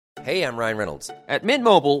Hey, I'm Ryan Reynolds. At Mint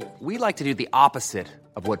Mobile, we like to do the opposite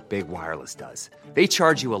of what Big Wireless does. They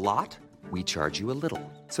charge you a lot, we charge you a little.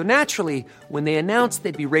 So naturally, when they announced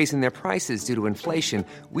they'd be raising their prices due to inflation,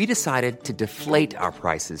 we decided to deflate our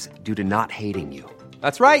prices due to not hating you.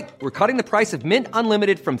 That's right. We're cutting the price of Mint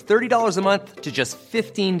Unlimited from $30 a month to just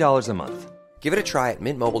 $15 a month. Give it a try at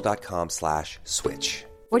mintmobile.com/switch.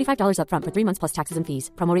 $45 up front for 3 months plus taxes and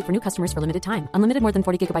fees. Promo rate for new customers for limited time. Unlimited more than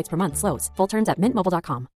 40 gigabytes per month. Slows full terms at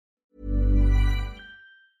mintmobile.com.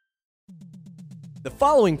 The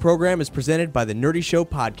following program is presented by the Nerdy Show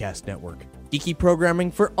Podcast Network, geeky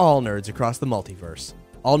programming for all nerds across the multiverse.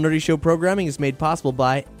 All Nerdy Show programming is made possible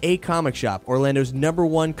by A Comic Shop, Orlando's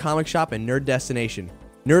 #1 comic shop and nerd destination,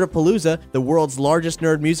 Nerdapalooza, the world's largest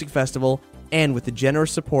nerd music festival, and with the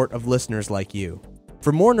generous support of listeners like you.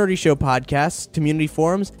 For more Nerdy Show podcasts, community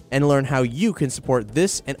forums, and learn how you can support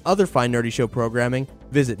this and other fine Nerdy Show programming,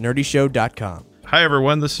 visit nerdyshow.com. Hi,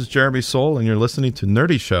 everyone. This is Jeremy Soule, and you're listening to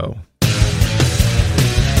Nerdy Show.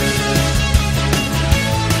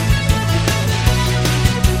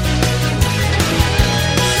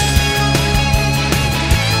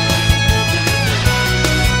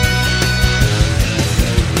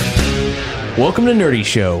 Welcome to Nerdy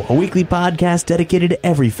Show, a weekly podcast dedicated to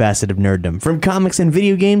every facet of nerddom. From comics and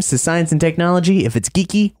video games to science and technology, if it's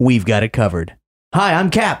geeky, we've got it covered. Hi,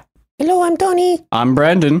 I'm Cap. Hello, I'm Tony. I'm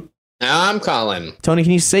Brandon. I'm Colin. Tony,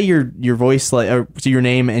 can you say your voice, like your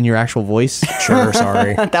name and your actual voice? Sure,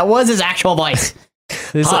 sorry. That was his actual voice.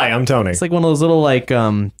 Hi, I'm Tony. It's like one of those little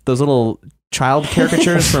those little child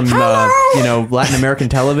caricatures from Latin American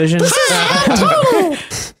television. Tony.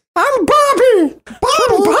 I'm Bobby.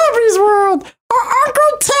 Bobby's World.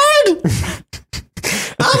 Uncle Ted.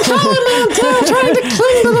 I'm Colin Ted, trying to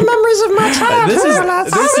cling to the memories of my childhood. I'm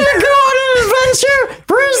gonna go on an adventure.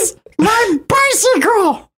 Where's my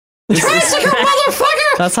bicycle? Bicycle,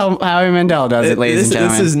 motherfucker! That's how Howie Mandel does it, ladies and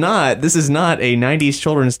gentlemen. This is not a 90s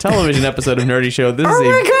children's television episode of Nerdy Show. This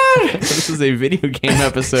This is a video game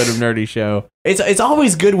episode of Nerdy Show. It's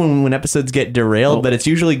always good when episodes get derailed, but it's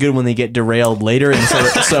usually good when they get derailed later. And so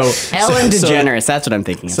Ellen DeGeneres, that's what I'm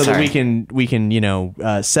thinking. So that we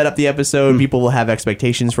can set up the episode. People will have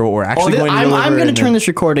expectations for what we're actually going to deliver. I'm going to turn this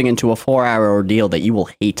recording into a 4-hour ordeal that you will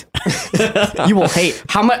hate. You will hate.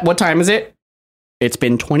 How much? What time is it? It's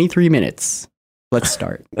been 23 minutes. Let's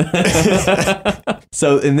start.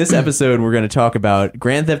 So in this episode, we're going to talk about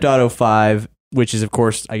Grand Theft Auto 5, which is, of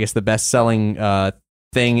course, I guess the best-selling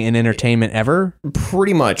thing in entertainment ever.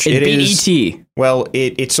 Pretty much. It beat E.T. Well,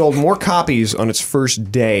 it sold more copies on its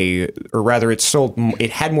first day, or rather, it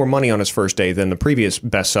had more money on its first day than the previous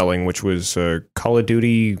best-selling, which was Call of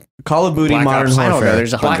Duty Modern Warfare. I don't know.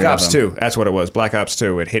 There's Black Ops 2. That's what it was. Black Ops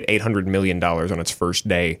 2. It hit $800 million on its first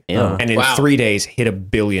day. Yeah. And in 3 days, hit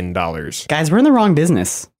 $1 billion. Guys, we're in the wrong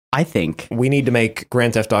business, I think. We need to make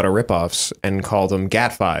Grand Theft Auto ripoffs and call them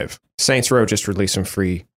GAT5. Saints Row just released some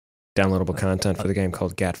free downloadable content for the game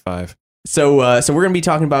called GAT5. So we're going to be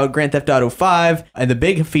talking about Grand Theft Auto 5, and the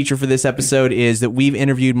big feature for this episode is that we've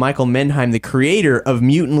interviewed Michael Mendheim, the creator of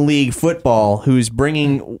Mutant League Football, who's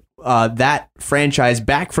bringing that franchise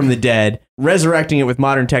back from the dead, resurrecting it with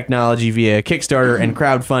modern technology via Kickstarter and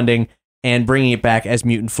crowdfunding, and bringing it back as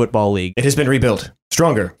Mutant Football League. It has been rebuilt.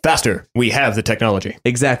 Stronger, faster. We have the technology.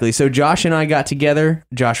 Exactly. So Josh and I got together,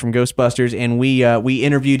 Josh from Ghostbusters, and we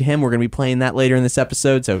interviewed him. We're going to be playing that later in this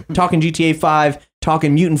episode. So talking GTA 5,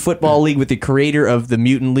 talking Mutant Football League with the creator of the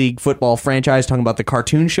Mutant League Football franchise, talking about the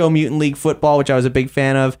cartoon show Mutant League Football, which I was a big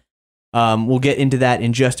fan of. We'll get into that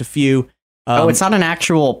in just a few. It's not an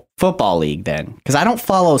actual football league then, because I don't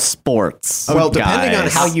follow sports. Well, depending on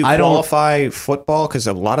how you qualify football, because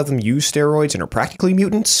a lot of them use steroids and are practically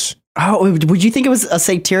mutants. Oh, would you think it was a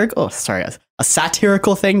satirical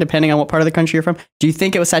thing, depending on what part of the country you're from? Do you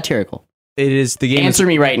think it was satirical? It is the game. Answer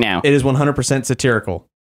me right now. It is 100% satirical.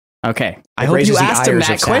 Okay. I hope you asked him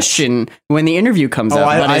that question when the interview comes up.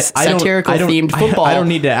 But it's satirical themed football. I don't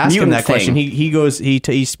need to ask him that question. thing.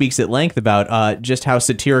 He speaks at length about just how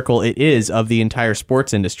satirical it is of the entire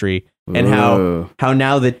sports industry and how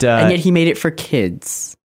now that and yet he made it for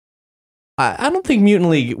kids. I don't think Mutant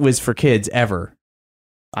League was for kids ever.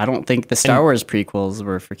 I don't think the Star Wars prequels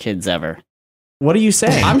were for kids ever. What are you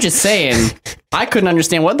saying? I'm just saying I couldn't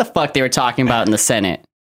understand what the fuck they were talking about in the Senate.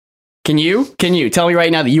 Can you tell me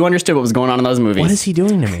right now that you understood what was going on in those movies? What is he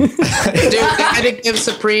doing to me? Dude, I think give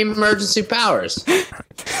supreme emergency powers.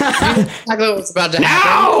 Exactly what's about to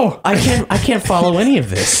happen. No! I can't follow any of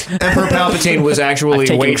this. Emperor Palpatine was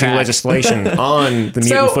actually waging legislation on the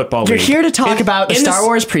Mutant Football League. You're here to talk about the Star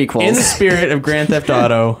Wars prequels. In the spirit of Grand Theft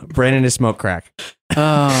Auto, Brandon is smoke crack.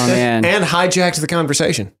 Oh, man. And hijacked the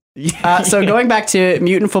conversation. So going back to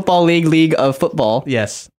Mutant Football League of Football.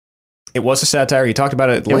 Yes. It was a satire. He talked about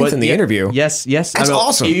it at length in the interview. Yes. That's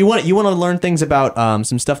awesome. You want to learn things about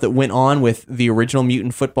some stuff that went on with the original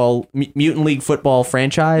Mutant League Football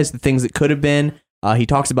franchise, the things that could have been. He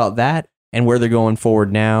talks about that and where they're going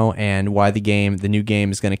forward now, and why the new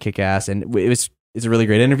game is going to kick ass. And it's a really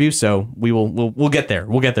great interview. So we'll get there.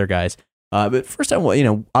 We'll get there, guys. But first,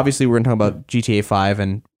 obviously we're going to talk about GTA 5,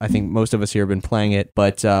 and I think most of us here have been playing it.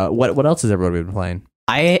 But what else has everybody been playing?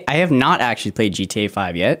 I have not actually played GTA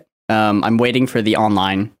 5 yet. I'm waiting for the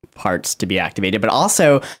online parts to be activated, but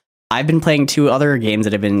also I've been playing 2 other games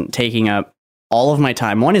that have been taking up all of my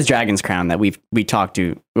time. One is Dragon's Crown that we talked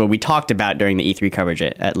about during the E3 coverage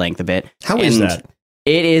at length a bit. How is that?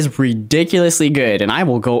 It is ridiculously good, and I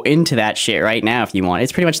will go into that shit right now if you want.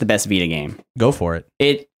 It's pretty much the best Vita game. Go for it.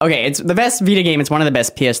 It's the best Vita game. It's one of the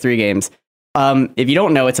best PS3 games. If you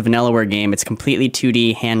don't know, it's a Vanillaware game. It's a completely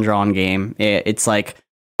 2D hand-drawn game. It's like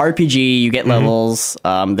RPG, you get levels.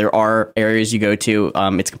 There are areas you go to.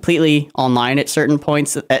 It's completely online at certain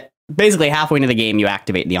points. Basically, halfway into the game, you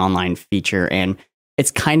activate the online feature, and it's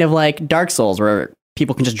kind of like Dark Souls, where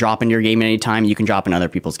people can just drop into your game at any time. You can drop in other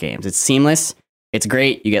people's games. It's seamless. It's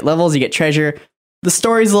great. You get levels, you get treasure. The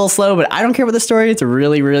story's a little slow, but I don't care about the story. It's a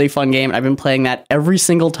really, really fun game. I've been playing that every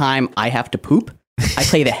single time I have to poop. I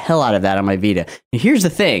play the hell out of that on my Vita. And here's the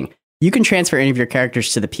thing. You can transfer any of your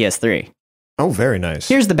characters to the PS3. Oh, very nice.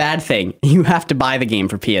 Here's the bad thing. You have to buy the game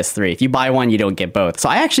for PS3. If you buy one, you don't get both. So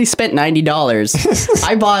I actually spent $90.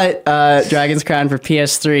 I bought Dragon's Crown for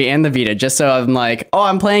PS3 and the Vita just so I'm like,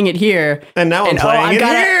 I'm playing it here. And now I'm playing it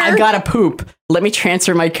here. I gotta poop. Let me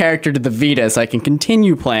transfer my character to the Vita so I can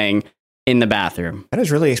continue playing in the bathroom. That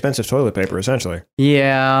is really expensive toilet paper, essentially.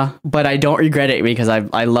 Yeah, but I don't regret it because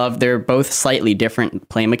I love, they're both slightly different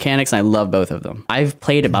play mechanics, and I love both of them. I've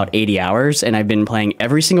played about 80 hours, and I've been playing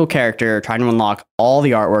every single character, trying to unlock all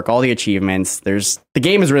the artwork, all the achievements. The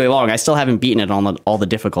game is really long. I still haven't beaten it on all the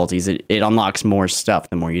difficulties. It unlocks more stuff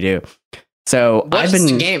the more you do. So What's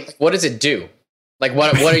the game? What does it do? Like,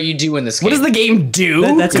 what do you do in this game? What does the game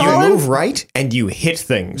do? That's You move right, and you hit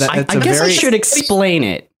things. I guess I should explain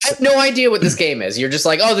it. I have no idea what this game is. You're just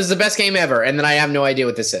like, this is the best game ever, and then I have no idea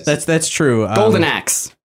what this is. That's true. Golden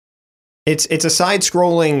Axe. It's a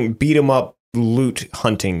side-scrolling beat-em-up loot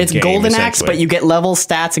hunting game. It's Golden Axe, but you get level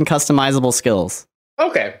stats and customizable skills.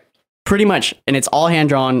 Okay. Pretty much, and it's all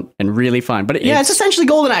hand-drawn and really fun. But it's essentially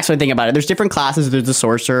Golden Axe when I think about it. There's different classes. There's the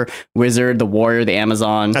Sorcerer, Wizard, the Warrior, the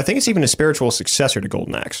Amazon. I think it's even a spiritual successor to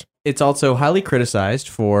Golden Axe. It's also highly criticized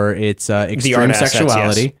for its extreme art assets,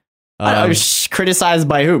 sexuality. yes. I was criticized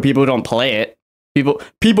by who? People who don't play it.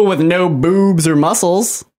 People with no boobs or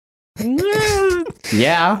muscles.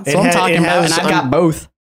 Yeah, that's what I'm talking about, and I've got both.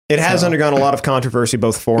 It has undergone a lot of controversy,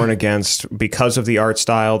 both for and against, because of the art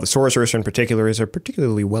style. The Sorceress in particular is a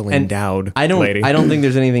particularly well-endowed lady. I don't think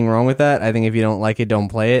there's anything wrong with that. I think if you don't like it, don't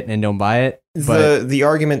play it and don't buy it. But The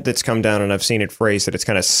argument that's come down, and I've seen it phrased, that it's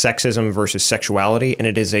kind of sexism versus sexuality, and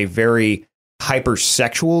it is a very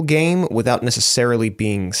hypersexual game without necessarily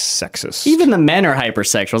being sexist. Even the men are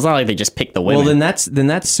hypersexual. It's not like they just pick the women. Well, then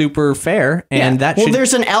that's super fair, and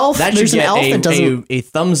there's an elf. There's an elf that doesn't a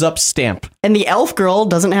thumbs up stamp. And the elf girl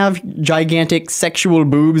doesn't have gigantic sexual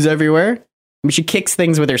boobs everywhere. I mean, she kicks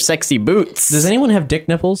things with her sexy boots. Does anyone have dick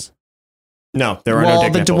nipples? No, there are no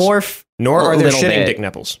dick nipples. Well, the dwarf. Nor are there little shitting bit. dick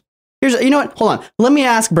nipples. You know what? Hold on. Let me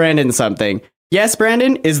ask Brandon something. Yes,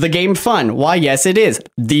 Brandon, is the game fun? Why, yes, it is.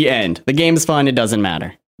 The end. The game's fun. It doesn't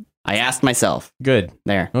matter. I asked myself. Good.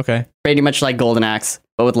 There. Okay. Pretty much like Golden Axe,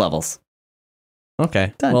 but with levels.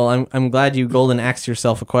 Okay. Done. Well, I'm glad you golden axed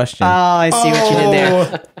yourself a question. Oh, I see what you did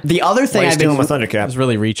there. The other thing I've been with Thundercat. I was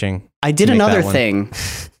really reaching. I did to make another that one. thing.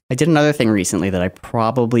 I did another thing recently that I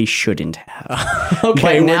probably shouldn't have.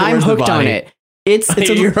 Okay. But now I'm where's the hooked on body? it.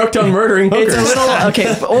 You're hooked on murdering hookers. It's a little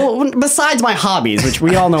okay. Well, besides my hobbies, which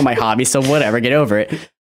we all know my hobbies, so whatever, get over it.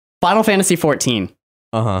 Final Fantasy 14.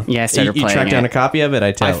 Uh-huh. Yeah, I started You playing tracked down it. a copy of it?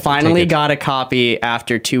 I finally got a copy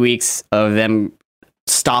after 2 weeks of them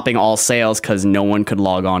stopping all sales because no one could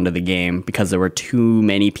log on to the game because there were too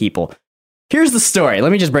many people. Here's the story.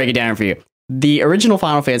 Let me just break it down for you. The original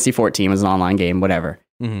Final Fantasy 14 was an online game, whatever.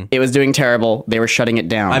 Mm-hmm. It was doing terrible. They were shutting it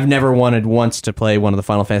down. I've never wanted once to play one of the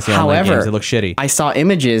Final Fantasy online games. They look shitty. I saw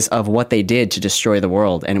images of what they did to destroy the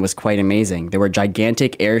world, and it was quite amazing. There were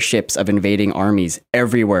gigantic airships of invading armies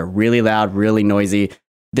everywhere, really loud, really noisy.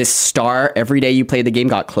 This star, every day you played the game,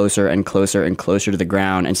 got closer and closer and closer to the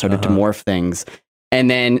ground and started to morph things. And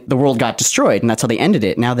then the world got destroyed, and that's how they ended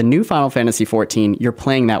it. Now, the new Final Fantasy 14, you're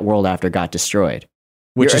playing that world after it got destroyed.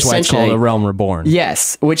 Which You're is why it's called essentially- A Realm Reborn.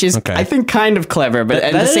 Yes, which is Okay. I think kind of clever, but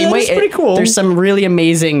in the That same way, is pretty cool. there's some really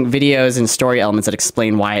amazing videos and story elements that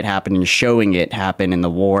explain why it happened and showing it happen in the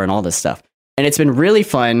war and all this stuff. And it's been really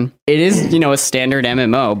fun. It is, a standard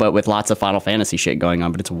MMO, but with lots of Final Fantasy shit going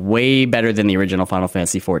on. But it's way better than the original Final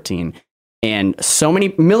Fantasy 14. And so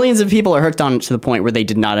many millions of people are hooked on it to the point where they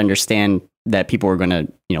did not understand that people were going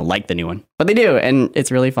to, like the new one, but they do, and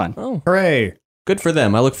it's really fun. Oh, Hooray! good for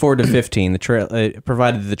them. I look forward to 15.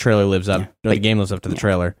 Provided the trailer lives up, or the like- game lives up to the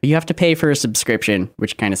trailer. You have to pay for a subscription,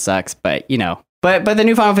 which kind of sucks, but But the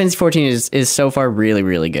new Final Fantasy 14 is so far really,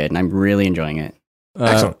 really good, and I'm really enjoying it.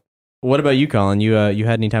 Excellent. What about you, Colin? You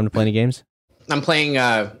had any time to play any games? I'm playing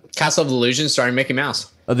Castle of Illusion starring Mickey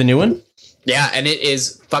Mouse. Oh, the new one? Yeah, and it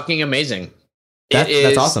is fucking amazing.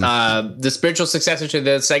 That's awesome. The spiritual successor to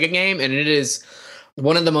the Sega game, and it is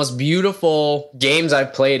one of the most beautiful games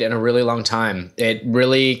I've played in a really long time. It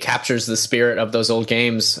really captures the spirit of those old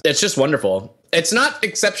games. It's just wonderful. It's not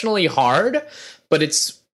exceptionally hard, but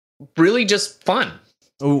it's really just fun.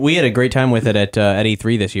 We had a great time with it at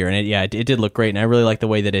E3 this year, and it did look great. And I really like the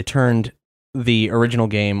way that it turned the original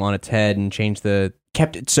game on its head and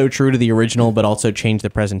kept it so true to the original, but also changed the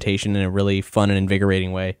presentation in a really fun and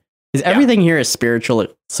invigorating way. Is everything here a spiritual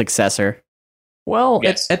successor? Well,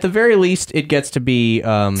 Yes. at the very least, it gets to be.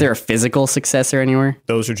 Is there a physical successor anywhere?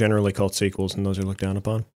 Those are generally called sequels, and those are looked down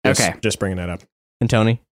upon. Okay. Just bringing that up. And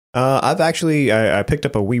Tony? I've actually I picked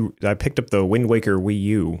up I picked up the Wind Waker Wii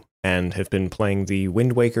U and have been playing the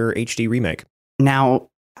Wind Waker HD remake. Now,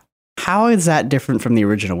 how is that different from the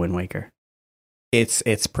original Wind Waker?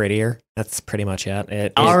 It's prettier. That's pretty much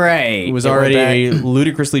it. All right. It was It went already back. a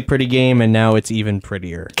ludicrously pretty game, and now it's even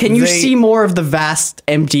prettier. Can you They- see more of the vast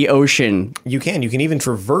empty ocean? You can even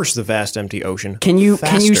traverse the vast empty ocean. Can you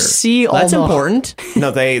faster. see all That's the important.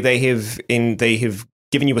 No, they have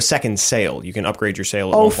given you a second sail. You can upgrade your sail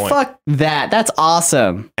at Oh one point fuck that. That's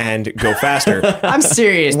awesome. and go faster. I'm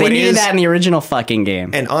serious. They What needed is- that in the original fucking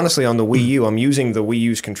game. And honestly, on the Wii U, I'm using the Wii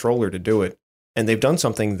U's controller to do it. And they've done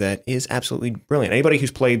something that is absolutely brilliant. Anybody who's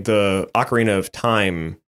played the Ocarina of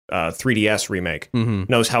Time 3DS remake Mm-hmm.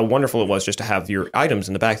 knows how wonderful it was just to have your items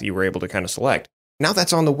in the back that you were able to kind of select. Now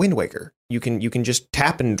that's on the Wind Waker. You can just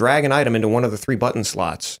tap and drag an item into one of the 3 button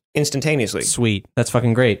slots instantaneously. Sweet. That's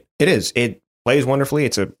fucking great. It is. It plays wonderfully.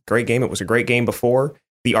 It's a great game. It was a great game before.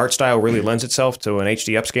 The art style really lends itself to an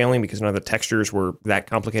HD upscaling because none of the textures were that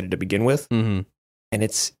complicated to begin with. Mm-hmm. And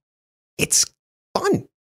it's fun.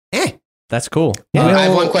 That's cool. I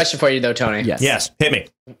have one question for you though, Tony. Yes. Yes, hit me.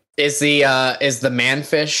 Is the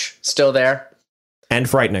manfish still there? And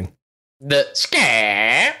frightening. The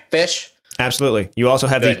scare fish? Absolutely. You also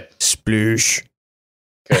have Good. the sploosh.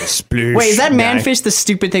 Sploosh. Wait, is that guy. manfish the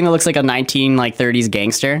stupid thing that looks like a 30s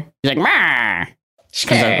gangster? He's like, "Mah."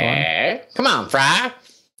 Scare? Come on, Fry.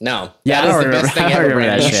 No. Yeah, I that is don't the best remember- thing I don't ever, remember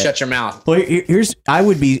Brandon. that You shit. shut your mouth. Well, I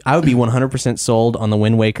would be 100% sold on the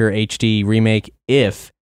Wind Waker HD remake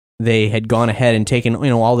if they had gone ahead and taken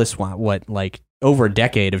all this like over a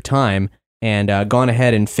decade of time and gone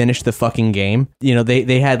ahead and finished the fucking game.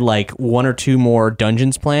 They had like 1 or 2 more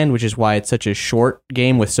dungeons planned, which is why it's such a short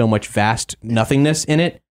game with so much vast nothingness in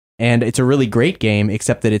it. And it's a really great game,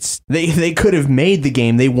 except that they could have made the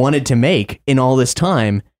game they wanted to make in all this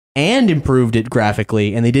time and improved it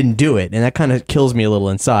graphically, and they didn't do it, and that kind of kills me a little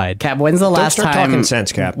inside. Cap, when's the last start time? talking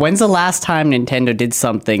sense, Cap. When's the last time Nintendo did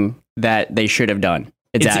something that they should have done?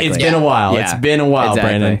 Exactly. It's been a while. Yeah. It's been a while,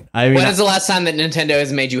 Exactly. Brandon. I mean, When is the last time that Nintendo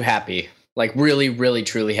has made you happy? Like really, really,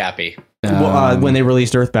 truly happy? when they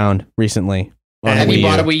released Earthbound recently. On Have the you Wii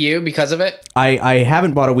bought U. a Wii U because of it? I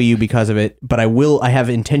haven't bought a Wii U because of it, but I have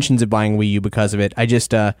intentions of buying a Wii U because of it.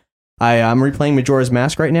 I'm replaying Majora's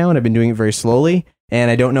Mask right now, and I've been doing it very slowly, and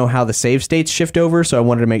I don't know how the save states shift over, so I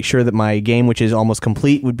wanted to make sure that my game, which is almost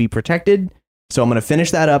complete, would be protected. So I'm going to finish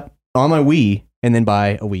that up on my Wii, and then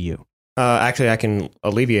buy a Wii U. Actually, I can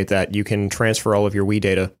alleviate that. You can transfer all of your Wii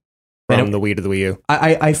data from the Wii to the Wii U.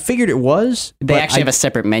 I figured it was. They but actually have a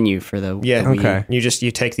separate menu for the Yeah. Wii U. Okay.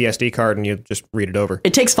 You take the SD card and you just read it over.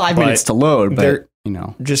 It takes 5 But minutes to load, but there- you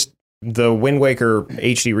Just the Wind Waker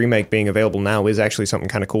HD remake being available now is actually something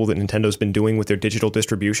kind of cool that Nintendo's been doing with their digital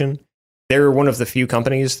distribution. They're one of the few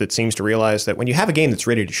companies that seems to realize that when you have a game that's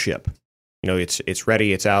ready to ship, it's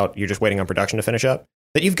ready, it's out, you're just waiting on production to finish up,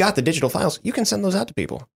 that you've got the digital files, you can send those out to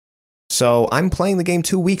people. So I'm playing the game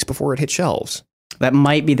 2 weeks before it hits shelves. that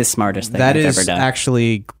might be the smartest thing That I've is ever done.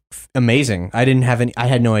 actually amazing. I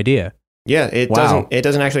had no idea. Yeah, it Wow.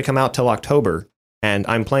 doesn't actually come out till October, and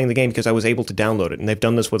I'm playing the game because I was able to download it. And they've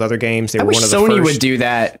done this with other games. They I were wish one of the Sony first. would do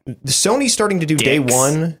that. Sony's starting to do day Dicks.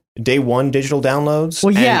 one. day one digital downloads.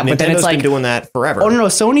 Well, yeah, and but then Nintendo's it's like been doing that forever. Oh no,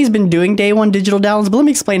 Sony's been doing day one digital downloads, but let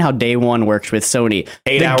me explain how day one works with Sony.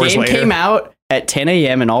 8 hours The game later. came out at 10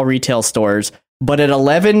 a.m. in all retail stores, but at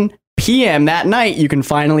 11 p.m. that night, you can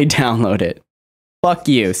finally download it. Fuck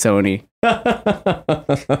you, Sony.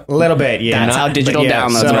 A little bit, yeah. That's how digital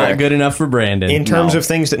downloads so work. Not good enough for Brandon. in terms No. of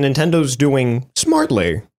things that Nintendo's doing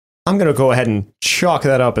smartly, I'm going to go ahead and chalk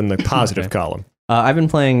that up in the positive column. I've been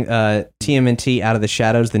playing TMNT Out of the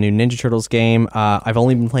Shadows, the new Ninja Turtles game. I've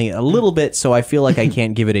only been playing it a little bit, so I feel like I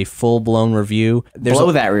can't give it a full-blown review.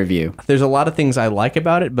 Blow that review. There's a lot of things I like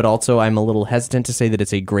about it, but also I'm a little hesitant to say that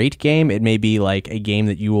it's a great game. It may be like a game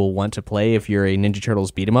that you will want to play if you're a Ninja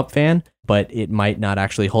Turtles beat-em-up fan, but it might not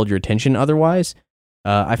actually hold your attention otherwise.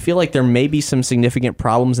 I feel like there may be some significant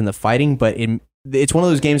problems in the fighting, but it's one of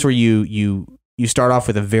those games where you start off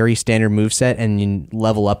with a very standard moveset and you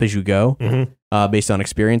level up as you go based on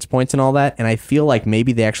experience points and all that. And I feel like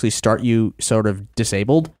maybe they actually start you sort of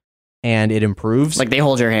disabled and it improves. Like they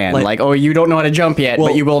hold your hand. Like- Like, oh, you don't know how to jump yet, Well,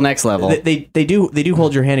 but you will next level. They do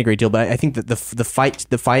hold your hand a great deal, but I think that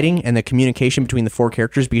the fighting and the communication between the four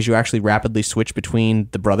characters, because you actually rapidly switch between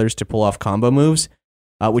the brothers to pull off combo moves,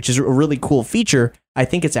 which is a really cool feature. I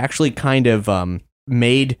think it's actually kind of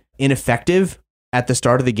made ineffective at the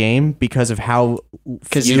start of the game because of how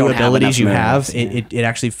 'Cause you few don't have abilities you enough have. moves, It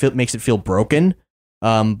actually makes it feel broken.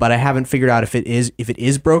 But I haven't figured out if it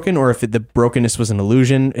is broken or if the brokenness was an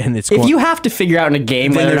illusion and it's. If you have to figure out in a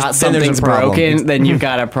game Then whether or there's- not then there's a something's problem. broken, then you've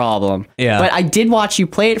got a problem. Yeah. But I did watch you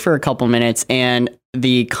play it for a couple minutes, and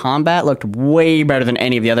the combat looked way better than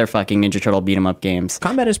any of the other fucking Ninja Turtle beat 'em up games.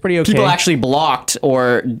 Combat is pretty okay. People actually blocked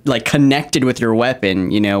or like connected with your weapon,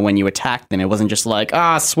 you know, when you attacked them. It wasn't just like,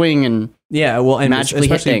 swing and Yeah, well, and magically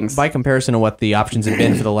hit especially things. by comparison to what the options have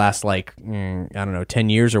been for the last I don't know, 10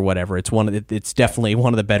 years or whatever. It's definitely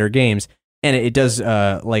one of the better games, and it does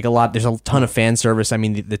like a lot. There's a ton of fan service. I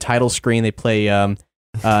mean, the title screen they play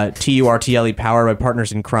TURTLE Power by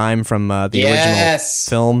Partners in Crime from the original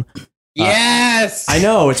film. Yes. I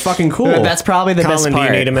know, it's fucking cool. That's probably the best Colin, do you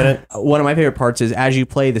part. need a minute? One of my favorite parts is as you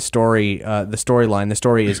play the story, the storyline. The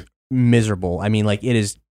story is miserable. I mean, like it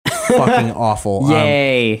is fucking awful.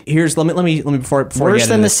 Yay. Here's let me before I Worse get than into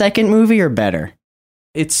the this. second movie or better?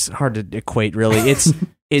 It's hard to equate, really.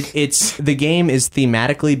 It's the game is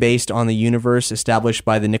thematically based on the universe established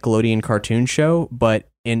by the Nickelodeon cartoon show, but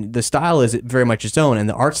in the style is very much its own, and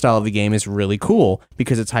the art style of the game is really cool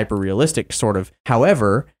because it's hyper realistic, sort of.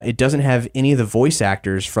 However, it doesn't have any of the voice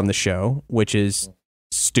actors from the show, which is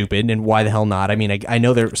stupid, and why the hell not? I mean, I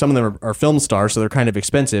know some of them are film stars, so they're kind of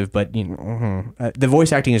expensive, but you know, the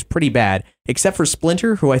voice acting is pretty bad, except for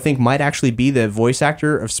Splinter, who I think might actually be the voice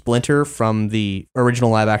actor of Splinter from the original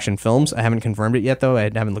live action films. I haven't confirmed it yet, though.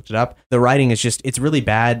 I haven't looked it up. The writing is just, it's really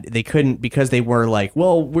bad. They couldn't, because they were like,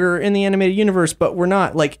 well, we're in the animated universe, but we're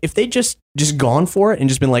not. Like, if they just gone for it and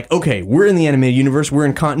just been like, okay, we're in the animated universe, we're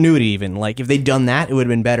in continuity even. Like, if they'd done that, it would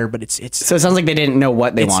have been better, but it's So it sounds like they didn't know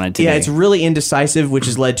what they wanted to yeah, do. it's really indecisive, which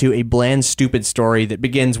has led to a bland, stupid story that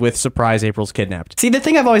begins with surprise, April's kidnapped. See, the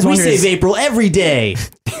thing I've always We wondered save is, April every day.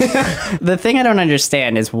 the thing I don't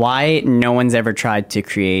understand is why no one's ever tried to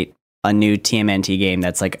create a new TMNT game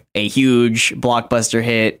that's like a huge blockbuster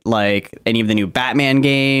hit, like any of the new Batman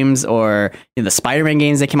games or the Spider-Man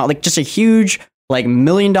games that came out, like just a huge, like $1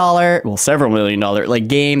 million, well, several $1 million, like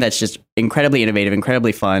game that's just incredibly innovative,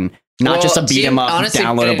 incredibly fun, not Well, just a beat 'em up, honestly,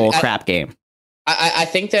 downloadable crap game. I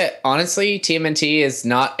think that honestly, TMNT is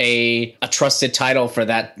not a trusted title for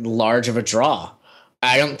that large of a draw.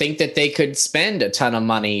 I don't think that they could spend a ton of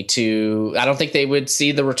money I don't think they would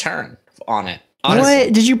see the return on it. Honestly.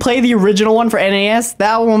 What? Did you play the original one for NAS?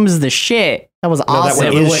 That one was the shit. That was awesome.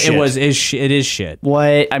 one is shit. It is shit.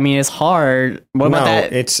 What? I mean, it's hard. What about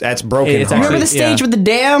that? That's broken. It's hard. Remember the actually- stage yeah. with the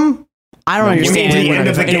dam? I don't You mean understand. the end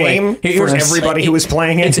of the Anyway, game here's- for everybody who was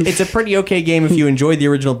playing it? It's a pretty okay game if you enjoyed the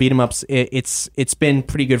original beat 'em ups. It's been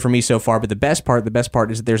pretty good for me so far. But the best part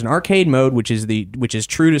is that there's an arcade mode, which is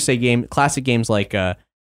true to say classic games like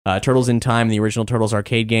Turtles in Time, the original Turtles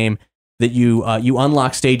arcade game, that you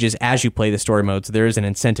unlock stages as you play the story mode. So there is an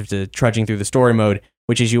incentive to trudging through the story mode,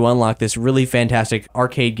 which is you unlock this really fantastic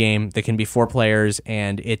arcade game that can be 4 players,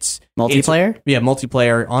 and it's Multiplayer?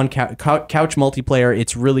 multiplayer on couch multiplayer.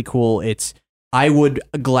 It's really cool. I would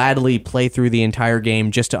gladly play through the entire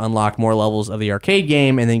game just to unlock more levels of the arcade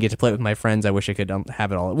game and then get to play it with my friends. I wish I could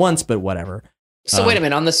have it all at once, but whatever. So wait a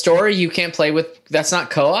minute, on the story you can't play with. That's not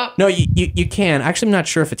co-op. No, you can. Actually, I'm not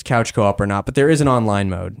sure if it's couch co-op or not, but there is an online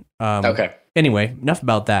mode. Okay. Anyway, enough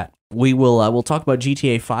about that. We'll talk about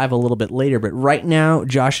GTA 5 a little bit later, but right now,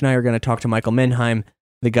 Josh and I are going to talk to Michael Menheim,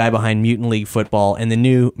 the guy behind Mutant League Football and the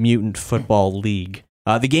new Mutant Football League.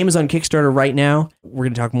 The game is on Kickstarter right now. We're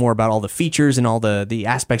going to talk more about all the features and all the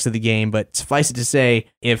aspects of the game, but suffice it to say,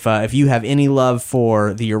 if you have any love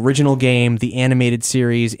for the original game, the animated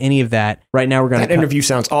series, any of that, right now we're going to... That interview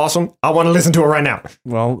sounds awesome. I want to listen to it right now.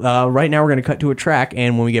 Well, right now we're going to cut to a track,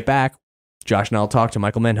 and when we get back, Josh and I will talk to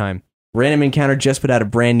Michael Mendheim. Random Encounter just put out a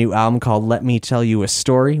brand new album called Let Me Tell You a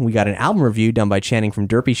Story. We got an album review done by Channing from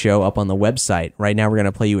Derpy Show up on the website. Right now we're going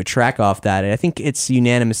to play you a track off that. I think it's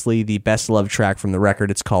unanimously the best loved track from the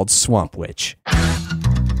record. It's called Swamp Witch.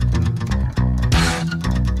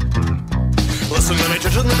 Listen, let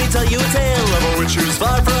me tell you a tale of a witch who's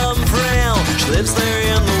far from frail. She lives there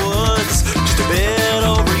in the woods, just a bit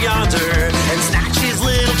over yonder, and snatches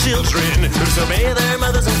little children who disobey their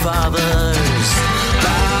mothers and fathers.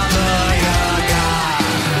 Baba Yaga,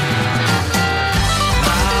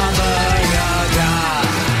 Baba Yaga.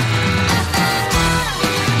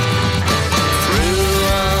 Through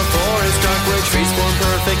a forest dark where trees form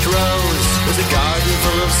perfect rows, there's a garden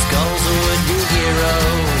full of skulls of would-be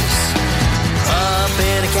heroes. Up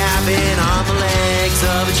in a cabin on the legs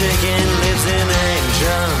of a chicken lives an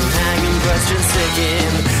ancient hanging question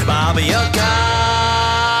sticking Baba Yaga.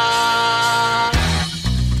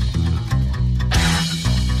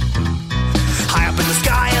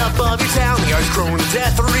 Above your town, the yard's grown to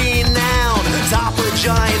death renowned. Top of a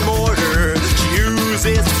giant mortar, she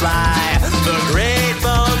uses to fly. The great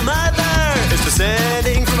bone mother is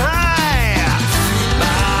descending from high.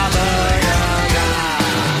 Baba Yaga,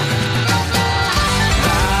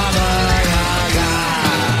 Baba Yaga.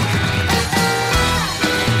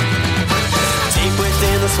 Deep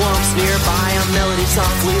within the swamps nearby, a melody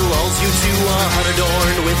softly lulls you to a hut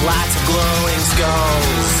adorned with lots of glowing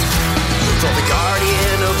skulls. For the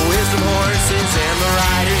guardian of wisdom horses and the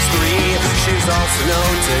riders three, she's also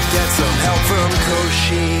known to get some help from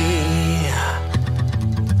Koshi.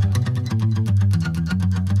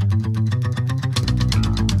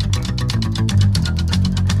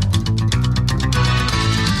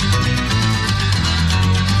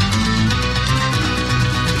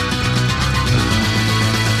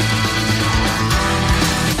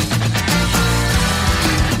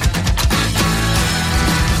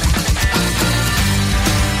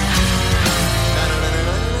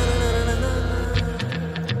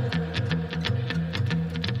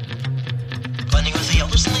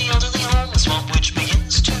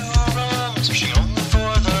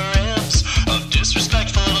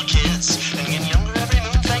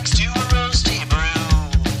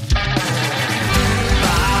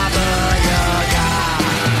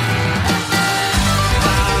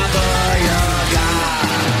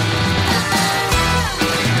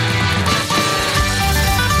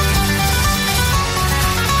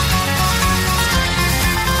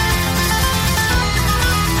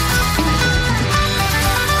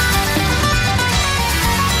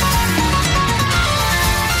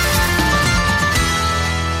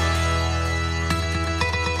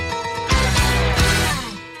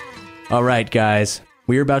 All right, guys.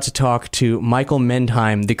 We're about to talk to Michael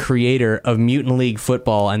Mendheim, the creator of Mutant League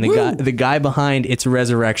Football and the guy behind its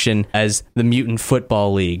resurrection as the Mutant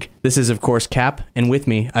Football League. This is, of course, Cap, and with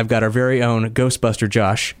me, I've got our very own Ghostbuster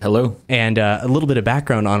Josh. Hello. And a little bit of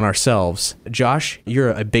background on ourselves. Josh,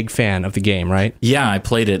 you're a big fan of the game, right? Yeah, I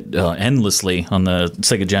played it endlessly on the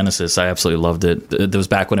Sega Genesis. I absolutely loved it. It was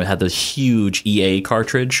back when it had the huge EA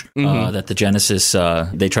cartridge that the Genesis,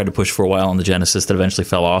 they tried to push for a while on the Genesis that eventually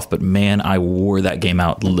fell off, but man, I wore that game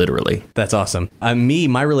out literally. That's awesome.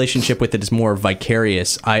 My relationship with it is more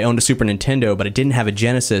vicarious. I owned a Super Nintendo, but I didn't have a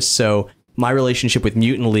Genesis, so my relationship with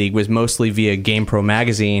Mutant League was mostly via GamePro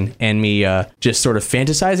magazine and me just sort of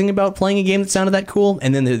fantasizing about playing a game that sounded that cool.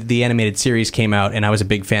 And then the animated series came out, and I was a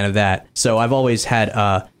big fan of that. So I've always had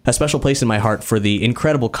a special place in my heart for the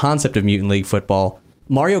incredible concept of Mutant League Football.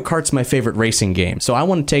 Mario Kart's my favorite racing game, so I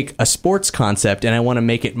want to take a sports concept and I want to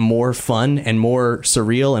make it more fun and more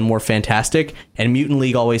surreal and more fantastic, and Mutant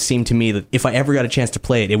League always seemed to me that if I ever got a chance to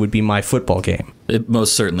play it, it would be my football game. It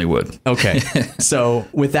most certainly would. Okay, so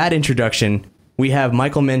with that introduction, we have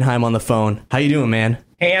Michael Mendheim on the phone. How you doing, man?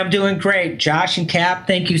 Hey, I'm doing great. Josh and Cap,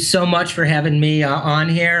 thank you so much for having me on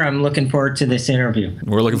here. I'm looking forward to this interview.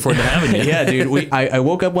 We're looking forward to having you. Yeah, dude. I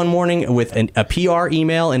woke up one morning with a PR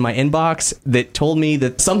email in my inbox that told me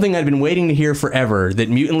that something I'd been waiting to hear forever, that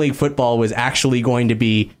Mutant League Football was actually going to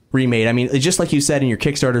be remade. I mean, just like you said in your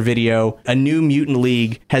Kickstarter video, a new Mutant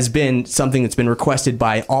League has been something that's been requested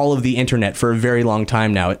by all of the internet for a very long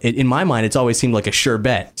time now. In my mind, it's always seemed like a sure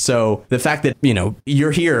bet. So the fact that,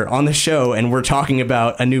 you're here on the show and we're talking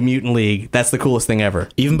about a new Mutant League, that's the coolest thing ever.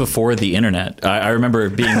 Even before the internet, I remember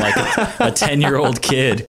being like a 10-year-old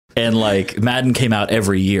kid And like Madden came out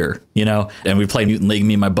every year, you know, and we play Mutant League.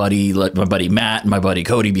 Me and my buddy Matt and my buddy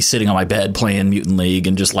Cody be sitting on my bed playing Mutant League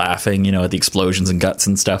and just laughing, you know, at the explosions and guts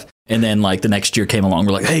and stuff. And then like the next year came along.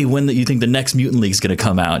 We're like, hey, when you think the next Mutant League is going to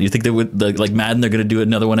come out? You think they would like Madden? They're going to do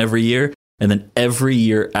another one every year. And then every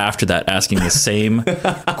year after that, asking the same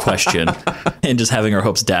question and just having our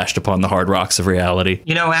hopes dashed upon the hard rocks of reality.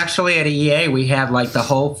 You know, actually at EA, we had like the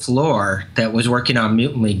whole floor that was working on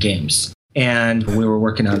Mutant League games. And we were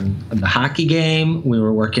working on the hockey game. We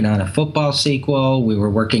were working on a football sequel. We were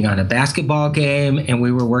working on a basketball game. And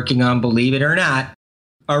we were working on, believe it or not,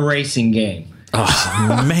 a racing game.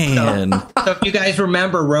 Oh, man. So if you guys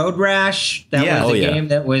remember Road Rash, that was a game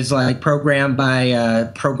that was like programmed by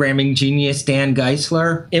programming genius Dan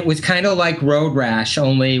Geisler. It was kind of like Road Rash,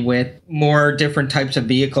 only with more different types of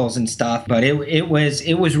vehicles and stuff. But it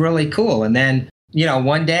was really cool. And then, you know,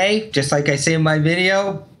 one day, just like I say in my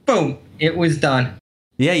video, boom, it was done.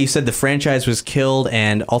 Yeah, you said the franchise was killed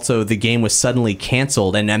and also the game was suddenly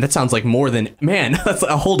canceled. And that sounds like more than, man,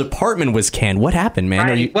 a whole department was canned. What happened, man?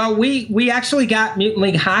 Right. Well, we actually got Mutant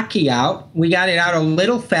League Hockey out. We got it out a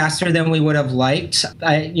little faster than we would have liked.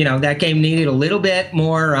 That game needed a little bit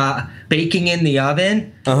more baking in the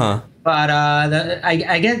oven. Uh-huh. But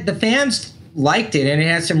I get the fans liked it, and it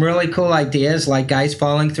had some really cool ideas, like guys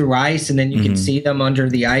falling through ice, and then you can see them under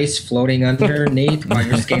the ice floating underneath while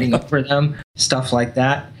you're skating over them, stuff like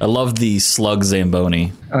that. I love the slug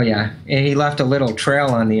Zamboni. Oh yeah, and he left a little trail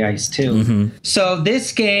on the ice too. Mm-hmm. So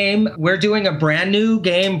this game, we're doing a brand new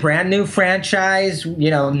game, brand new franchise. You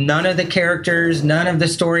know, none of the characters, none of the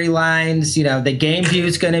storylines. You know, the game view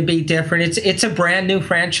is going to be different. It's a brand new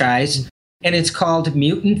franchise. And it's called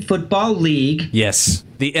Mutant Football League. Yes,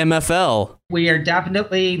 the MFL. We are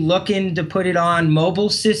definitely looking to put it on mobile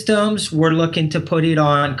systems. We're looking to put it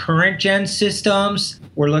on current gen systems.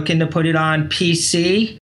 We're looking to put it on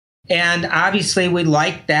PC. And obviously, we'd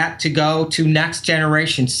like that to go to next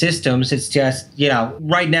generation systems. It's just, you know,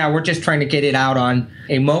 right now we're just trying to get it out on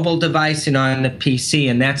a mobile device and on the PC.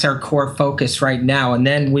 And that's our core focus right now. And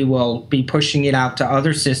then we will be pushing it out to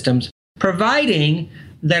other systems, providing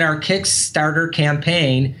that our Kickstarter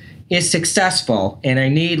campaign is successful. And I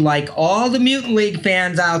need like all the Mutant League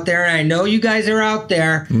fans out there, and I know you guys are out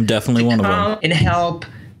there. I'm definitely one of them. And help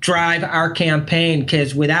drive our campaign,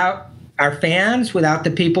 because without our fans, without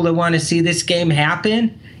the people that want to see this game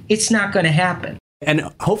happen, it's not going to happen. And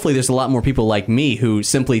hopefully there's a lot more people like me who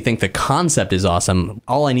simply think the concept is awesome.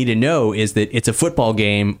 All I need to know is that it's a football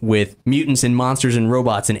game with mutants and monsters and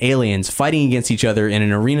robots and aliens fighting against each other in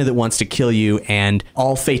an arena that wants to kill you, and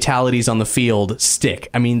all fatalities on the field stick.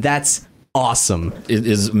 I mean, that's awesome. It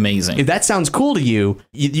is amazing. If that sounds cool to you,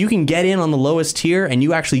 you can get in on the lowest tier and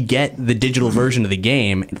you actually get the digital version of the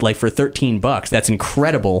game, like for $13. That's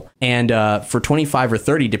incredible. And for 25 or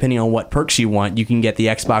 30, depending on what perks you want, you can get the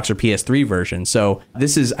Xbox or PS3 version. So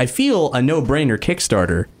this is, I feel, a no-brainer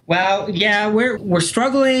Kickstarter. Well, yeah, we're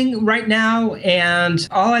struggling right now, and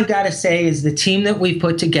all I've got to say is the team that we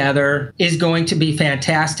put together is going to be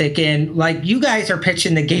fantastic. And like, you guys are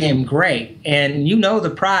pitching the game great, and you know the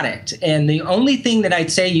product. And the only thing that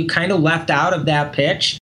I'd say you kind of left out of that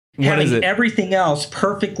pitch, having everything else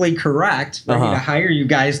perfectly correct, ready to hire you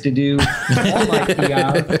guys to do all my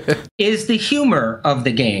PR, is the humor of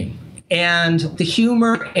the game. And the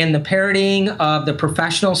humor and the parodying of the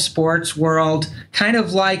professional sports world, kind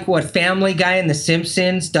of like what Family Guy and The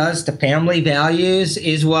Simpsons does to family values,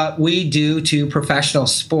 is what we do to professional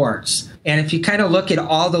sports. And if you kind of look at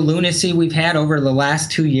all the lunacy we've had over the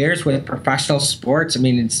last 2 years with professional sports, I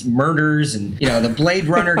mean, it's murders and, you know, the Blade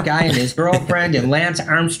Runner guy and his girlfriend, and Lance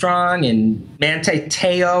Armstrong and Manti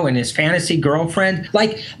Te'o and his fantasy girlfriend.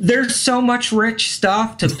 Like, there's so much rich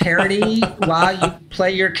stuff to parody while you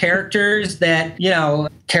play your characters that, you know,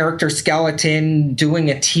 character skeleton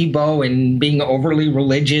doing a Tebow and being overly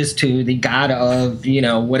religious to the god of, you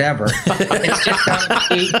know, whatever.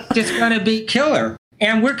 It's just gonna be killer.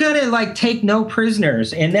 And we're going to like take no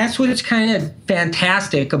prisoners. And that's what's kind of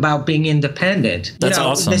fantastic about being independent. That's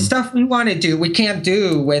awesome. The stuff we want to do, we can't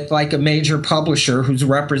do with like a major publisher who's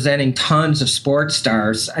representing tons of sports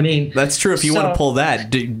stars. I mean, that's true. If you want to pull that,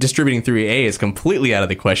 distributing through EA is completely out of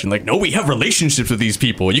the question. Like, no, we have relationships with these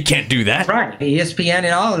people. You can't do that. Right. ESPN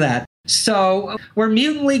and all of that. So where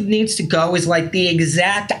Mutant League needs to go is like the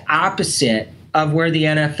exact opposite of where the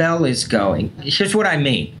NFL is going. Here's what I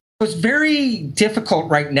mean. It's very difficult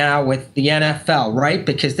right now with the NFL, right?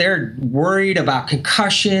 Because they're worried about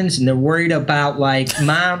concussions, and they're worried about like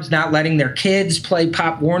moms not letting their kids play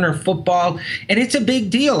Pop Warner football. And it's a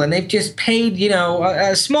big deal. And they've just paid, you know,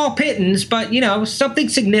 a small pittance, but, you know, something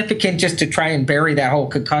significant just to try and bury that whole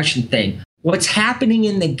concussion thing. What's happening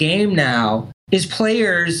in the game now is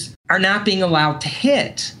players are not being allowed to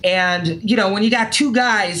hit. And, you know, when you got two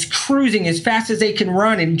guys cruising as fast as they can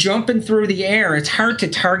run and jumping through the air, it's hard to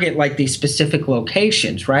target like these specific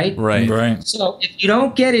locations, right? Right. So if you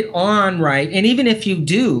don't get it on right, and even if you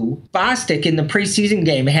do, Bostic in the preseason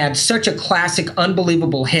game had such a classic,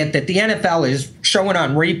 unbelievable hit that the NFL is showing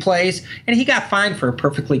on replays, and he got fined for a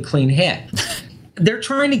perfectly clean hit. They're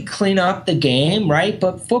trying to clean up the game, right?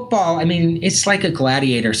 But football, I mean, it's like a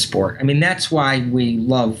gladiator sport. I mean, that's why we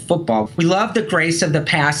love football. We love the grace of the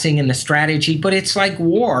passing and the strategy, but it's like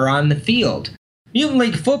war on the field. Mutant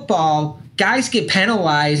League football, guys get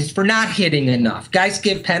penalized for not hitting enough. Guys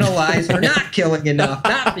get penalized for not killing enough,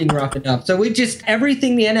 not being rough enough. So we just,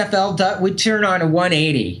 everything the NFL does, we turn on a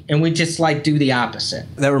 180 and we just like do the opposite.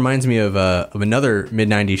 That reminds me of another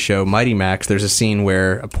mid-90s show, Mighty Max. There's a scene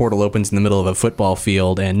where a portal opens in the middle of a football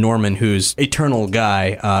field, and Norman, who's an eternal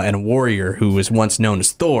guy and a warrior who was once known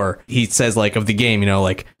as Thor, he says, like, of the game, you know,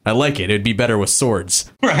 like, I like it. It'd be better with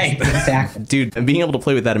swords. Right, exactly. Dude, being able to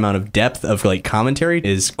play with that amount of depth of like commentary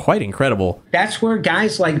is quite incredible. That's where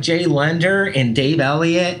guys like Jay Lender and Dave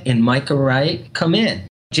Elliott and Micah Wright come in.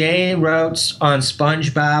 Jay wrote on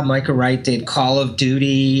SpongeBob. Micah Wright did Call of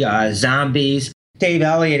Duty, Zombies. Dave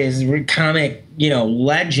Elliott is a comic,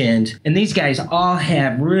 legend. And these guys all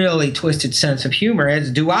have really twisted sense of humor, as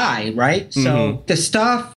do I, right? Mm-hmm. So the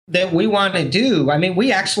stuff that we want to do, I mean,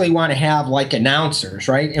 we actually want to have like announcers,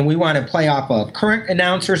 right? And we want to play off of current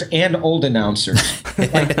announcers and old announcers.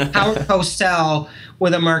 Like Howard Cosell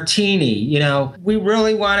with a martini, we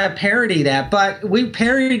really want to parody that, but we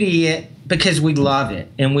parody it because we love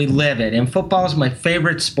it and we live it. And football is my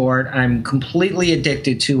favorite sport. I'm completely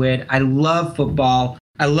addicted to it. I love football.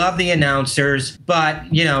 I love the announcers, but,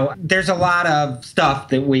 there's a lot of stuff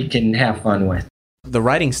that we can have fun with. The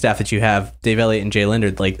writing staff that you have, Dave Elliott and Jay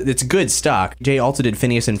Lindard, like, it's good stock. Jay also did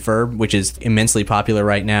Phineas and Ferb, which is immensely popular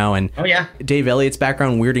right now. And oh, yeah. Dave Elliott's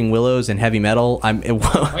background, Weirding Willows and heavy metal.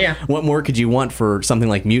 Oh, yeah. What more could you want for something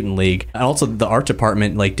like Mutant League? And also the art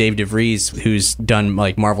department, like Dave DeVries, who's done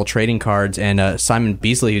like Marvel trading cards, and Simon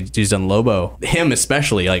Beasley, who's done Lobo. Him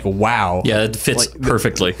especially, like, wow. Yeah, it fits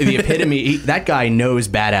perfectly. The epitome. That guy knows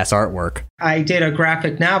badass artwork. I did a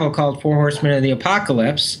graphic novel called Four Horsemen of the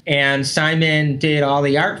Apocalypse, and Simon did all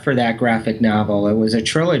the art for that graphic novel. It was a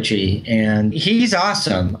trilogy, and he's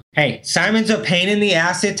awesome. Hey, Simon's a pain in the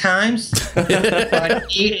ass at times, but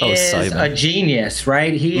he is a genius,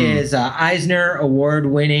 right? He is an Eisner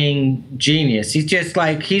Award-winning genius. He's just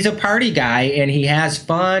like, he's a party guy, and he has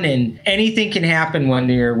fun, and anything can happen when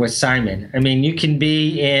you're with Simon. I mean, you can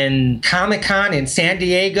be in Comic-Con in San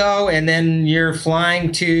Diego, and then you're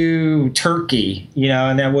flying to Turkey,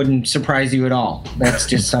 and that wouldn't surprise you at all. That's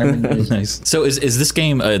just Simon. Nice. So is this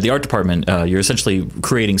game, the art department, you're essentially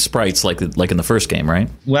creating sprites like in the first game, right?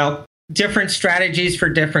 Well, different strategies for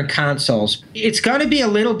different consoles. It's going to be a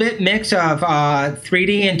little bit mix of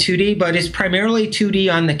 3D and 2D, but it's primarily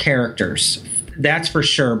 2D on the characters. That's for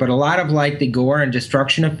sure. But a lot of like the gore and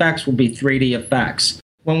destruction effects will be 3D effects.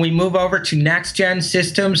 When we move over to next-gen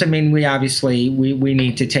systems, I mean, we obviously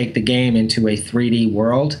need to take the game into a 3D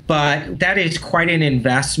world, but that is quite an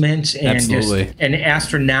investment and just an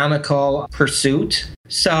astronomical pursuit.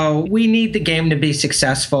 So we need the game to be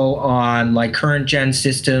successful on like current gen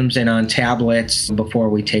systems and on tablets before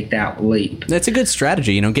we take that leap. That's a good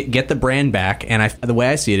strategy, get the brand back. And the way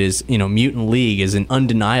I see it is, Mutant League is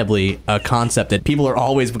undeniably a concept that people are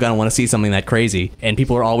always going to want to see something that crazy, and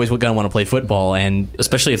people are always going to want to play football, and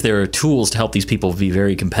especially if there are tools to help these people be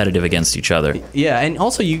very competitive against each other. Yeah, and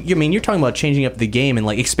also you're talking about changing up the game and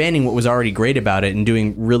like expanding what was already great about it and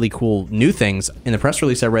doing really cool new things. In the press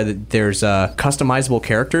release I read that there's customizable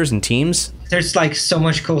characters and teams. There's like so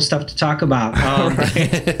much cool stuff to talk about.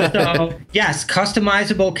 So yes,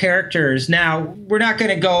 customizable characters. Now, we're not going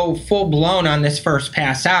to go full blown on this first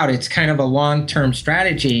pass out. It's kind of a long-term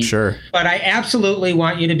strategy. Sure. But I absolutely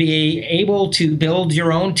want you to be able to build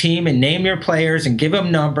your own team and name your players and give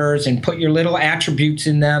them numbers and put your little attributes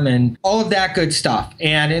in them and all of that good stuff.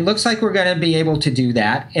 And it looks like we're going to be able to do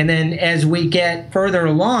that. And then as we get further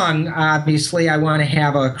along, obviously I want to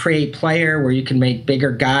have a create player where you can make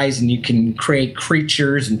bigger guys and you can create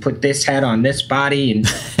creatures and put this head on this body and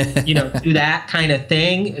do that kind of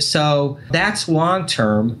thing. So that's long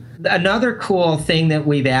term. Another cool thing that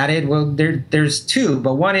we've added, well, there's two,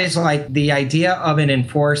 but one is like the idea of an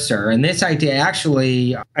enforcer. And this idea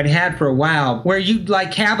actually I've had for a while, where you'd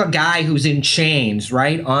like have a guy who's in chains,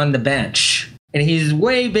 right, on the bench. And he's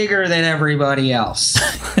way bigger than everybody else.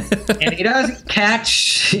 And he doesn't catch,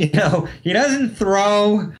 he doesn't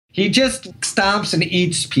throw. He just stomps and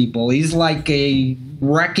eats people. He's like a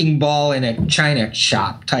wrecking ball in a china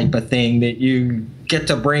shop type of thing that you get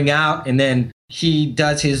to bring out, and then he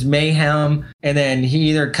does his mayhem, and then he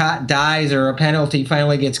either dies or a penalty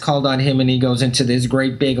finally gets called on him, and he goes into this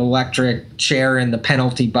great big electric chair in the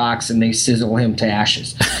penalty box, and they sizzle him to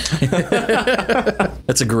ashes.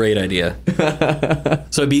 That's a great idea.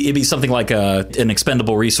 So it'd be something like an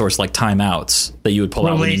expendable resource like timeouts that you would pull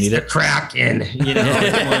out when you need it. Kraken, you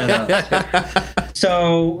know.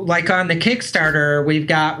 So, like on the Kickstarter, we've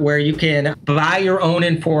got where you can buy your own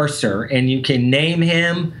enforcer, and you can name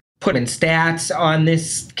him, put in stats on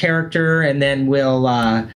this character, and then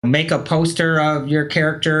we'll make a poster of your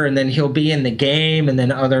character, and then he'll be in the game, and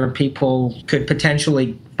then other people could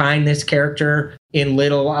potentially find this character in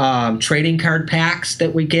little trading card packs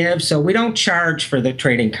that we give. So we don't charge for the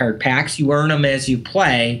trading card packs. You earn them as you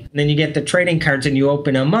play, and then you get the trading cards and you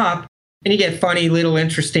open them up, and you get funny little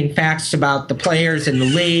interesting facts about the players in the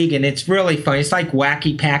league, and it's really fun. It's like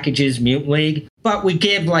Wacky Packages Mutant League. But we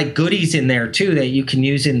give like goodies in there too that you can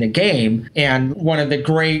use in the game. And one of the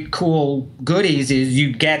great cool goodies is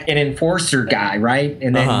you get an enforcer guy, right?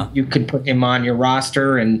 And then you can put him on your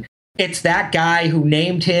roster, and it's that guy who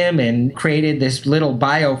named him and created this little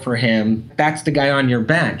bio for him. That's the guy on your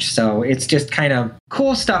bench. So it's just kind of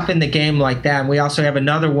cool stuff in the game like that. And we also have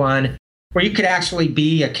another one where you could actually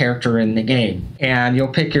be a character in the game, and you'll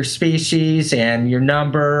pick your species and your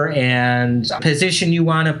number and position you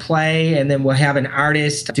want to play, and then we'll have an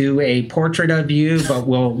artist do a portrait of you, but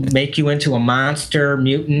we'll make you into a monster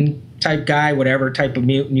mutant type guy, whatever type of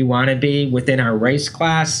mutant you want to be within our race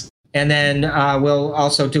class. And then we'll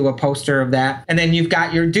also do a poster of that. And then you've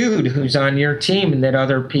got your dude who's on your team, and that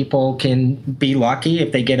other people can be lucky.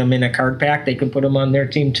 If they get him in a card pack, they can put him on their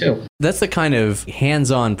team too. That's the kind of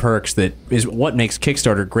hands-on perks that is what makes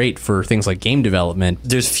Kickstarter great for things like game development.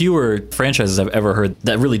 There's fewer franchises I've ever heard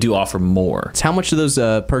that really do offer more. How much do those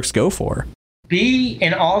perks go for? Be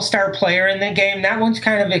an all-star player in the game. That one's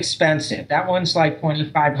kind of expensive. That one's like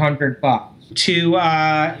 $2,500. To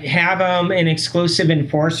have them an exclusive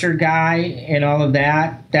enforcer guy and all of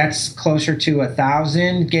that, that's closer to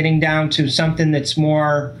 $1,000. Getting down to something that's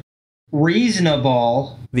more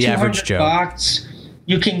reasonable, the average Joe. $200.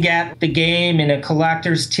 You can get the game in a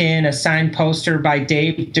collector's tin, a signed poster by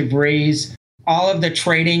Dave DeVries, all of the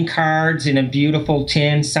trading cards in a beautiful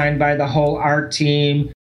tin signed by the whole art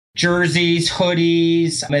team, jerseys,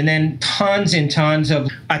 hoodies, and then tons and tons of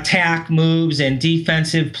attack moves and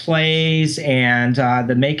defensive plays, and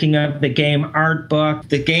the making of the game art book,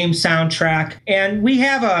 the game soundtrack. And we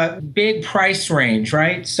have a big price range,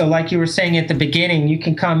 right? So like you were saying at the beginning, you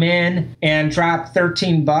can come in and drop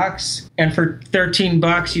 $13. And for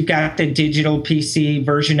 $13, you've got the digital PC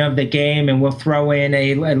version of the game, and we'll throw in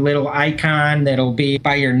a little icon that'll be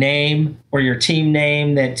by your name or your team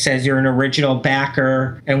name that says you're an original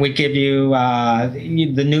backer, and we give you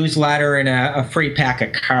the newsletter and a free pack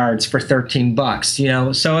of cards for $13. You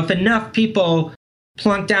know, so if enough people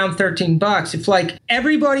plunk down $13, if like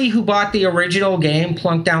everybody who bought the original game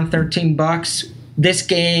plunked down $13, this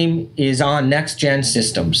game is on next-gen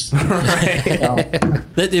systems.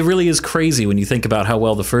 It really is crazy when you think about how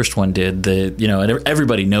well the first one did. And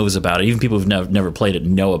everybody knows about it. Even people who've never played it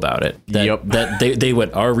know about it.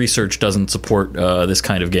 Our research doesn't support this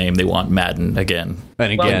kind of game. They want Madden again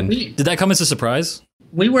and again. Did that come as a surprise?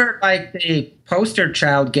 We were like the poster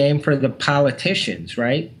child game for the politicians,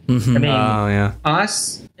 right? Mm-hmm. I mean,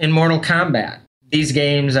 us in Mortal Kombat. These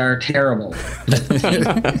games are terrible.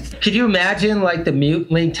 Could you imagine like the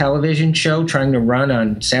Mutant League television show trying to run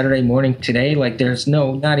on Saturday morning today? Like there's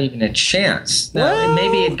not even a chance.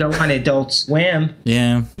 Maybe it'd go on Adult Swim.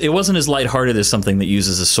 Yeah. It wasn't as lighthearted as something that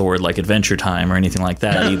uses a sword like Adventure Time or anything like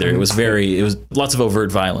that either. It was lots of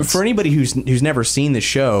overt violence. For anybody who's never seen the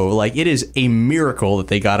show, like it is a miracle that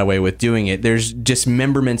they got away with doing it. There's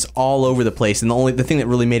dismemberments all over the place, and the thing that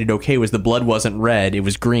really made it okay was the blood wasn't red, it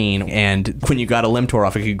was green, and when you got a limb tore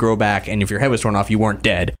off, it could grow back, and if your head was torn off, you weren't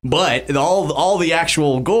dead. But all the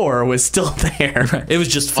actual gore was still there. It was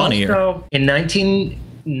just funnier. Also, in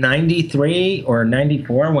 1993 or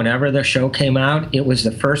 94, whenever the show came out, it was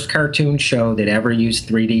the first cartoon show that ever used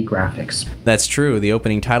 3D graphics. That's true. The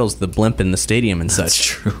opening title's the blimp in the stadium and such. That's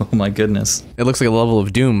true. Oh my goodness. It looks like a level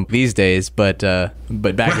of Doom these days, but back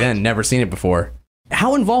then, never seen it before.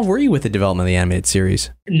 How involved were you with the development of the animated series?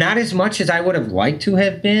 Not as much as I would have liked to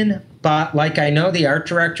have been, but like I know the art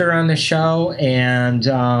director on the show, and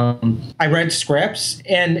I read scripts,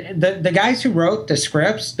 and the guys who wrote the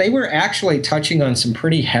scripts, they were actually touching on some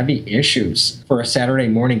pretty heavy issues for a Saturday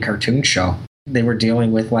morning cartoon show. They were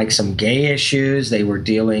dealing with like some gay issues. They were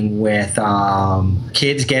dealing with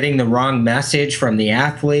kids getting the wrong message from the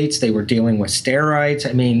athletes. They were dealing with steroids.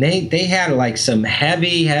 I mean, they had like some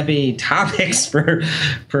heavy topics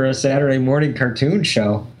for a Saturday morning cartoon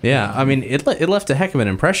show. Yeah, I mean, it left a heck of an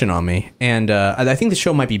impression on me. And I think the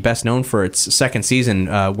show might be best known for its second season,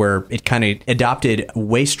 where it kind of adopted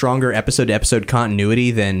way stronger episode-to-episode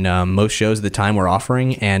continuity than most shows at the time were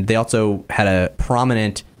offering. And they also had a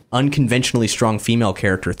prominent, unconventionally strong female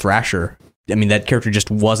character, Thrasher. I mean, that character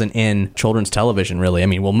just wasn't in children's television, really. I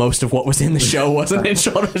mean, well, most of what was in the show wasn't in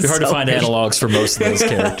children's television. It's hard to find analogs for most of those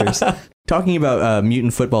characters. Talking about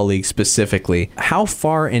Mutant Football League specifically, how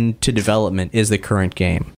far into development is the current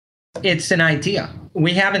game? It's an idea.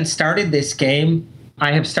 We haven't started this game.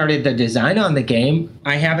 I have started the design on the game.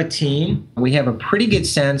 I have a team. We have a pretty good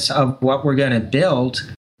sense of what we're going to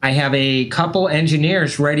build. I have a couple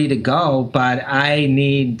engineers ready to go, but I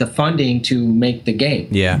need the funding to make the game.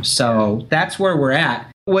 Yeah. So that's where we're at.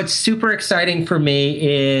 What's super exciting for me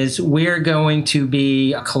is we're going to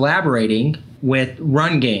be collaborating with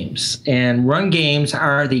Run Games. And Run Games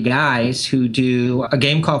are the guys who do a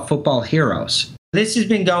game called Football Heroes. This has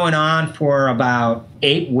been going on for about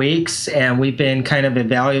 8 weeks, and we've been kind of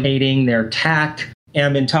evaluating their tech. And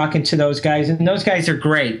I've been talking to those guys, and those guys are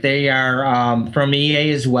great. They are from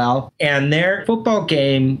EA as well. And their football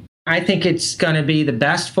game, I think it's going to be the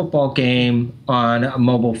best football game on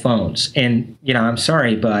mobile phones. And, you know, I'm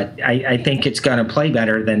sorry, but I think it's going to play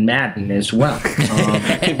better than Madden as well.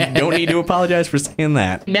 Don't need to apologize for saying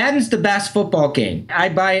that. Madden's the best football game. I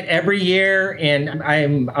buy it every year, and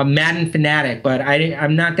I'm a Madden fanatic, but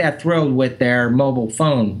I'm not that thrilled with their mobile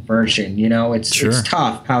phone version. You know, it's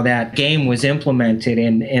tough how that game was implemented,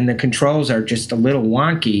 and the controls are just a little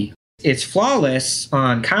wonky. It's flawless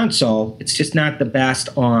on console. It's just not the best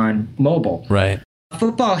on mobile. Right.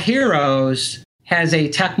 Football Heroes has a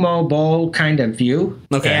Tecmo Bowl kind of view.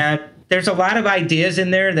 Okay. And there's a lot of ideas in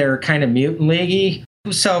there that are kind of Mutant League-y.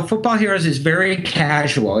 So Football Heroes is very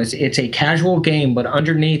casual. It's a casual game, but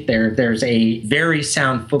underneath there's a very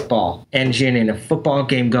sound football engine and a football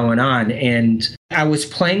game going on. And I was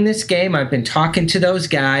playing this game. I've been talking to those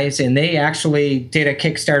guys, and they actually did a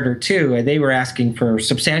Kickstarter too. And they were asking for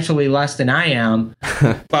substantially less than I am,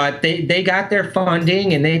 but they got their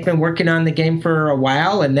funding, and they've been working on the game for a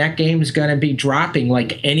while. And that game's going to be dropping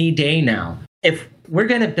like any day now. If we're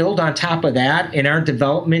going to build on top of that, and our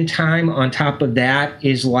development time on top of that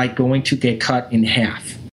is like going to get cut in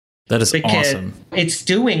half. That is awesome. It's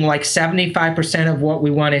doing like 75% of what we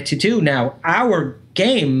want it to do. Now, our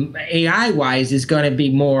game, AI-wise, is going to be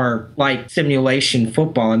more like simulation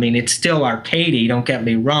football. I mean, it's still arcadey, don't get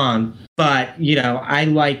me wrong. But, you know, I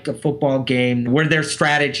like a football game where there's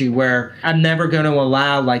strategy, where I'm never going to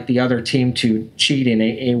allow like the other team to cheat in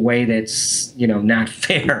a way that's, you know, not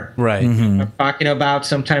fair. Right. Mm-hmm. I'm talking about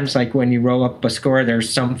sometimes like when you roll up a score,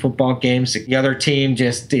 there's some football games the other team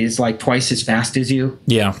just is like twice as fast as you.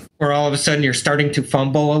 Yeah. Or all of a sudden you're starting to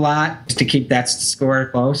fumble a lot just to keep that score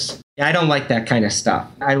close. I don't like that kind of stuff.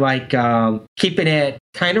 I like keeping it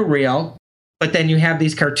kind of real. But then you have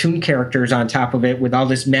these cartoon characters on top of it with all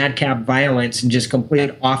this madcap violence and just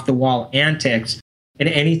complete off-the-wall antics. And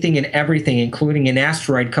anything and everything, including an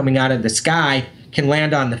asteroid coming out of the sky, can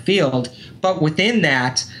land on the field. But within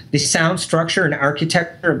that, the sound structure and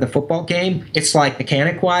architecture of the football game, it's like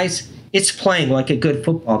mechanic-wise, it's playing like a good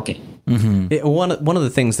football game. Mm-hmm. One of the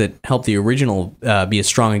things that helped the original be as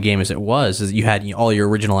strong a game as it was is you had all your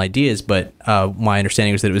original ideas, but my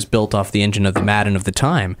understanding was that it was built off the engine of the Madden of the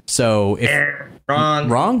time. So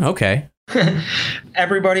wrong? Okay.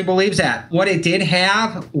 Everybody believes that. What it did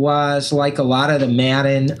have was like a lot of the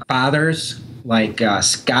Madden fathers, like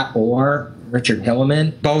Scott Orr, Richard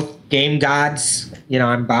Hilleman, both game gods. You know,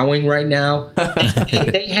 I'm bowing right now.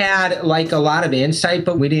 They had like a lot of insight,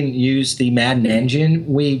 but we didn't use the Madden engine.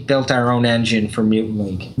 We built our own engine for Mutant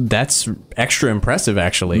League. That's extra impressive,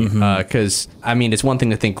 actually, because, I mean, it's one thing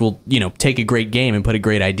to think, well, you know, take a great game and put a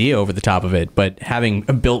great idea over the top of it, but having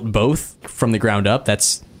built both from the ground up,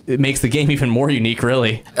 it makes the game even more unique,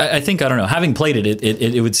 really. I think, I don't know, having played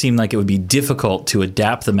it would seem like it would be difficult to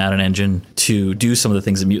adapt the Madden engine to do some of the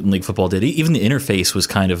things that Mutant League Football did. Even the interface was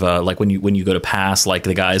kind of like when you go to pass, like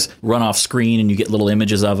the guys run off screen and you get little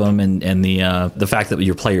images of them, and the fact that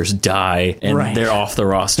your players die and they're off the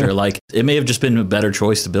roster. Like, it may have just been a better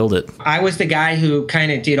choice to build it. I was the guy who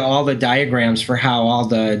kind of did all the diagrams for how all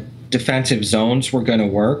the defensive zones were going to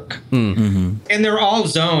work. Mm-hmm. And they're all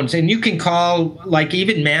zones. And you can call, like,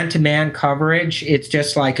 even man-to-man coverage, it's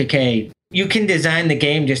just like, okay, you can design the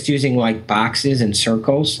game just using, like, boxes and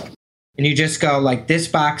circles. And you just go, like, this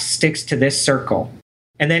box sticks to this circle.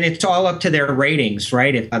 And then it's all up to their ratings,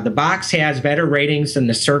 right? If the box has better ratings than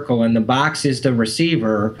the circle and the box is the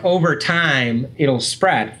receiver, over time, it'll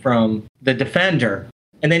spread from the defender.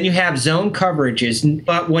 And then you have zone coverages.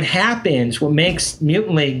 But what happens, what makes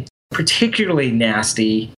Mutant League particularly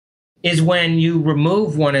nasty, is when you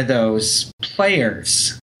remove one of those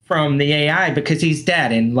players from the AI because he's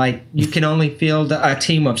dead. And like you can only field a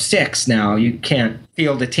team of 6 now. You can't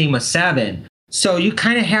field a team of 7. So you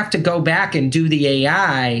kind of have to go back and do the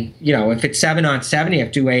AI. You know, if it's 7-on-7, you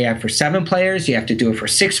have to do AI for 7 players. You have to do it for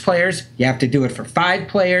 6 players. You have to do it for 5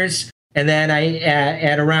 players. And then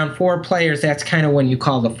at around 4 players, that's kind of when you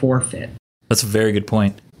call the forfeit. That's a very good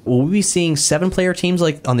point. Will we be seeing 7-player teams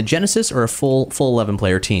like on the Genesis or a full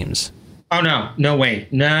 11-player teams? Oh, no way.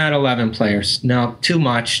 Not 11 players. No, too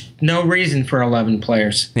much. No reason for 11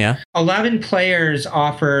 players. Yeah. 11 players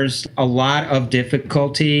offers a lot of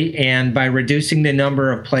difficulty, and by reducing the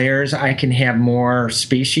number of players, I can have more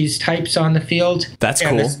species types on the field. That's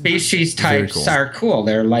and cool. The species types are cool.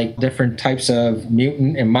 They're like different types of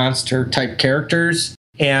mutant and monster type characters.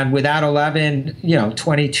 And without 11,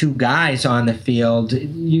 22 guys on the field,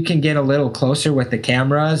 you can get a little closer with the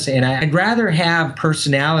cameras. And I'd rather have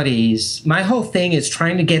personalities. My whole thing is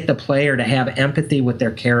trying to get the player to have empathy with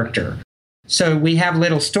their character. So we have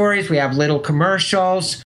little stories, we have little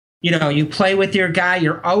commercials. You play with your guy,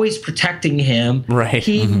 you're always protecting him. Right.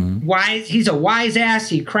 He's a wise ass,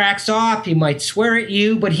 he cracks off, he might swear at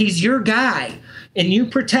you, but he's your guy. And you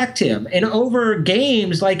protect him. And over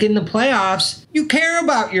games, like in the playoffs, you care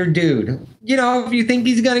about your dude. If you think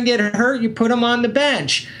he's going to get hurt, you put him on the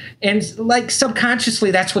bench. And like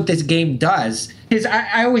subconsciously, that's what this game does. Because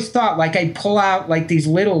I always thought like I'd pull out like these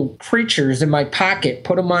little creatures in my pocket,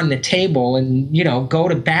 put them on the table and, go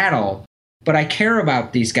to battle. But I care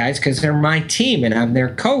about these guys because they're my team and I'm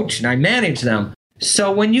their coach and I manage them.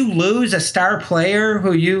 So when you lose a star player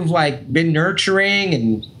who you've like been nurturing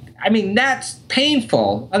and that's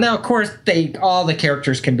painful. And now, of course, all the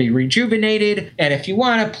characters can be rejuvenated. And if you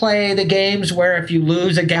want to play the games where if you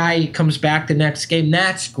lose a guy, he comes back the next game,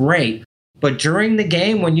 that's great. But during the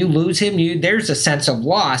game, when you lose him, there's a sense of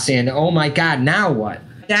loss and, oh my God, now what?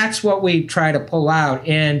 That's what we try to pull out.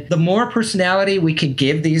 And the more personality we can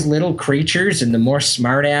give these little creatures and the more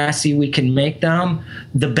smart-assy we can make them,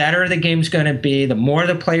 the better the game's going to be, the more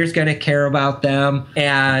the player's going to care about them.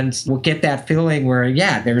 And we'll get that feeling where,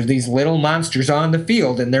 there's these little monsters on the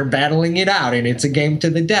field and they're battling it out and it's a game to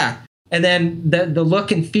the death. And then the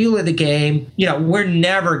look and feel of the game, we're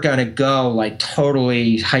never going to go like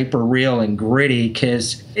totally hyper real and gritty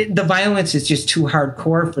because the violence is just too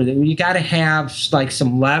hardcore for them. You got to have like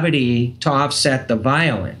some levity to offset the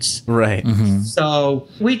violence. Right. Mm-hmm. So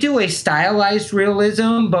we do a stylized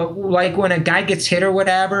realism, but like when a guy gets hit or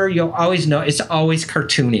whatever, you'll always know it's always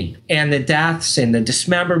cartoony. And the deaths and the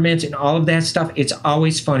dismemberments and all of that stuff, it's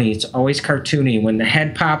always funny. It's always cartoony. When the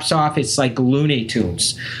head pops off, it's like Looney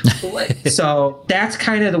Tunes. So that's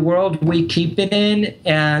kind of the world we keep it in.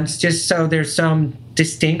 And just so there's some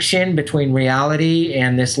distinction between reality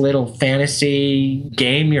and this little fantasy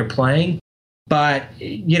game you're playing. But,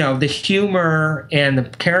 the humor and the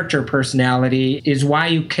character personality is why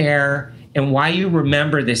you care and why you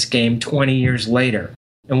remember this game 20 years later.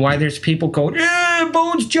 And why there's people going,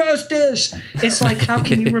 Bones Justice. It's like, how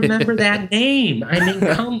can you remember that name?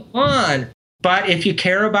 Come on. But if you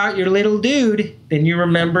care about your little dude, then you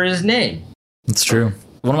remember his name. It's true.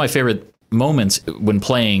 One of my favorite moments when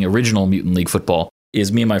playing original Mutant League football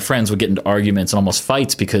is me and my friends would get into arguments and almost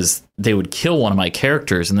fights because they would kill one of my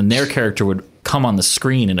characters and then their character would come on the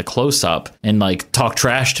screen in a close-up and like talk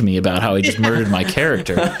trash to me about how he just murdered my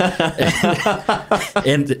character.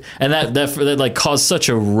 and that like caused such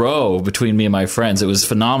a row between me and my friends. It was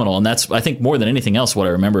phenomenal. And that's, I think, more than anything else, what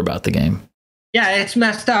I remember about the game. Yeah, it's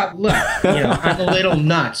messed up. Look, I'm a little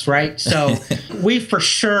nuts, right? So we for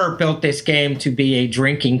sure built this game to be a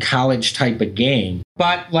drinking college type of game.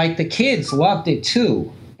 But like the kids loved it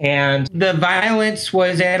too. And the violence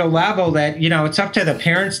was at a level that, it's up to the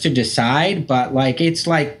parents to decide. But like, it's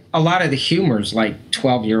like a lot of the humor's like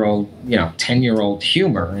 12-year-old, 10-year-old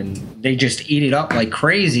humor. And they just eat it up like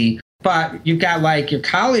crazy. But you've got like your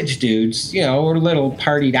college dudes, or a little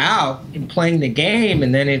partied out and playing the game.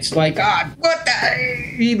 And then it's like, what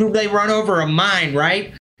the? They run over a mine,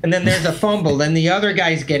 right? And then there's a fumble. Then the other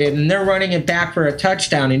guys get it and they're running it back for a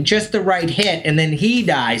touchdown and just the right hit. And then he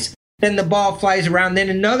dies. Then the ball flies around. Then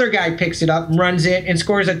another guy picks it up and runs it and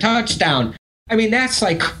scores a touchdown. That's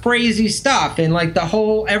like crazy stuff. And like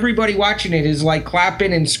everybody watching it is like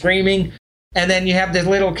clapping and screaming. And then you have this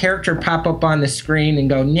little character pop up on the screen and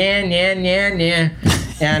go, nah, nah, nah, nah.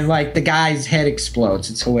 and like the guy's head explodes.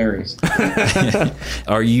 It's hilarious.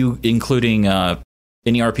 Are you including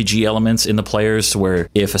any RPG elements in the players where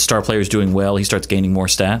if a star player is doing well, he starts gaining more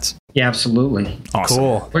stats? Yeah, absolutely. Awesome.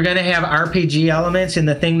 Cool. We're going to have RPG elements, and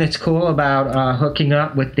the thing that's cool about hooking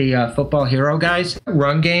up with the Football Hero guys,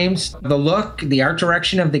 run games, the look, the art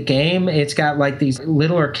direction of the game, it's got like these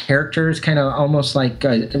littler characters, kind of almost like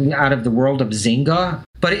out of the world of Zynga.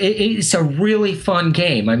 But it's a really fun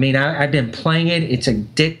game. I mean, I've been playing it. It's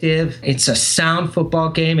addictive. It's a sound football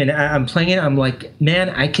game. And I'm playing it. I'm like,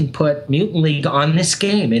 man, I can put Mutant League on this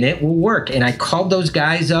game and it will work. And I called those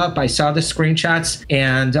guys up. I saw the screenshots.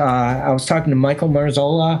 And I was talking to Michael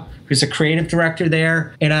Marzola, who's a creative director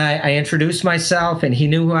there. And I introduced myself and he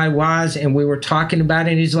knew who I was. And we were talking about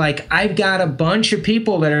it. And he's like, I've got a bunch of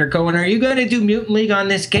people that are going, are you going to do Mutant League on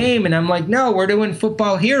this game? And I'm like, no, we're doing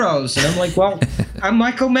Football Heroes. And I'm like, well, I'm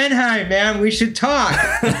Michael Menheim, man. We should talk.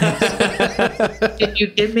 Can you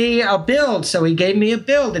give me a build? So he gave me a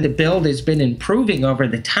build, and the build has been improving over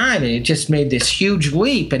the time, and it just made this huge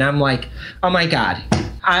leap. And I'm like, oh my God,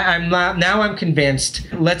 I'm convinced.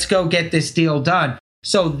 Let's go get this deal done.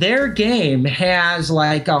 So their game has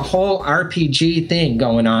like a whole RPG thing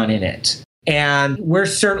going on in it. And we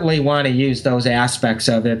certainly want to use those aspects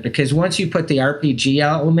of it, because once you put the RPG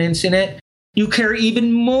elements in it, you care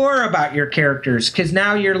even more about your characters, because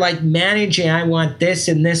now you're like managing, I want this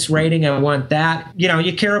and this rating, I want that. You know,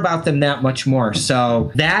 you care about them that much more.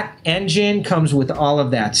 So that engine comes with all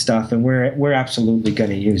of that stuff, and we're absolutely going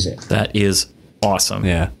to use it. That is awesome.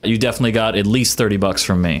 Yeah. You definitely got at least $30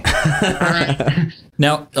 from me. All right.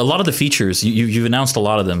 Now, a lot of the features, you've announced a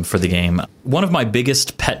lot of them for the game. One of my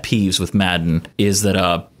biggest pet peeves with Madden is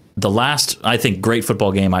that the last, I think, great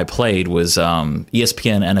football game I played was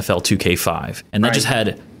ESPN NFL 2K5. And that just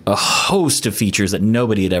had a host of features that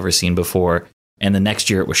nobody had ever seen before. And the next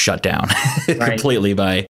year it was shut down completely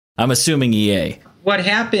by, I'm assuming, EA. What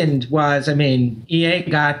happened was, I mean, EA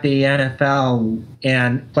got the NFL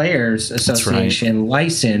and Players Association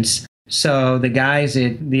license. So the guys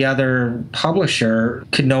at the other publisher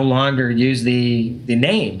could no longer use the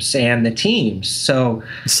names and the teams. So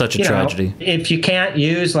it's such a tragedy. If you can't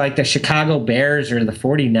use like the Chicago Bears or the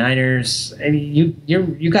 49ers,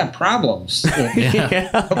 you got problems.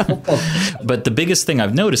 But the biggest thing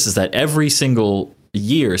I've noticed is that every single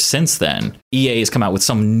year since then, EA has come out with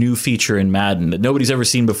some new feature in Madden that nobody's ever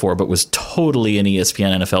seen before, but was totally in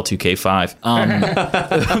ESPN NFL 2K5.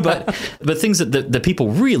 But things that people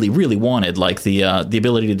really, really wanted, like the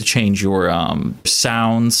ability to change your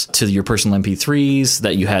sounds to your personal MP3s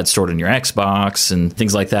that you had stored in your Xbox and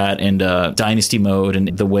things like that, and Dynasty mode, and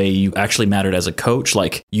the way you actually mattered as a coach,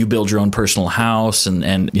 like you build your own personal house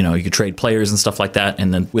and you know, you could trade players and stuff like that,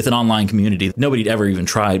 and then with an online community nobody'd ever even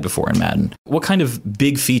tried before in Madden. What kind of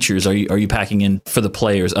big features are you packing in for the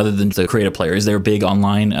players other than the creative player? Is there a big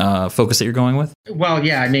online focus that you're going with? Well,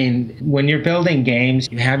 yeah. I mean, when you're building games,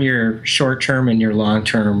 you have your short-term and your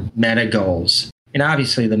long-term meta goals. And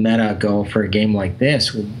obviously the meta goal for a game like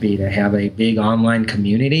this would be to have a big online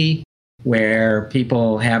community where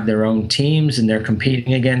people have their own teams and they're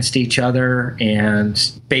competing against each other. And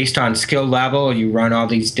based on skill level, you run all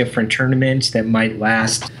these different tournaments that might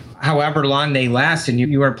last however long they last, and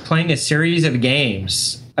you are playing a series of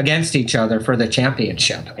games against each other for the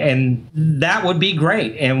championship. And that would be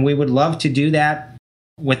great. And we would love to do that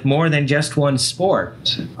with more than just one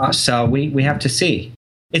sport. So we have to see.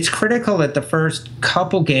 It's critical that the first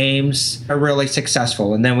couple games are really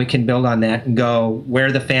successful, and then we can build on that and go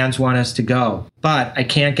where the fans want us to go. But I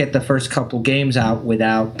can't get the first couple games out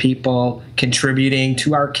without people contributing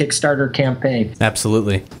to our Kickstarter campaign.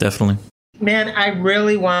 Absolutely. Definitely. Man, I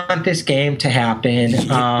really want this game to happen.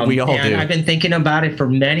 We all do. I've been thinking about it for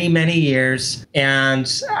many, many years.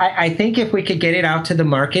 And I think if we could get it out to the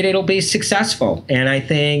market, it'll be successful. And I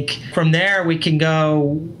think from there, we can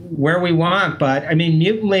go where we want. But I mean,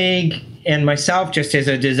 Mutant League and myself, just as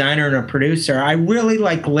a designer and a producer, I really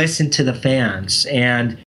listen to the fans.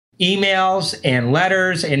 And emails and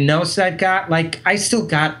letters and notes that I got, I still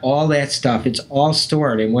got all that stuff. It's all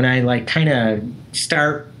stored. And when I kind of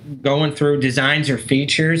start going through designs or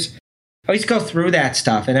features, I always go through that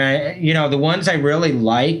stuff. And the ones I really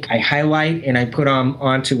like, I highlight and I put them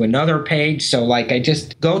onto another page. So I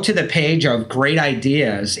just go to the page of great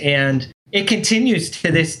ideas, and it continues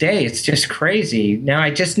to this day. It's just crazy. Now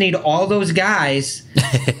I just need all those guys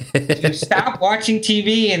to stop watching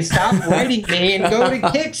TV and stop writing me and go to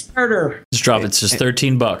Kickstarter. Just drop it's just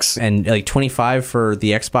 $13 and $25 for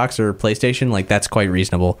the Xbox or PlayStation. That's quite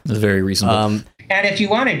reasonable. It's very reasonable. And if you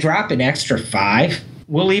want to drop an extra $5,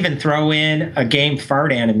 we'll even throw in a game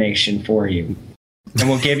fart animation for you. And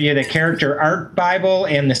we'll give you the character art Bible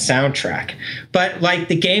and the soundtrack. But like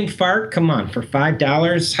the game Fart, come on, for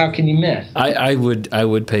 $5, how can you miss? I would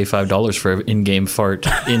pay $5 for an in-game fart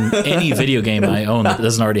in any video game I own that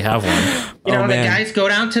doesn't already have one. You know, the guys go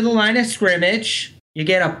down to the line of scrimmage. You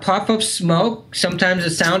get a puff of smoke, sometimes a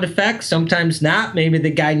sound effect, sometimes not. Maybe the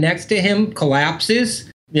guy next to him collapses.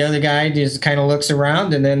 The other guy just kind of looks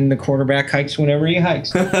around, and then the quarterback hikes whenever he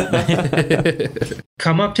hikes.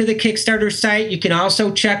 Come up to the Kickstarter site. You can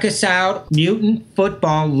also check us out,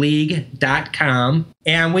 mutantfootballleague.com.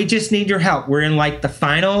 And we just need your help. We're in like the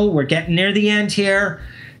final. We're getting near the end here.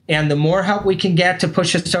 And the more help we can get to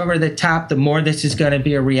push us over the top, the more this is going to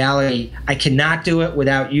be a reality. I cannot do it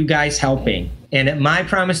without you guys helping. And my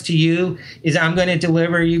promise to you is I'm going to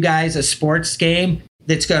deliver you guys a sports game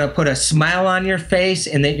that's going to put a smile on your face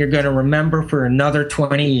and that you're going to remember for another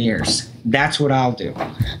 20 years. That's what I'll do.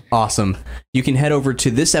 Awesome. You can head over to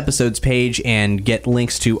this episode's page and get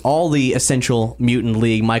links to all the essential Mutant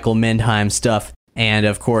League Michael Mendheim stuff. And,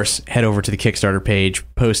 of course, head over to the Kickstarter page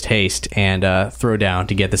post haste and throw down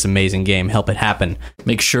to get this amazing game. Help it happen.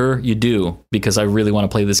 Make sure you do, because I really want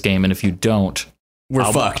to play this game. And if you don't,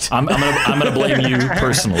 we're fucked. I'm gonna blame you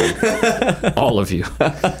personally. All of you.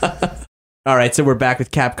 All right, so we're back with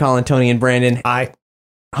Cap, Colin, Tony, and Brandon. Hi.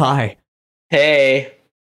 Hi. Hey.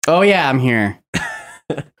 Oh, yeah, I'm here.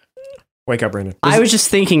 Wake up, Brandon. I was just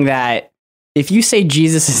thinking that if you say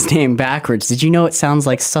Jesus' name backwards, did you know it sounds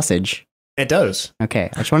like sausage? It does. Okay,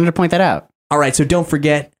 I just wanted to point that out. All right, so don't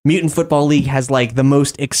forget, Mutant Football League has like the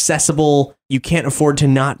most accessible, you can't afford to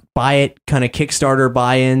not buy it kind of Kickstarter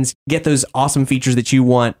buy-ins. Get those awesome features that you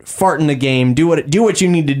want. Fart in the game. Do what you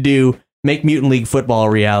need to do. Make Mutant League football a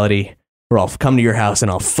reality. Or I'll come to your house and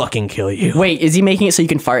I'll fucking kill you. Wait, is he making it so you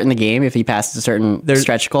can fart in the game if he passes a certain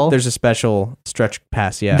stretch goal? There's a special stretch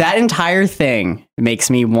pass, yeah. That entire thing makes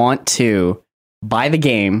me want to buy the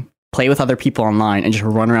game, play with other people online, and just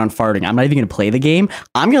run around farting. I'm not even going to play the game.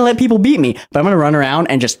 I'm going to let people beat me, but I'm going to run around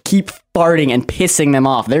and just keep farting and pissing them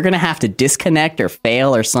off. They're going to have to disconnect or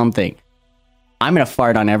fail or something. I'm going to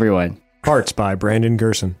fart on everyone. Farts by Brandon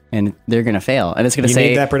Gerson. And they're going to fail. And it's going to You say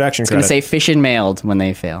need that production It's going to say fish and mailed when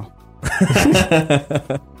they fail.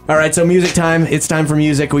 All right, so music time. It's time for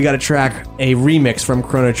music. We got a track, a remix from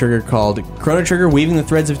Chrono Trigger called Chrono Trigger Weaving the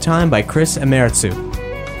Threads of Time by Chris Emeritsu.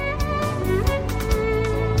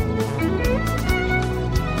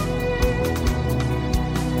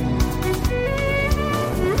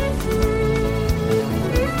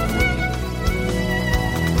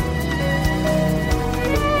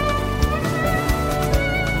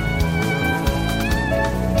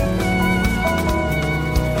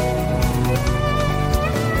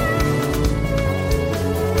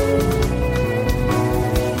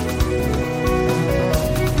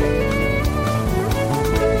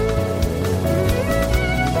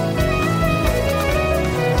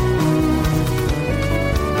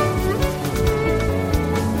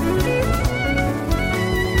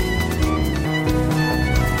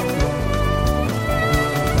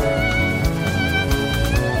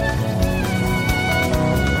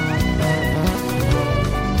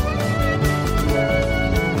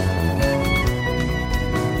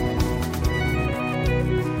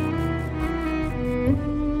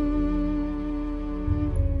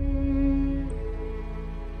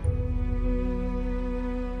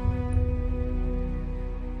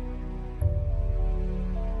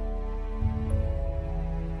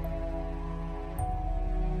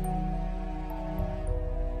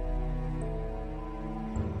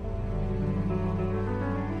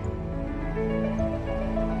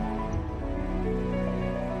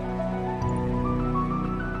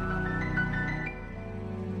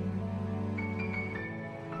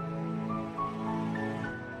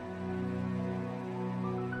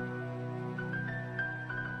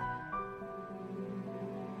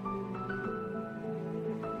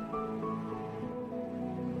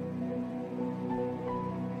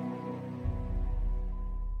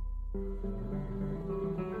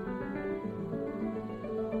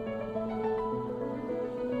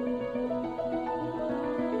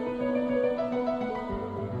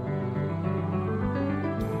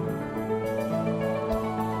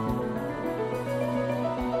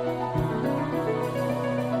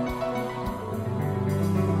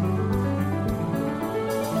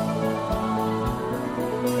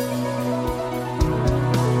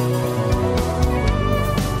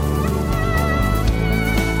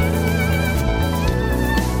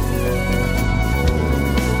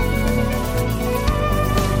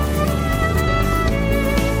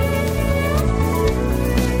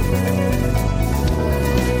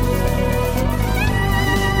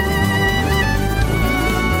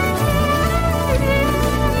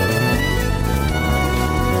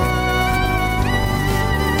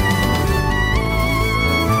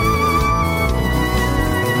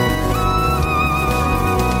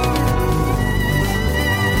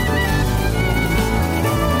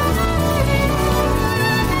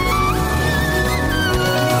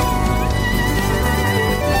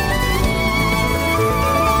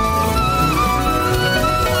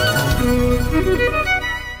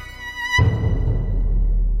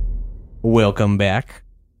 welcome back.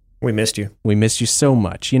 We missed you. We missed you so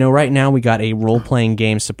much. You know, right now we got a role-playing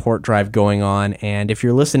game support drive going on, and if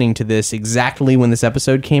you're listening to this exactly when this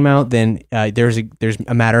episode came out, then there's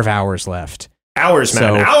a matter of hours left. Hours,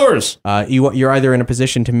 man, hours! You're either in a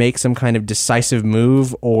position to make some kind of decisive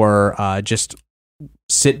move, or just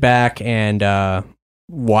sit back and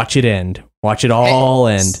watch it end. Watch it all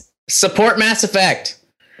end. Support Mass Effect.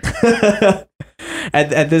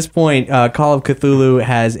 At this point, Call of Cthulhu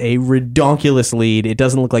has a redonkulous lead. It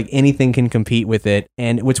doesn't look like anything can compete with it.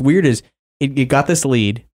 And what's weird is it got this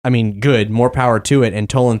lead. I mean, good, more power to it. And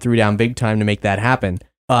Tolan threw down big time to make that happen.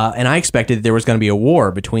 And I expected there was going to be a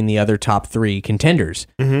war between the other top three contenders.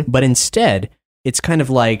 Mm-hmm. But instead, it's kind of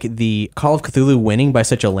like the Call of Cthulhu winning by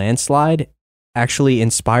such a landslide actually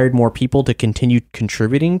inspired more people to continue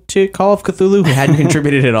contributing to Call of Cthulhu who hadn't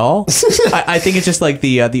contributed at all. I think it's just like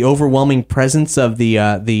the overwhelming presence of the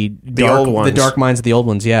dark minds of the old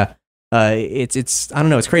ones. Yeah, it's I don't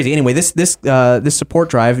know, it's crazy. Anyway, this support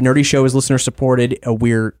drive, Nerdy Show, is listener supported.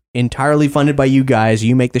 We're entirely funded by you guys.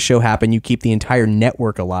 You make the show happen. You keep the entire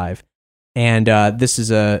network alive, and this is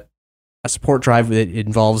a support drive that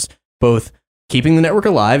involves both keeping the network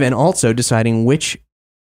alive and also deciding which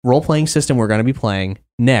role-playing system we're going to be playing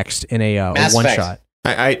next in a one-shot.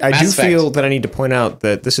 I do feel that I need to point out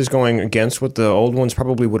that this is going against what the old ones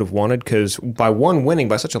probably would have wanted, because by one winning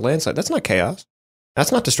by such a landslide, that's not chaos.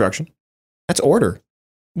 That's not destruction. That's order.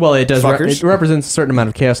 Well, it does. It represents a certain amount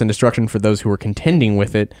of chaos and destruction for those who are contending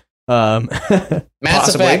with it.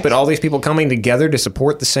 Possibly, but all these people coming together to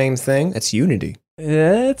support the same thing, that's unity.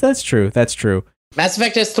 That's true. That's true. Mass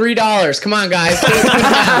Effect has $3. Come on, guys.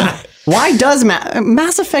 Why does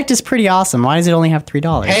Mass Effect is pretty awesome? Why does it only have $3?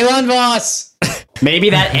 Halon Voss. Maybe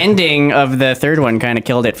that ending of the third one kind of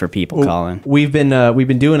killed it for people, Colin. We've been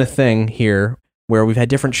doing a thing here where we've had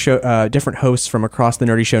different hosts from across the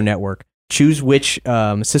Nerdy Show network choose which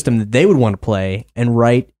system that they would want to play and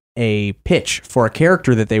write a pitch for a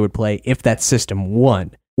character that they would play if that system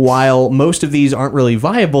won. While most of these aren't really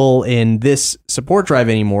viable in this support drive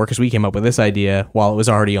anymore, because we came up with this idea while it was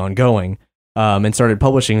already ongoing, and started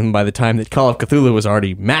publishing them by the time that Call of Cthulhu was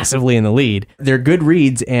already massively in the lead. They're good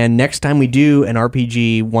reads, and next time we do an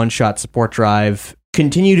RPG one-shot support drive,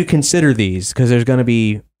 continue to consider these, because there's going to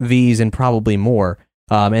be these and probably more.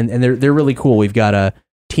 And they're really cool. We've got a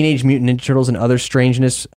Teenage Mutant Ninja Turtles and Other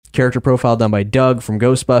Strangeness character profile done by Doug from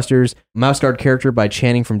Ghostbusters, Mouse Guard character by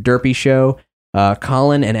Channing from Derpy Show.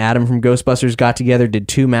 Colin and Adam from Ghostbusters got together, did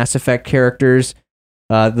 2 Mass Effect characters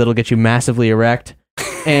that'll get you massively erect.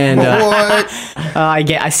 And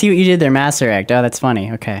I see what you did there, Mass Effect. Oh, that's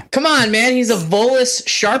funny. Okay. Come on, man. He's a Volus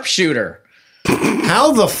sharpshooter.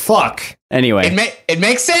 How the fuck? Anyway, it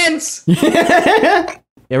makes sense. Yeah,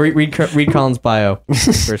 read Colin's bio for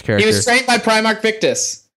his character. He was trained by Primarch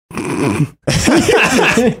Victus.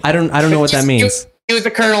 I don't know what that means. He was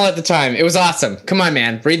the colonel at the time. It was awesome. Come on,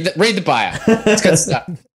 man. Read the bio. It's good stuff.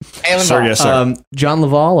 Yes, sir. John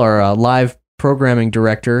Laval, our live programming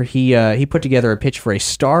director, he put together a pitch for a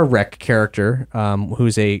Star Wreck character,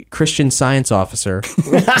 who's a Christian Science officer.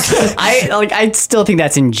 I still think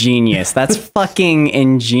that's ingenious. That's fucking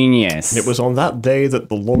ingenious. It was on that day that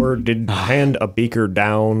the Lord did hand a beaker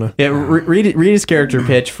down. Yeah, read his character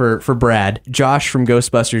pitch for Brad. Josh from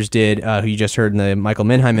Ghostbusters did, who you just heard in the Michael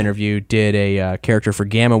Minheim interview, did a character for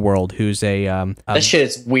Gamma World, who's a that shit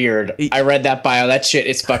is weird. I read that bio. That shit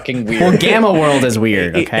is fucking weird. Well, Gamma World is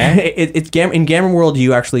weird. Okay, it's Gamma. In Gamma World,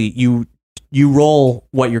 you actually you roll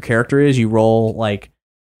what your character is. You roll like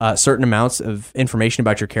certain amounts of information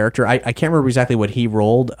about your character. I can't remember exactly what he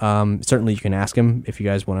rolled. Certainly, you can ask him if you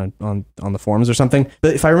guys want to on the forums or something.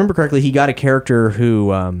 But if I remember correctly, he got a character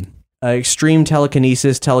who extreme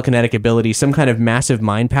telekinesis, telekinetic ability, some kind of massive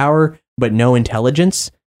mind power, but no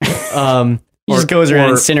intelligence. He just goes around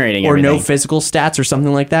incinerating or everything. no physical stats or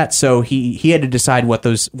something like that. So he had to decide what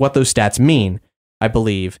those stats mean, I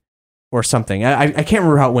believe. Or something. I can't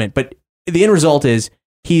remember how it went, but the end result is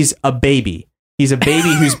he's a baby. He's a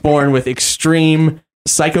baby who's born with extreme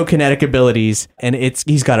psychokinetic abilities, and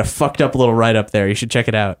he's got a fucked up little write-up there. You should check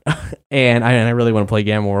it out. And I really want to play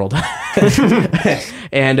Gamma World.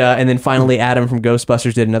 And then finally, Adam from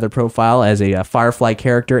Ghostbusters did another profile as a Firefly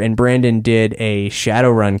character, and Brandon did a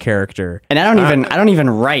Shadowrun character. And I don't even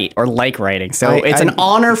write or like writing, so it's an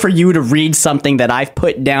honor for you to read something that I've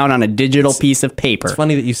put down on a digital piece of paper. It's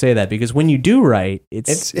funny that you say that, because when you do write,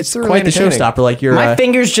 it's really quite the showstopper. Like my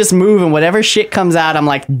fingers just move, and whatever shit comes out, I'm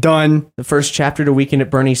like done. The first chapter to Weekend at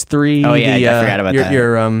Bernie's 3. Oh yeah, I forgot about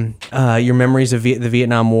that. Your memories of the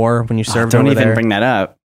Vietnam War when you served over there. Don't even bring that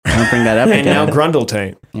up. Don't bring that up And again. now Grundle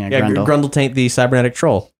Taint. Yeah, Yeah, Grundle. Grundle Taint, the cybernetic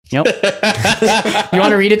troll. Yep. You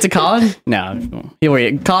want to read it to Colin? No. He'll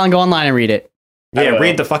read it. Colin, go online and read it. Yeah,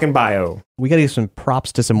 read the fucking bio. We got to give some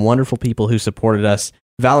props to some wonderful people who supported us.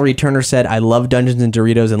 Valerie Turner said, I love Dungeons and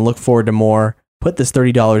Doritos and look forward to more. Put this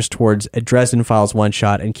 $30 towards a Dresden Files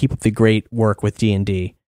one-shot and keep up the great work with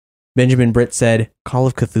D&D. Benjamin Britt said, Call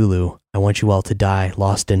of Cthulhu, I want you all to die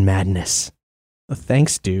lost in madness.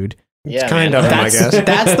 Thanks, dude. Yeah, kind of him, I guess.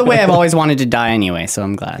 That's the way I've always wanted to die anyway, so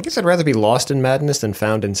I'm I glad. guess I'd rather be lost in madness than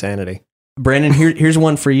found in sanity. Brandon, here's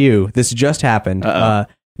one for you. This just happened.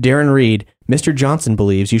 Darren Reed, Mr. Johnson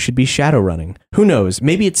believes you should be shadowrunning. Who knows?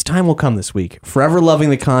 Maybe its time will come this week. Forever loving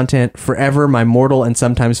the content, forever my mortal and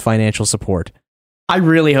sometimes financial support. I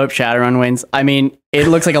really hope Shadowrun wins. I mean, it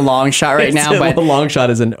looks like a long shot right now, but a long shot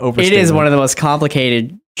is an it overstatement. is one of the most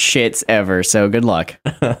complicated shits ever, so good luck.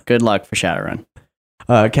 Good luck for Shadowrun.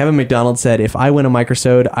 Kevin McDonald said, if I win a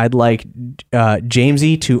microsode, I'd like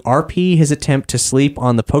Jamesy to RP his attempt to sleep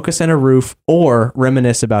on the Poca Center roof or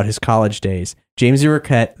reminisce about his college days. Jamesy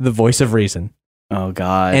Roquette, the voice of reason. Oh,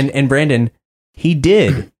 God. And Brandon, he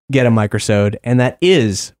did get a microsode, and that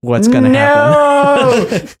is what's going to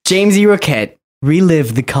happen. James E. Roquette,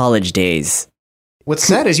 relive the college days. What's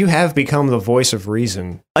sad is you have become the voice of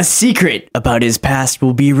reason. A secret about his past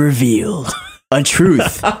will be revealed. A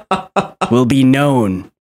truth will be known.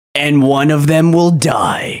 And one of them will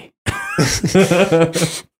die.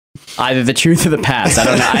 Either the truth or the past. I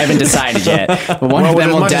don't know. I haven't decided yet. But one of them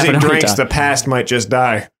as will much as he definitely drinks, die. the past might just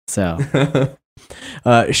die. So,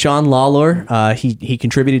 Sean Lawlor, he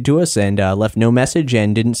contributed to us and left no message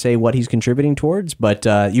and didn't say what he's contributing towards, but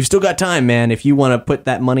you've still got time, man. If you want to put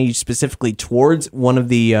that money specifically towards one of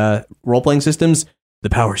the role-playing systems, the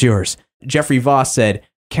power's yours. Jeffrey Voss said,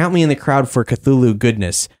 count me in the crowd for Cthulhu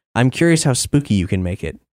goodness. I'm curious how spooky you can make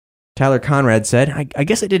it. Tyler Conrad said, I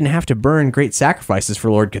guess I didn't have to burn great sacrifices for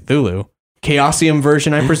Lord Cthulhu. Chaosium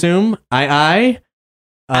version, I presume? I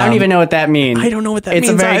don't even know what that means. I don't know what that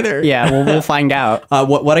means either. Yeah, we'll find out.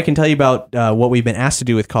 What I can tell you about what we've been asked to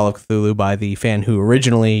do with Call of Cthulhu by the fan who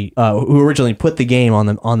originally put the game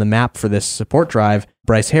on the map for this support drive,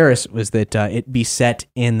 Bryce Harris, was that it be set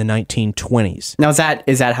in the 1920s. Now,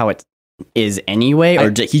 is that how it is anyway,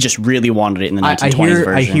 or he just really wanted it in the 1920s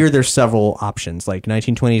version? I hear there's several options, like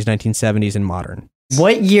 1920s, 1970s, and modern.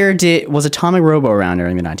 What year was Atomic Robo around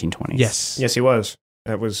during the 1920s? Yes, he was.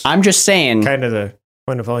 That was. I'm just saying. Kind of the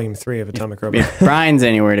point of Volume 3 of Atomic Robo. If Brian's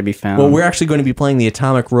anywhere to be found. Well, we're actually going to be playing the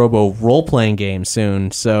Atomic Robo role-playing game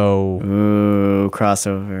soon, so... Ooh,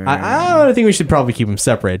 crossover. I think we should probably keep them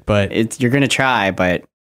separate, but... You're going to try, but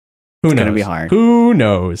it's going to be hard. Who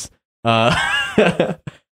knows?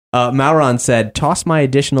 Mauron said, toss my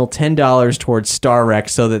additional $10 towards Star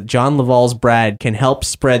Rex so that John Laval's Brad can help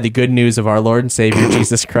spread the good news of our Lord and Savior,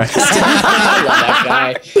 Jesus Christ. I love that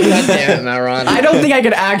guy. God damn it, Mauron. I don't think I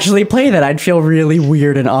could actually play that. I'd feel really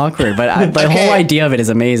weird and awkward, but the whole idea of it is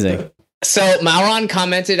amazing. So Mauron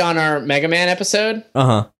commented on our Mega Man episode.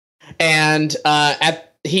 Uh-huh. And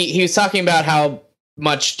he was talking about how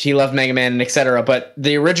much he loved Mega Man and etc. But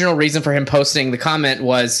the original reason for him posting the comment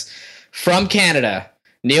was from Canada.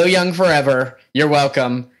 Neil Young forever. You're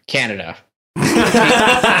welcome, Canada.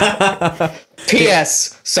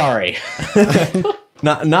 P.S. Sorry.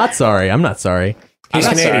 Not sorry. I'm not sorry. He's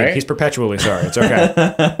I'm not Canadian. sorry. He's perpetually sorry. It's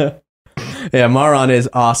okay. Yeah, Mauron is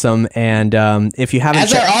awesome, and if you haven't,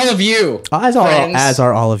 As are all of you, as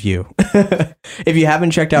are all of you. If you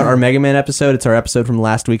haven't checked out our Mega Man episode, it's our episode from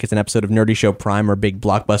last week. It's an episode of Nerdy Show Prime, our big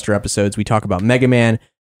blockbuster episodes. We talk about Mega Man.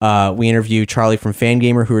 We interview Charlie from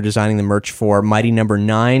Fangamer, who are designing the merch for Mighty Number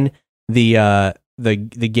 9, the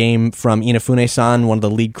game from Inafune-san, one of the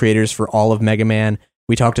lead creators for all of Mega Man.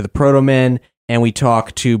 We talk to the Proto Men, and we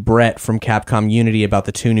talk to Brett from Capcom Unity about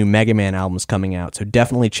the 2 new Mega Man albums coming out. So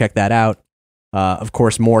definitely check that out. Of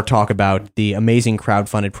course, more talk about the amazing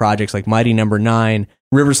crowdfunded projects like Mighty Number 9,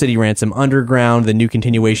 River City Ransom Underground, the new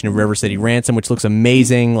continuation of River City Ransom, which looks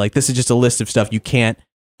amazing. Like, this is just a list of stuff you can't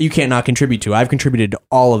not contribute to. I've contributed to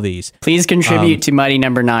all of these. Please contribute to Mighty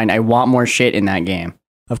Number 9. I want more shit in that game.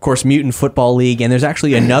 Of course, Mutant Football League, and there's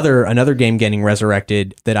actually another game getting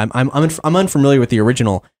resurrected that I'm unfamiliar with the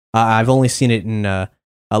original. I've only seen it in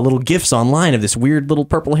little gifs online of this weird little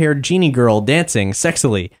purple-haired genie girl dancing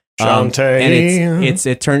sexily. Shantae. And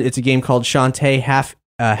it's a game called Shantae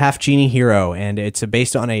Half Genie Hero, and it's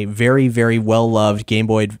based on a very, very well-loved Game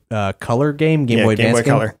Boy Color game, Game Boy Advance game.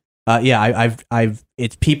 Color.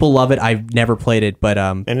 It's people love it. I've never played it, but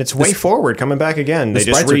and it's way forward, coming back again. The They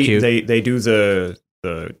just sprites are cute. they do the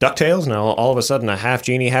the DuckTales. Now all of a sudden a half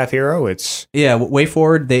genie, half hero. It's Way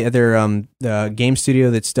Forward. They're game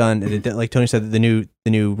studio that's done, like Tony said, the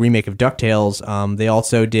new remake of DuckTales. They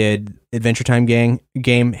also did Adventure Time game.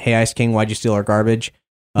 Hey Ice King, Why'd You Steal Our Garbage?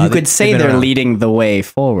 You could say they're leading the way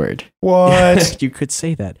forward. What? You could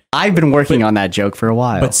say that. I've been working on that joke for a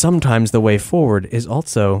while. But sometimes the way forward is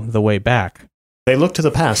also the way back. They look to the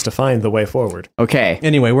past to find the way forward. Okay.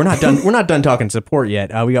 Anyway, we're not done. We're not done talking support yet.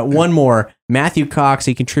 We got one more. Matthew Cox.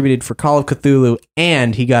 He contributed for Call of Cthulhu,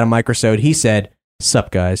 and he got a microsode. He said,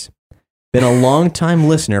 "Sup, guys. Been a long time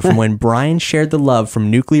listener from when Brian shared the love from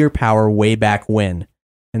nuclear power way back when,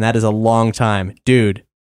 and that is a long time, dude.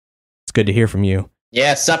 It's good to hear from you."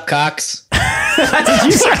 Yeah, sup, Cox.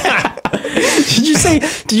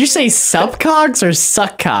 Did you say sup Cox or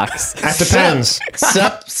suck Cox? That depends.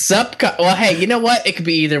 Sup. Well, hey, you know what? It could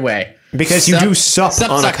be either way. Because you do sup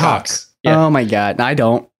on a cock. Yeah. Oh my god, I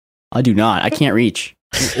don't. I do not. I can't reach.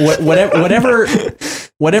 Whatever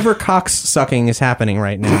cox sucking is happening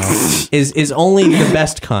right now is only the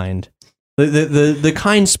best kind. The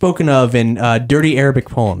kind spoken of in dirty Arabic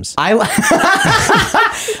poems.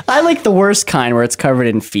 I like the worst kind where it's covered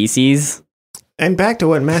in feces. And back to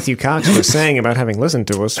what Matthew Cox was saying about having listened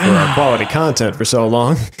to us for our quality content for so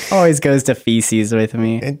long. Always goes to feces with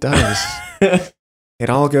me. It does. It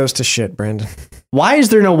all goes to shit, Brandon. Would is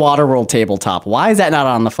there no Waterworld tabletop? Why is that not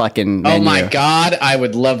on the fucking menu? Oh my god, I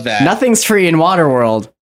would love that. Nothing's free in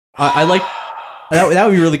Waterworld. I like... That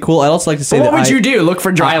would be really cool. I'd also like to say what would you do? Look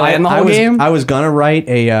for dry land the whole game? I was gonna write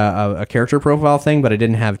a character profile thing, but I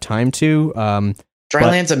didn't have time to.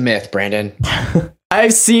 Dryland's a myth, Brandon.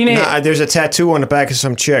 I've seen it. Nah, there's a tattoo on the back of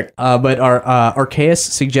some chick. But our Arceus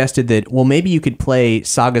suggested that, well, maybe you could play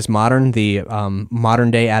Sagas Modern, the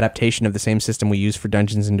modern day adaptation of the same system we use for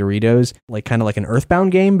Dungeons and Doritos, like kind of like an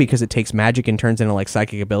Earthbound game, because it takes magic and turns into like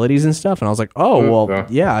psychic abilities and stuff. And I was like, oh, well,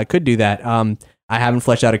 yeah, I could do that. I haven't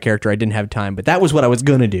fleshed out a character. I didn't have time, but that was what I was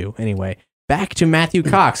gonna do anyway. Back to Matthew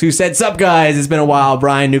Cox, who said, "Sup, guys? It's been a while.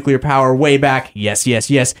 Brian, nuclear power, way back. Yes.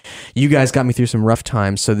 You guys got me through some rough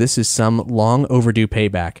times, so this is some long overdue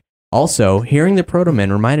payback. Also, hearing the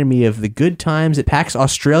Protomen reminded me of the good times at PAX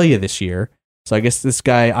Australia this year. So I guess this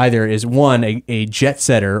guy either is one, a jet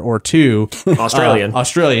setter, or two,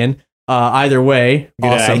 Australian. Either way,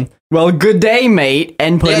 Good awesome. day. Well, good day, mate,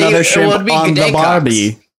 and put another shrimp on the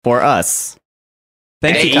Barbie for us.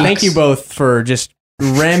 Thank you both for just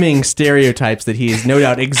ramming stereotypes that he is no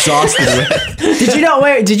doubt exhausted with.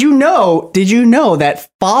 Did you know that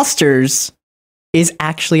Foster's is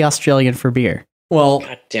actually Australian for beer? Well,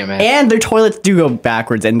 God damn it. And their toilets do go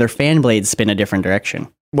backwards, and their fan blades spin a different direction.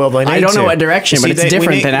 Well, I don't know what direction, but it's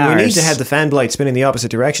different than ours. We need to have the fan blade spin in the opposite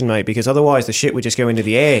direction, mate, because otherwise the shit would just go into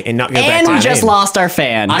the air and not go back to the And we just main. lost our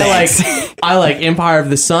fan. I like Empire of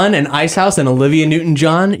the Sun and Icehouse and Olivia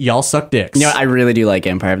Newton-John. Y'all suck dicks. You know what? I really do like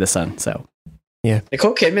Empire of the Sun. So yeah,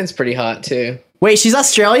 Nicole Kidman's pretty hot too. Wait, she's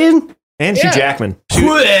Australian? And Hugh Jackman. She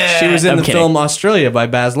was in the film Australia by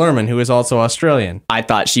Baz Luhrmann, who is also Australian. I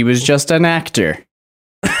thought she was just an actor.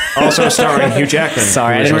 Also starring Hugh Jackman.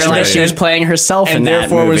 Sorry, I didn't realize she was playing herself in and that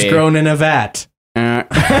therefore movie. was grown in a vat.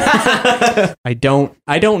 I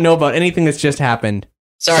don't know about anything that's just happened.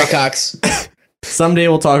 Sorry, Cox. Someday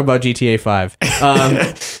we'll talk about GTA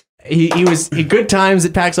 5. He was good times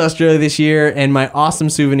at PAX Australia this year, and my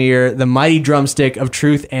awesome souvenir, the mighty drumstick of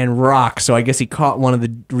truth and rock. So I guess he caught one of the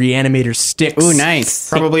Reanimator's sticks. Ooh, nice.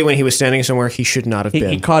 Probably when he was standing somewhere he should not have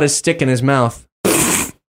been. He caught his stick in his mouth.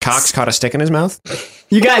 Cox caught a stick in his mouth?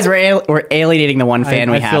 You guys were alienating the one fan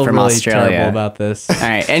we have feel from really Australia. terrible about this. All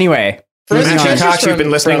right, anyway. Matthew Cox, you've been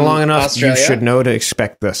listening long enough. Australia? You should know to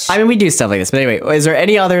expect this. I mean, we do stuff like this, but anyway, is there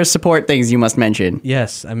any other support things you must mention?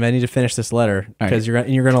 Yes, I need to finish this letter because you're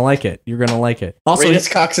going to like it. You're going to like it. Also, read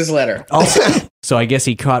Cox's letter. So I guess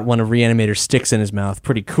he caught one of Reanimator's sticks in his mouth.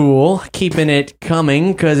 Pretty cool. Keeping it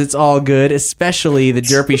coming because it's all good, especially the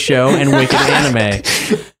Derpy Show and Wicked Anime.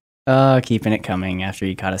 Keeping it coming after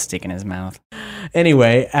he caught a stick in his mouth.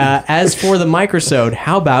 Anyway, as for the microsode,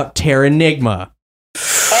 how about Terranigma?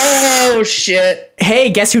 Oh, shit. Hey,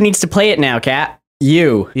 guess who needs to play it now, Kat?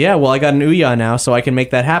 You. Yeah, well, I got an Ouya now, so I can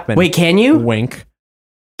make that happen. Wait, can you? Wink.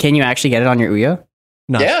 Can you actually get it on your Ouya?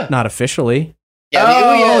 Not officially. Yeah, the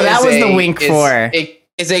Ouya that is was the wink for. It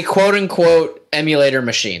is a quote-unquote emulator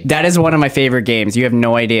machine. That is one of my favorite games. You have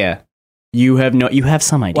no idea. You have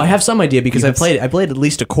some idea. Well, I have some idea because I played at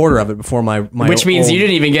least a quarter of it before my which means you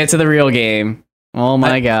didn't even get to the real game. Oh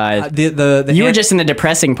my god. You were just in the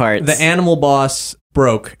depressing parts. The animal boss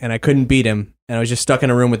broke and I couldn't beat him. and I was just stuck in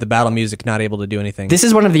a room with the battle music, not able to do anything. This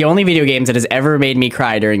is one of the only video games that has ever made me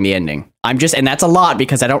cry during the ending. And that's a lot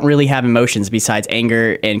because I don't really have emotions besides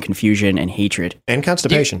anger and confusion and hatred. And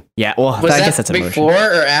constipation. Yeah, well, Was I that guess that's an emotion. before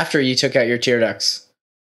or after you took out your tear ducts?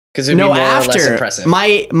 Because it would be more or less after. impressive.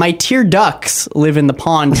 My tear ducks live in the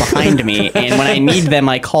pond behind me, and when I need them,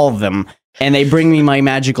 I call them, and they bring me my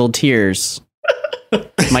magical tears.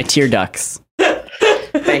 My tear ducts.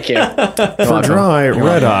 Thank you. For dry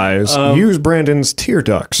red eyes, use Brandon's tear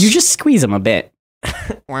ducts. You just squeeze them a bit.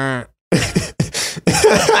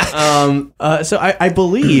 So I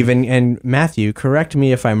believe, and Matthew, correct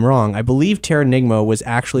me if I'm wrong, I believe Terranigma was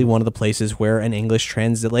actually one of the places where an English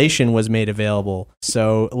translation was made available.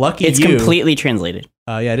 So lucky It's you. completely translated.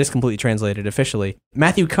 Yeah, it is completely translated officially.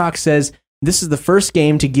 Matthew Cox says, "This is the first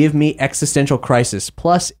game to give me existential crisis,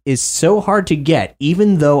 plus is so hard to get.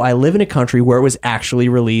 Even though I live in a country where it was actually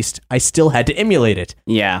released, I still had to emulate it."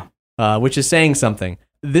 Yeah. Which is saying something.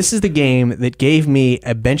 This is the game that gave me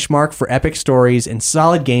a benchmark for epic stories and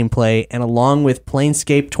solid gameplay, and along with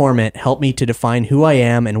Planescape Torment, helped me to define who I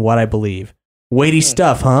am and what I believe. Weighty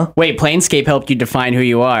stuff, huh? Wait, Planescape helped you define who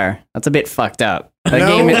you are. That's a bit fucked up.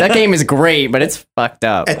 That game is great, but it's fucked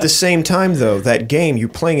up. At the same time, though, that game, you're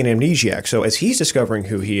playing an amnesiac. So as he's discovering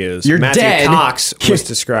who he is, You're Matthew dead. Cox was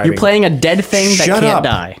describing. You're playing a dead thing that Shut can't up.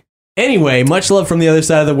 die. Anyway, much love from the other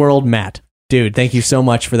side of the world, Matt. Dude, thank you so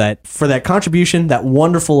much for that contribution, that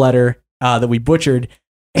wonderful letter that we butchered.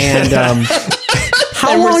 And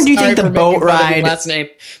how long do you think the boat ride? Last name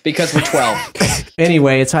because we're 12.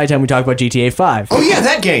 Anyway, it's high time we talk about GTA 5. Oh yeah,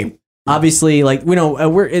 that game. Obviously, like we know,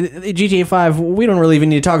 we're GTA 5. We don't really even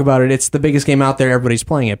need to talk about it. It's the biggest game out there. Everybody's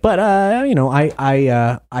playing it. But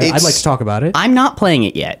I'd like to talk about it. I'm not playing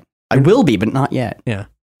it yet. I will be, but not yet. Yeah.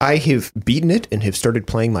 I have beaten it and have started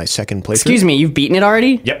playing my second playthrough. Excuse me, you've beaten it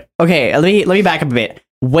already? Yep. Okay, let me back up a bit.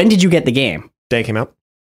 When did you get the game? Day it came out.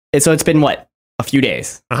 So it's been what? A few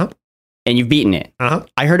days. Uh-huh. And you've beaten it. Uh-huh.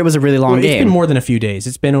 I heard it was a really long It's game. been more than a few days.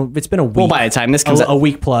 It's been a week. Well, by the time this comes a out,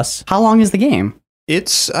 week plus. how long is the game?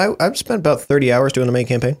 I've spent about 30 hours doing the main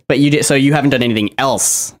campaign. But you haven't done anything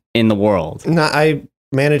else in the world. No, I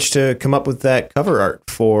managed to come up with that cover art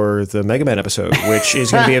for the Mega Man episode, which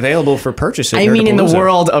is going to be available for purchase. I mean, in the Nerdapalooza.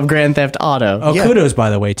 world of Grand Theft Auto. Oh, Yeah. kudos, by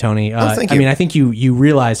the way, Tony. thank I you. mean, I think you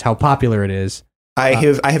realize how popular it is. I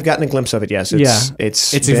have gotten a glimpse of it. Yes,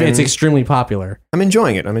 It's extremely popular. I'm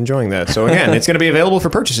enjoying it. I'm enjoying that. So again, it's going to be available for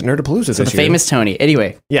purchase at Nerdapalooza So this the year. famous Tony.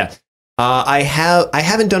 Anyway, Yeah. I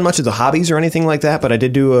haven't done much of the hobbies or anything like that, but I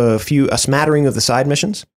did do a smattering of the side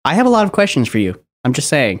missions. I have a lot of questions for you. I'm just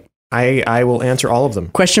saying. I will answer all of them.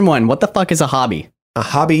 Question 1, what the fuck is a hobby? A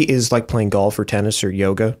hobby is like playing golf or tennis or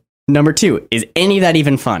yoga. Number 2, is any of that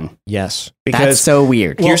even fun? Yes, That's because so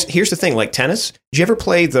weird. here's the thing. Like tennis, did you ever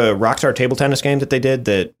play the Rockstar table tennis game that they did?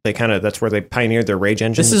 That's where they pioneered their Rage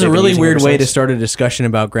engine. This that is a they've been really using weird ever way to since. start a discussion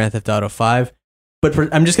about Grand Theft Auto 5.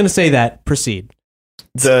 But I'm just going to say that. Proceed.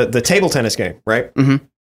 The table tennis game, right? Mhm.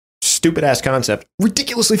 Stupid ass concept,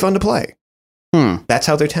 ridiculously fun to play. Hmm. That's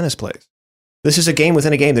how their tennis plays. This is a game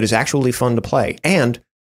within a game that is actually fun to play, and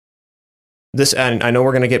I know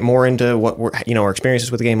we're going to get more into what our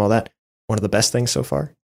experiences with the game, all that. One of the best things so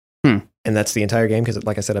far, and that's the entire game because,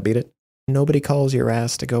 like I said, I beat it. Nobody calls your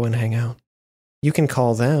ass to go and hang out. You can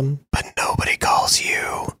call them, but nobody calls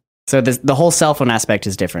you. So the whole cell phone aspect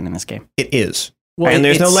is different in this game. It is, Well, and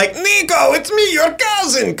there's no it's- like Nico, it's me, your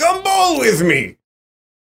cousin. Come bowl with me.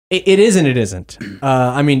 It is and it isn't.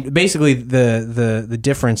 I mean, basically, the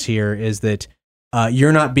difference here is that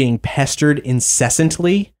you're not being pestered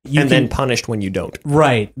incessantly. You Then punished when you don't.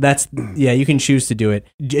 Right. You can choose to do it.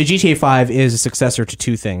 GTA 5 is a successor to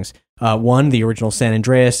two things. One, the original San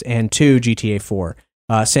Andreas, and two, GTA 4.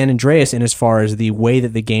 San Andreas, in as far as the way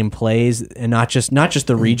that the game plays, and not just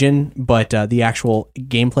the region, but the actual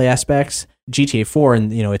gameplay aspects. GTA 4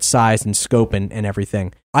 and its size and scope and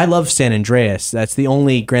everything. I love San Andreas. That's the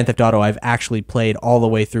only Grand Theft Auto I've actually played all the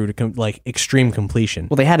way through to extreme completion.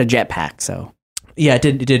 Well, they had a jetpack, so Yeah, it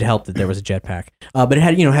did help that there was a jetpack. But it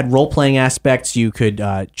had role playing aspects. You could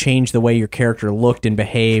change the way your character looked and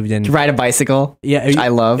behaved, and ride a bicycle. Yeah, which I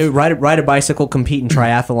love. Ride a bicycle, compete in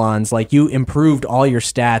triathlons. Like, you improved all your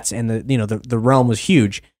stats, and the realm was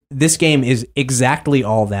huge. This game is exactly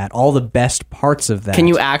all that, all the best parts of that. Can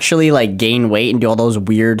you actually gain weight and do all those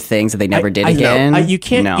weird things that they never did again? You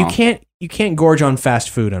can't. No. You can't gorge on fast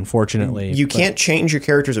food, unfortunately. You can't change your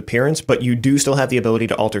character's appearance, but you do still have the ability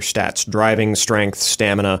to alter stats: driving, strength,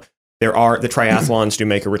 stamina. The triathlons do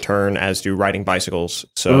make a return, as do riding bicycles.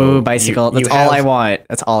 So Ooh, bicycle. That's all I want.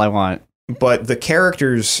 That's all I want. But the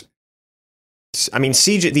characters, I mean,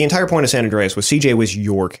 CJ. The entire point of San Andreas was CJ was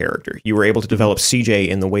your character. You were able to develop CJ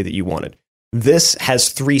in the way that you wanted. This has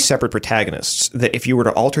 3 separate protagonists that, if you were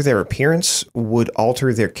to alter their appearance, would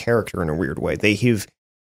alter their character in a weird way. They have,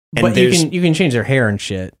 and but you can change their hair and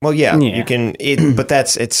shit. Well, yeah. You can, but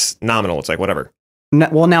it's nominal. It's like whatever.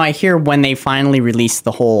 Well, now I hear when they finally release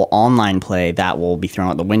the whole online play, that will be thrown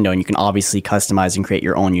out the window, and you can obviously customize and create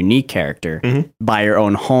your own unique character, buy your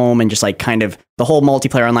own home, and just like kind of the whole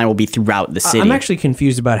multiplayer online will be throughout the city. I'm actually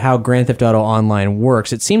confused about how Grand Theft Auto Online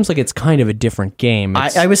works. It seems like it's kind of a different game.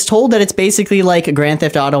 I was told that it's basically like Grand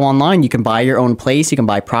Theft Auto Online. You can buy your own place, you can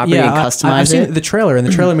buy property and customize I've seen it. the trailer, and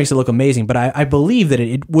the trailer makes it look amazing. But I believe that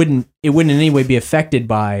it wouldn't in any way be affected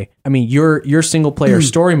by. I mean, your single player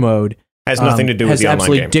story mode. Has nothing to do with the online game. Has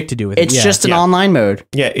absolutely dick to do with it. It's just an online mode.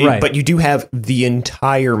 Yeah, Right. but you do have the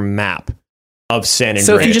entire map of San Andreas.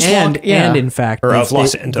 So if you just and in fact, or of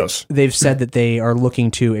Los Santos. They've said that they are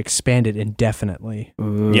looking to expand it indefinitely.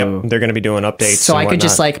 Yep, they're going to be doing updates. So and I could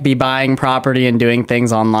just whatnot. like be buying property and doing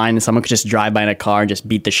things online, and someone could just drive by in a car and just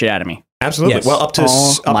beat the shit out of me. Absolutely. Yes. Well, up to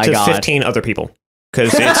my God. 15 other people.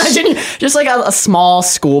 Because it's Just like a small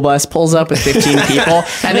school bus pulls up with 15 people,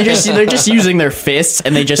 and they're just using their fists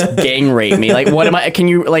and they just gang rape me. Like, what am I? Can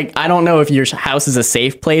you like? I don't know if your house is a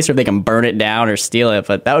safe place or if they can burn it down or steal it,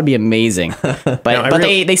 but that would be amazing. But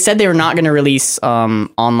they said they were not going to release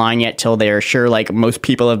online yet till they're sure like most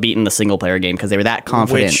people have beaten the single player game because they were that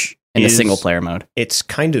confident in the single player mode. It's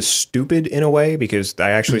kind of stupid in a way, because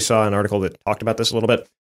I actually saw an article that talked about this a little bit,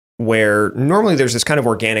 where normally there's this kind of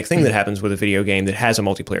organic thing that happens with a video game that has a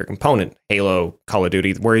multiplayer component, Halo, Call of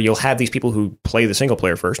Duty, where you'll have these people who play the single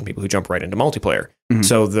player first and people who jump right into multiplayer.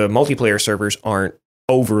 So the multiplayer servers aren't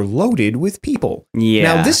overloaded with people. Yeah.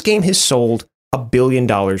 Now, this game has sold $1 billion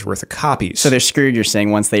worth of copies. So they're screwed, you're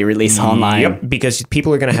saying, once they release online. Yep, because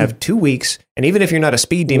people are going to have 2 weeks, and even if you're not a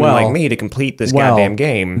speed demon like me, to complete this goddamn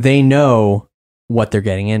game. They know what they're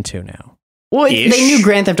getting into now. Well, they knew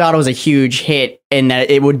Grand Theft Auto was a huge hit and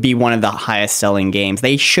that it would be one of the highest selling games.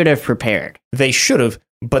 They should have prepared. They should have,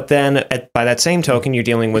 but then by that same token, you're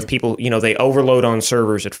dealing with people, they overload on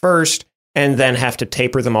servers at first and then have to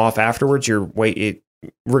taper them off afterwards.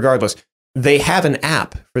 Regardless, they have an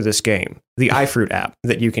app for this game, the iFruit app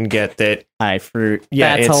that you can get. That iFruit,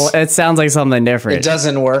 yeah, it sounds like something different. It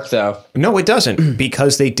doesn't work though. No, it doesn't,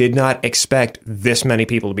 because they did not expect this many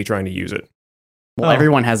people to be trying to use it. Well,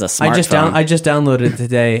 everyone has a smartphone. I just downloaded it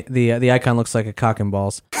today. The icon looks like a cock and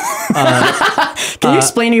balls. Can you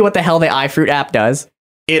explain to me what the hell the iFruit app does?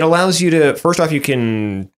 It allows you to, first off,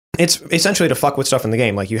 it's essentially to fuck with stuff in the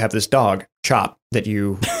game. Like you have this dog, Chop, that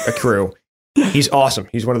you accrue. He's awesome.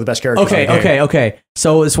 He's one of the best characters. Okay.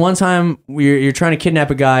 So this one time you're trying to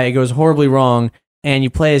kidnap a guy. It goes horribly wrong. And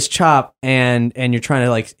you play as Chop, and you're trying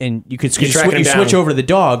to and you switch over to the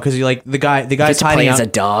dog because you like the guy's hiding as a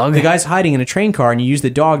dog. The guy's hiding in a train car, and you use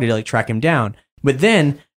the dog to track him down. But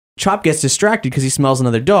then Chop gets distracted because he smells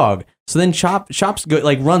another dog. So then Chop's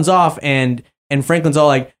runs off, and Franklin's all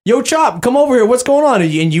like, "Yo, Chop, come over here. What's going on?"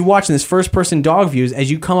 And you watching this first person dog views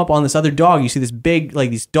as you come up on this other dog. You see this big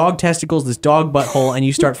these dog testicles, this dog butthole, and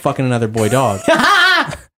you start fucking another boy dog.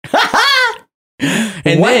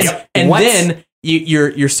 Then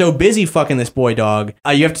you're so busy fucking this boy dog,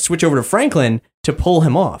 you have to switch over to Franklin to pull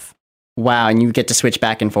him off. Wow, and you get to switch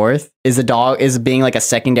back and forth? Is being like a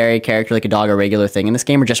secondary character like a dog a regular thing in this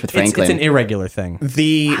game, or just with Franklin? It's an irregular thing.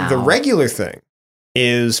 The regular thing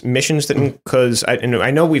is missions that, because I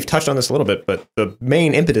know we've touched on this a little bit, but the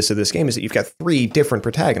main impetus of this game is that you've got 3 different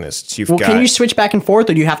protagonists. Can you switch back and forth,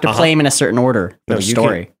 or do you have to play them in a certain order for the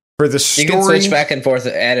story? For the story, you can switch back and forth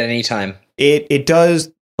at any time. It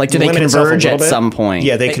does. Like, do they converge at some point?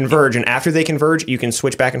 Yeah, they converge, and after they converge, you can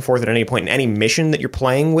switch back and forth at any point. In any mission that you're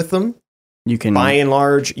playing with them, you can, by and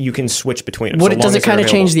large, you can switch between them. Does it kind of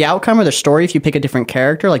change the outcome or the story if you pick a different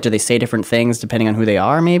character? Like, do they say different things depending on who they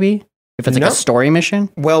are, maybe? If it's like a story mission?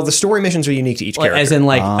 Well, the story missions are unique to each character. As in,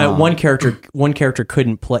 one character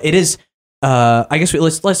couldn't play. It is, I guess,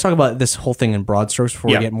 let's talk about this whole thing in broad strokes before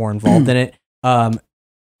we get more involved in it.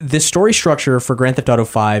 The story structure for Grand Theft Auto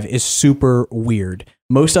 5 is super weird.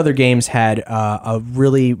 Most other games had a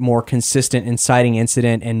really more consistent inciting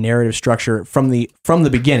incident and narrative structure from the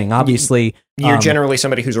beginning. Obviously, you're generally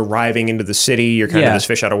somebody who's arriving into the city. You're kind of this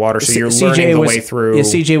fish out of water, so you're learning the way through. Yeah,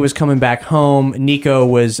 CJ was coming back home. Nico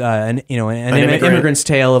was an immigrant's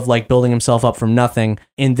tale of building himself up from nothing.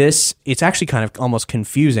 In this, it's actually kind of almost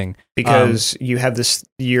confusing because you have this.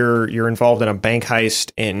 You're involved in a bank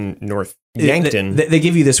heist in North Yankton. They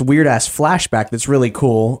give you this weird ass flashback that's really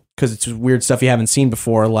cool because it's weird stuff you haven't seen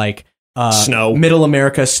before, like snow, Middle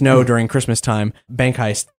America snow during Christmas time, bank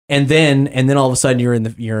heist, and then all of a sudden you're in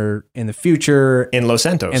the future in Los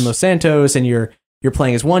Santos, and you're you're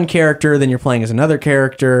playing as one character, then you're playing as another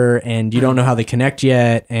character, and you don't know how they connect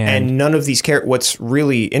yet. And none of these what's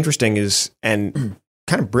really interesting is, and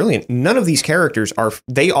kind of brilliant, none of these characters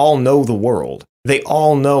they all know the world. They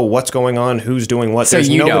all know what's going on, who's doing what. So There's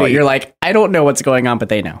nobody, you're like, I don't know what's going on, but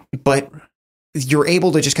they know. But you're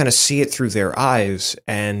able to just kind of see it through their eyes,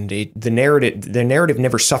 and the narrative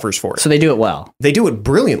never suffers for it. So they do it well. They do it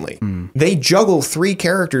brilliantly. They juggle 3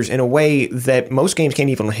 characters in a way that most games can't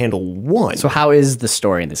even handle one. So how is the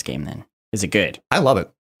story in this game then? Is it good? I love it.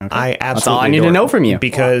 Okay. I absolutely That's all I need to know from you.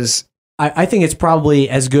 Because I think it's probably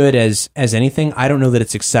as good as anything. I don't know that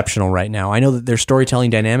it's exceptional right now. I know that their storytelling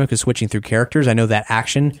dynamic is switching through characters. I know that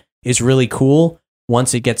action is really cool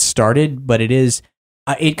once it gets started, but it is...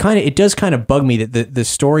 it does kind of bug me that the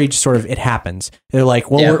story just sort of, it happens. They're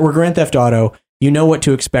like, well, we're Grand Theft Auto. You know what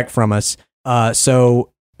to expect from us.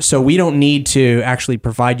 So we don't need to actually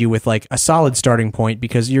provide you with like a solid starting point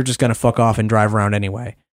because you're just going to fuck off and drive around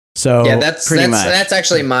anyway. So yeah, that's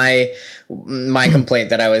actually my complaint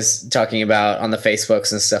that I was talking about on the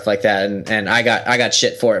Facebooks and stuff like that, and I got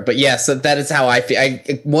shit for it. But yeah, so that is how I feel. I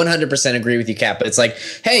 100% agree with you, Cap. But it's like,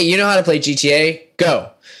 hey, you know how to play GTA?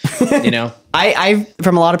 Go. You know, I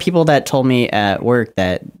from a lot of people that told me at work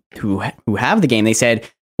that who have the game, they said,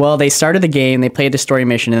 well, they started the game, they played the story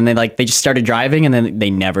mission, and they just started driving, and then they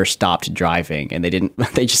never stopped driving, and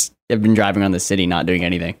they just have been driving around the city, not doing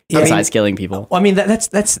anything besides killing people. I mean, that's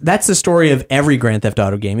the story of every Grand Theft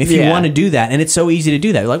Auto game. If you want to do that, and it's so easy to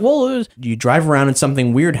do that, like, well, you drive around and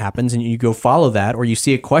something weird happens, and you go follow that, or you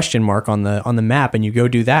see a question mark on the map, and you go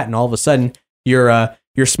do that, and all of a sudden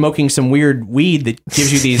you're smoking some weird weed that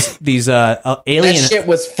gives you these alien that shit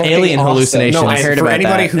was alien awesome. hallucinations. No, I heard for about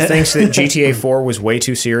anybody that. who thinks that GTA 4 was way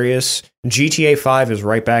too serious, GTA 5 is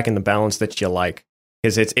right back in the balance that you like.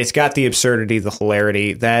 Because it's got the absurdity, the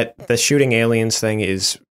hilarity. That the shooting aliens thing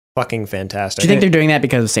is fucking fantastic. Do you think they're doing that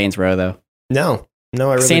because of Saints Row, though? No, I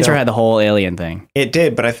really Saints don't. Row had the whole alien thing. It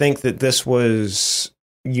did, but I think that this was...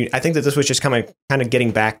 I think that this was just kind of getting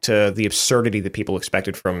back to the absurdity that people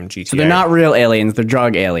expected from GTA. So they're not real aliens, they're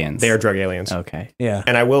drug aliens. They are drug aliens. Okay. Yeah.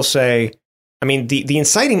 And I will say, I mean, the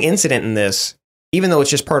inciting incident in this, even though it's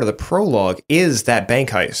just part of the prologue, is that bank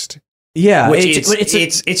heist. Yeah, Which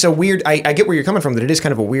it's a weird... I get where you're coming from, that it is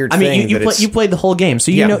kind of a weird thing. I mean, you played the whole game,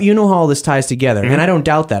 so you know how all this ties together, and I don't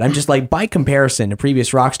doubt that. I'm just like, by comparison to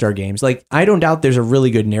previous Rockstar games, like, I don't doubt there's a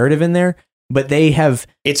really good narrative in there, but they have...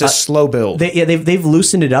 It's a slow build. They've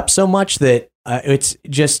loosened it up so much that it's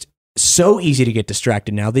just so easy to get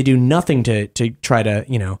distracted now. They do nothing to try to,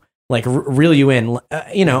 reel you in.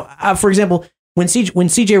 For example, when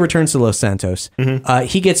CJ returns to Los Santos,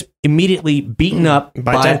 he gets immediately beaten up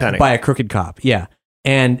by a crooked cop. Yeah.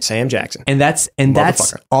 And Sam Jackson. And that's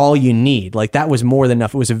all you need. Like, that was more than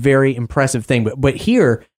enough. It was a very impressive thing. But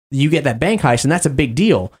here, you get that bank heist, and that's a big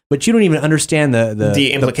deal. But you don't even understand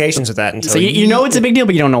the implications of that until so you know it's a big deal,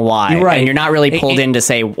 but you don't know why. You're right. And you're not really pulled in to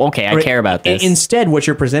say, okay, I care about this. Instead, what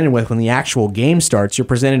you're presented with when the actual game starts, you're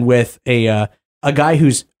presented with a guy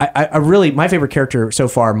who's I really, my favorite character so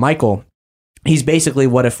far, Michael. He's basically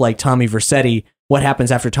what if, like, Tommy Vercetti. What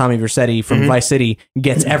happens after Tommy Vercetti from Vice City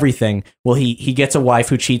gets everything? Well, he gets a wife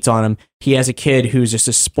who cheats on him. He has a kid who's just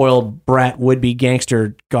a spoiled brat, would-be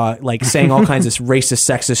gangster, like saying all kinds of racist,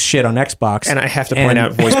 sexist shit on Xbox. And I have to point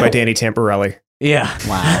out, voiced by Danny Tamborelli. Yeah.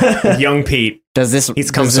 Wow. Young Pete. Does this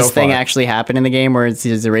thing actually happen in the game where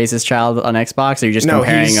he's a racist child on Xbox, or are you just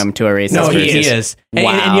comparing him to a racist person? No, he is.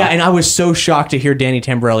 Wow. And I was so shocked to hear Danny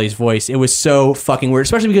Tamborelli's voice. It was so fucking weird,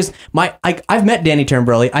 especially because I've met Danny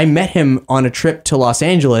Tamborelli. I met him on a trip to Los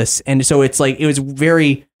Angeles, and so it's like, it was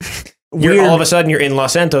very... You're all of a sudden you're in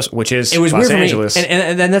Los Santos, which is Los Angeles.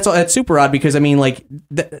 And then that's super odd because, I mean, like,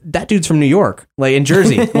 that dude's from New York, like, in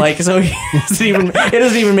Jersey, like, so it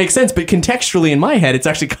doesn't even make sense. But contextually in my head, it's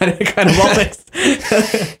actually kind of all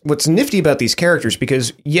this. What's nifty about these characters,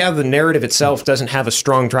 because the narrative itself doesn't have a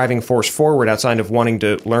strong driving force forward outside of wanting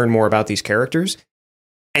to learn more about these characters,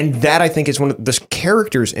 and that, I think, is one of the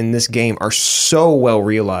characters in this game are so well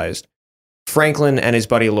realized. Franklin and his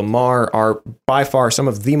buddy Lamar are by far some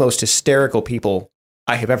of the most hysterical people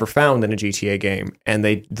I have ever found in a GTA game, and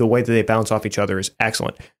the way that they bounce off each other is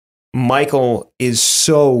excellent. Michael is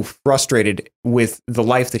so frustrated with the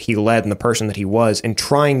life that he led and the person that he was, and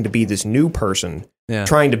trying to be this new person,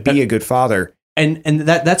 trying to be a good father. And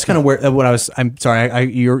that's kind of where what I was. I'm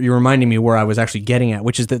sorry, you're reminding me where I was actually getting at,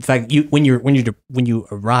 which is the fact when you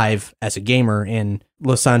arrive as a gamer in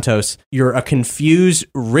Los Santos, you're a confused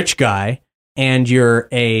rich guy. And you're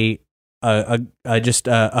a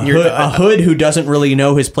a hood who doesn't really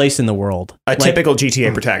know his place in the world. A typical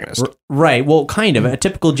GTA protagonist. Right. Well, kind of a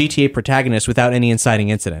typical GTA protagonist without any inciting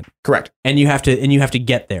incident. Correct. And you have to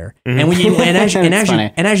get there. Mhm. And when you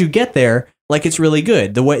as you get there, like it's really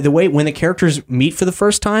good. The way when the characters meet for the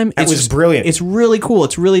first time, It was brilliant. It's really cool.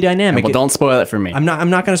 It's really dynamic. Well, don't spoil it for me. I'm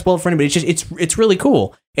not going to spoil it for anybody. It's really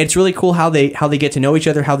cool. It's really cool how they get to know each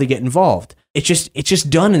other, how they get involved. It's just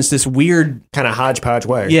done in this weird kind of hodgepodge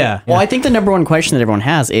way. Yeah. Well, I think the number one question that everyone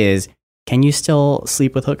has is, can you still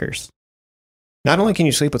sleep with hookers? Not only can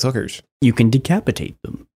you sleep with hookers, you can decapitate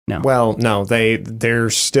them. No. Well, no,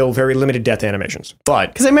 there's still very limited death animations. But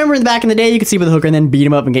because I remember back in the day, you could sleep with a hooker and then beat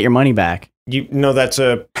him up and get your money back. You know that is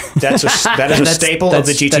a staple of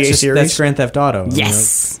the GTA series. That's Grand Theft Auto.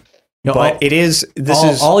 Yes. But it is. This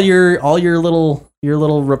is all your little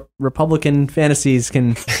Republican fantasies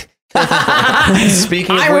can.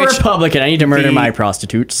 Speaking of I'm which, a Republican. I need to murder my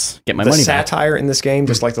prostitutes. Get my the money back. satire in this game,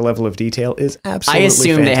 just like the level of detail, is absolutely. I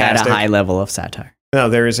assume fantastic. they had a high level of satire. No,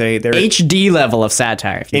 there is HD level of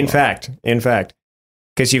satire. If you in will. fact,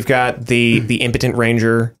 because you've got the impotent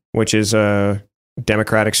ranger, which is a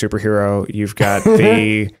Democratic superhero. You've got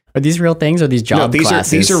the. Are these real things or these job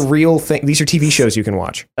classes? These are real things. These are TV shows you can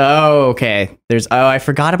watch. Oh, okay. I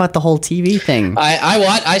forgot about the whole TV thing.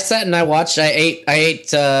 I sat and I watched. I ate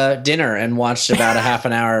dinner and watched about a half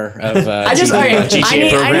an hour of.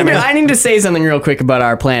 I need to say something real quick about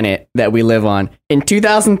our planet that we live on. In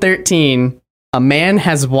 2013, a man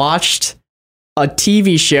has watched a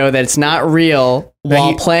TV show that's not real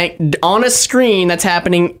while playing on a screen that's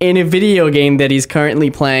happening in a video game that he's currently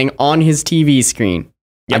playing on his TV screen.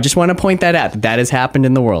 Yep. I just want to point that out. That has happened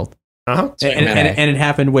in the world. Uh-huh. And it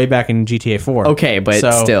happened way back in GTA 4. Okay, but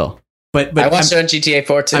still. But I watched it on GTA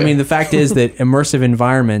 4 too. I mean, the fact is that immersive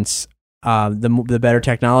environments, the better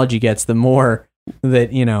technology gets, the more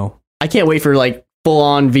that, I can't wait for full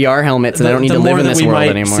on VR helmets and I don't need to live in this world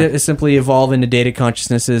anymore. Simply evolve into data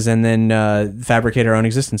consciousnesses and then fabricate our own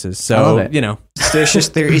existences. So,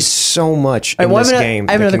 there is so much in this game.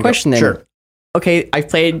 I have another question then. Sure. Okay, I've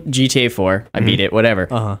played GTA 4. I beat it, whatever.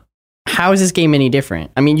 Uh-huh. How is this game any different?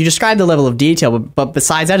 I mean, you described the level of detail, but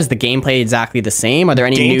besides that, is the gameplay exactly the same? Are there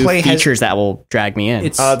any new features that will drag me in?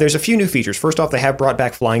 There's a few new features. First off, they have brought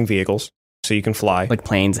back flying vehicles, so you can fly. Like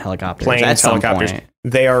planes, helicopters. Helicopters.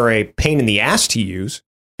 They are a pain in the ass to use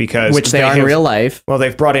because... Which they are in real life. Well,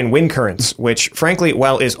 they've brought in wind currents, which, frankly,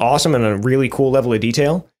 while is awesome and a really cool level of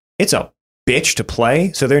detail, it's a bitch to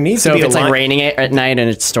play. So there needs to be if it's raining at night and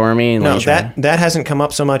it's stormy. And no, that hasn't come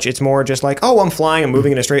up so much. It's more just like, oh, I'm flying, I'm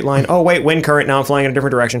moving in a straight line. Oh, wait, wind current. Now I'm flying in a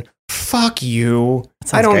different direction. Fuck you.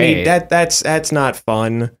 I don't need that. That's not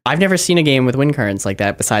fun. I've never seen a game with wind currents like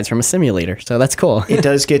that besides from a simulator. So that's cool. It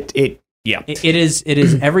does get it. Yeah, it is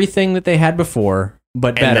everything that they had before,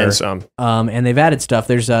 but better. And then some. And they've added stuff.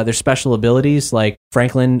 There's special abilities like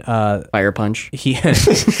Franklin. Fire punch.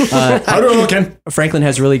 Franklin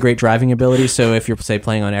has really great driving abilities. So if you're say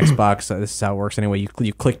playing on Xbox, this is how it works anyway.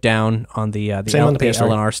 You click down on the L and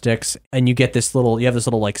R sticks, and you get this little. You have this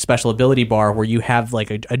little special ability bar where you have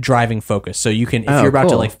a driving focus. So you can, if you're about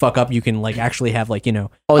to fuck up, you can actually have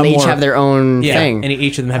Oh, and they each have their own thing, and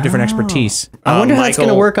each of them have different expertise. I wonder how it's going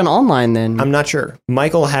to work on online then. I'm not sure.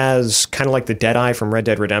 Michael has kind of like the Deadeye from Red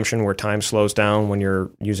Dead Redemption, where time slows down when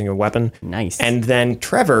you're using a weapon. Nice. And then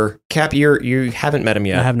Trevor, Cap, you haven't met him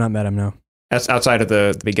yet. I have not met him, no. That's outside of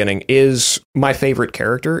the beginning, is my favorite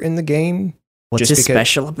character in the game. What's his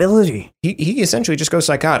special ability? He essentially just goes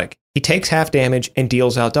psychotic. He takes half damage and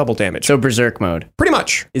deals out double damage. So berserk mode. Pretty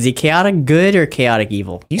much. Is he chaotic good or chaotic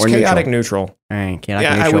evil? He's chaotic neutral. All right, chaotic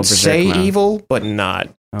neutral. I would say mode. evil, but not.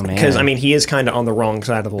 Oh, man. Because, he is kind of on the wrong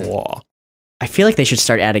side of the law. I feel like they should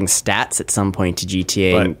start adding stats at some point to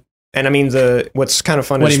GTA. What's kind of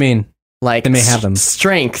fun is... What do you mean? Like, they may have them.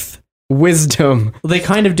 Strength, wisdom. Well, they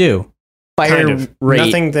kind of do. Fire rate.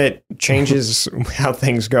 Nothing that changes how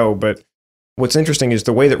things go, but what's interesting is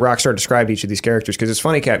the way that Rockstar described each of these characters, because it's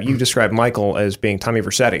funny, Cap, you described Michael as being Tommy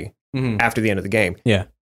Vercetti after the end of the game. Yeah.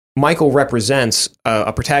 Michael represents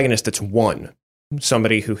a protagonist that's won,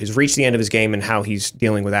 somebody who has reached the end of his game and how he's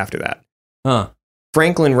dealing with after that. Huh.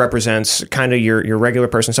 Franklin represents kind of your regular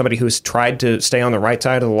person, somebody who's tried to stay on the right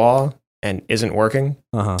side of the law and isn't working.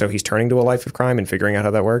 Uh-huh. So he's turning to a life of crime and figuring out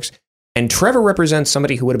how that works. And Trevor represents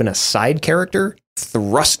somebody who would have been a side character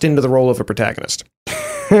thrust into the role of a protagonist.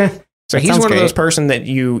 So he's one of those person that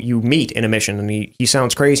you meet in a mission and he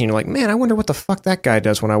sounds crazy and you're like, man, I wonder what the fuck that guy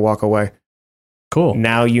does when I walk away. Cool.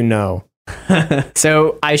 Now you know.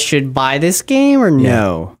 So I should buy this game or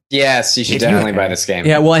no? Yes, you should definitely buy this game.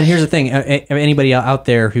 Yeah, well, and here's the thing: anybody out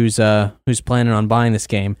there who's planning on buying this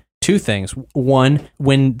game, two things. One,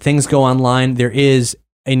 when things go online, there is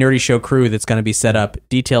a Nerdy Show crew that's going to be set up.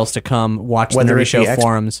 Details to come. Watch the Nerdy Show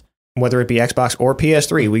forums. Whether it be Xbox or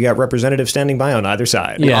PS3, we got representatives standing by on either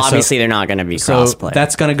side. Yeah, obviously they're not going to be crossplay.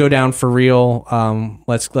 That's going to go down for real.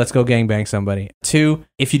 Let's go gangbang somebody. Two,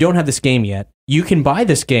 if you don't have this game yet, you can buy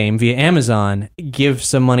this game via Amazon. Give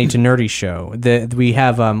some money to Nerdy Show.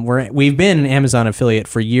 We've been an Amazon affiliate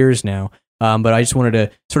for years now. But I just wanted to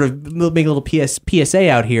sort of make a little PSA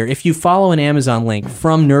out here. If you follow an Amazon link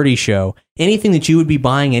from Nerdy Show, anything that you would be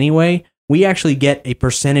buying anyway, we actually get a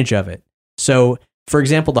percentage of it. So, for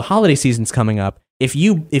example, the holiday season's coming up. If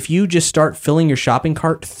you just start filling your shopping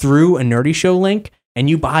cart through a Nerdy Show link and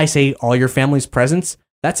you buy, say, all your family's presents,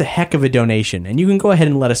 that's a heck of a donation. And you can go ahead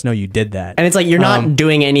and let us know you did that. And it's like you're not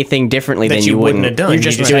doing anything differently that than you wouldn't have done. You're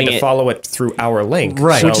just doing had to follow it through our link.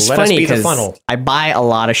 Right. So which is let funny us be the because funnel. I buy a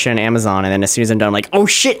lot of shit on Amazon, and then as soon as I'm done, I'm like, oh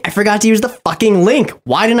shit, I forgot to use the fucking link.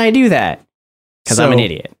 Why didn't I do that? Because I'm an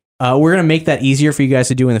idiot. We're going to make that easier for you guys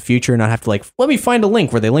to do in the future and not have to let me find a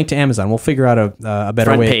link where they link to Amazon. We'll figure out a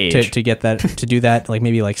better way to get that, to do that. Like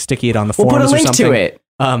maybe sticky it on the forums or something. We'll put a link to it.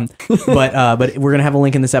 But we're gonna have a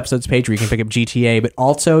link in this episode's page where you can pick up GTA. But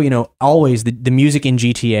also, always the music in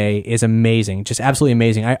GTA is amazing, just absolutely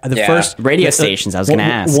amazing. First radio stations. I was gonna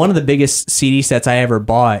ask. One of the biggest CD sets I ever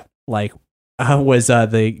bought, was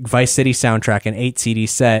the Vice City soundtrack, an 8 CD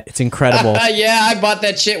set. It's incredible. Yeah, I bought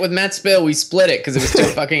that shit with Matt Spill. We split it because it was too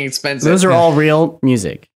fucking expensive. Those are all real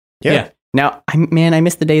music. Yeah. Now, I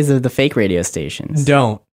miss the days of the fake radio stations.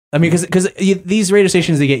 Don't. I mean, because these radio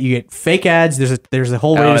stations, you get fake ads. There's a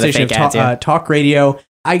whole radio station of talk radio.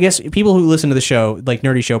 I guess people who listen to the show, like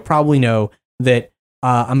Nerdy Show, probably know that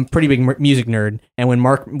I'm a pretty big music nerd. And when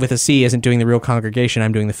Mark with a C isn't doing the real congregation,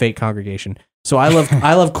 I'm doing the fake congregation. So I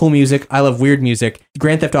love cool music. I love weird music.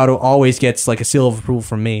 Grand Theft Auto always gets a seal of approval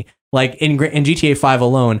from me. Like in GTA 5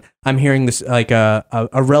 alone, I'm hearing this a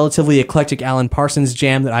relatively eclectic Alan Parsons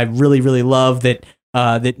jam that I really, really love that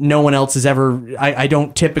no one else has ever. I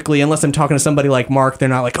don't typically, unless I'm talking to somebody like Mark, they're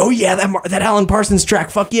not like, oh yeah, that Alan Parsons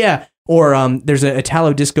track, fuck yeah. Or there's a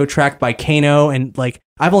Italo disco track by Kano, and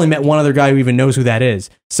I've only met one other guy who even knows who that is.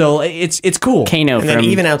 So it's cool. Kano, and then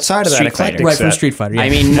even outside of that eclectic right set. from Street Fighter. Yeah. I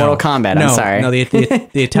mean Mortal Kombat. I'm sorry. No, the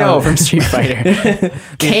Italo from Street Fighter.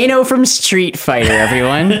 Kano from Street Fighter.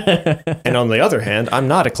 Everyone. And on the other hand, I'm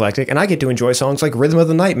not eclectic, and I get to enjoy songs like Rhythm of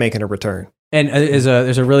the Night making a return. And there's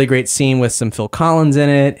a really great scene with some Phil Collins in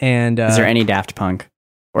it. And is there any Daft Punk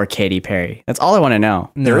or Katy Perry? That's all I want to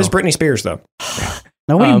know. There is Britney Spears though.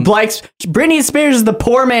 Nobody likes Britney Spears is the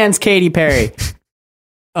poor man's Katy Perry.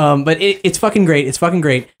 But it's fucking great. It's fucking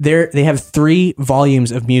great. They have 3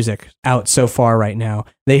 volumes of music out so far right now.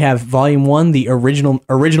 They have volume 1, the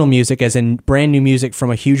original music, as in brand new music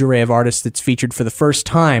from a huge array of artists that's featured for the first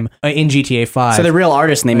time in GTA 5. So they're real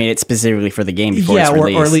artists, and they made it specifically for the game before it's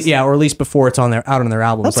released. Or at least before it's out on their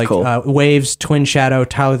albums. That's cool. Waves, Twin Shadow,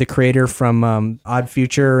 Tyler the Creator from Odd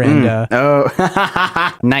Future, and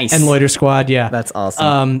nice, and Loiter Squad. Yeah, that's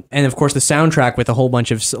awesome. And of course the soundtrack with a whole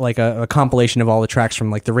bunch of a compilation of all the tracks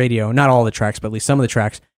from the radio, not all the tracks, but at least some of the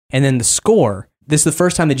tracks, and then the score. This is the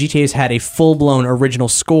first time that GTA has had a full-blown original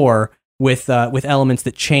score with elements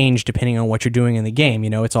that change depending on what you're doing in the game.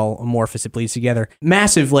 It's all amorphous. It bleeds together.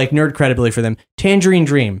 Massive nerd credibility for them. Tangerine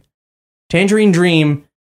Dream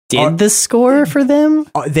did the score for them.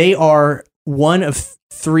 They are one of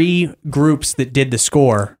 3 groups that did the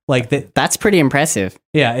score. That's pretty impressive.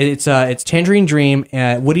 Yeah, it's Tangerine Dream,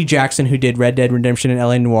 Woody Jackson, who did Red Dead Redemption and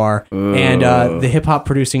LA Noire, and the hip hop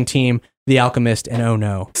producing team, The Alchemist, and Oh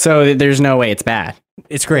No. So there's no way it's bad.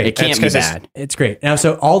 It's great. It can't be bad. It's great. Now,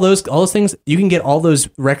 so all those things, you can get all those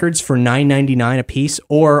records for $9.99 a piece,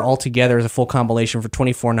 or all together as a full compilation for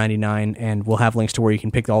 $24.99, and we'll have links to where you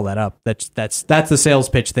can pick all that up. That's the sales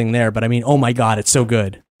pitch thing there. But I mean, oh my god, it's so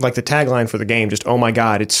good. Like the tagline for the game, just oh my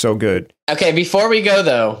god, it's so good. Okay, before we go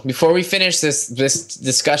though, before we finish this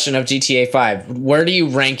discussion of GTA 5, where do you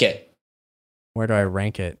rank it? Where do I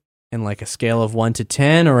rank it? In a scale of 1 to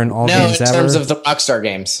 10, or in all games ever? No, in terms of the Rockstar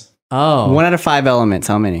games. Oh, 1 out of 5 elements.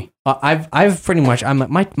 How many? I've pretty much.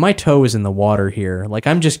 My toe is in the water here.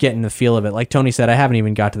 I'm just getting the feel of it. Like Tony said, I haven't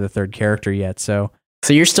even got to the 3rd character yet. So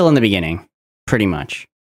you're still in the beginning, pretty much.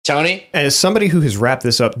 Tony? As somebody who has wrapped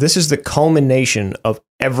this up, this is the culmination of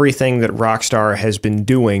everything that Rockstar has been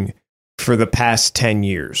doing for the past 10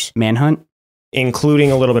 years. Manhunt?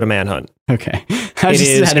 Including a little bit of Manhunt. Okay. It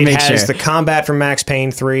has the combat from Max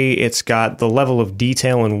Payne 3. It's got the level of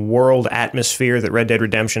detail and world atmosphere that Red Dead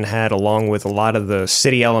Redemption had, along with a lot of the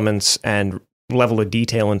city elements and level of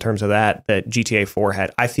detail in terms of that GTA 4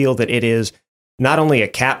 had. I feel that it is not only a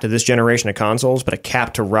cap to this generation of consoles, but a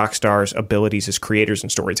cap to Rockstar's abilities as creators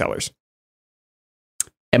and storytellers.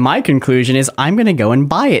 And my conclusion is I'm going to go and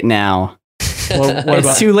buy it now. What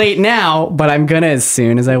It's too late now, but I'm going to as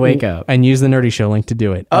soon as I wake up. And use the Nerdy Show link to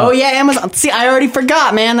do it. Oh, yeah, Amazon. See, I already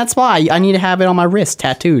forgot, man. That's why. I need to have it on my wrist,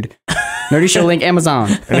 tattooed. Nerdy Show link, Amazon.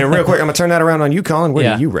 And then real quick, I'm going to turn that around on you, Colin.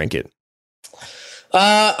 Where do you rank it?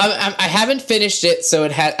 I haven't finished it, so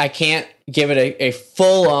I can't give it a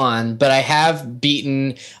full on, but I have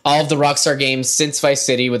beaten all of the Rockstar games since Vice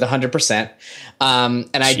City with 100%. And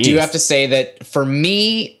I do have to say that for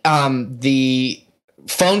me, the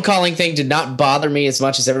phone calling thing did not bother me as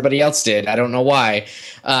much as everybody else did. I don't know why,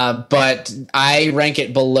 but I rank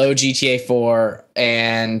it below GTA 4,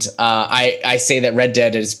 and I say that Red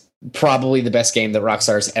Dead is probably the best game that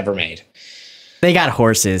Rockstar's ever made. They got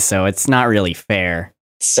horses, so it's not really fair.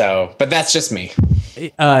 So, but that's just me.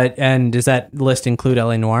 And does that list include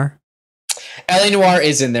LA Noire? LA Noire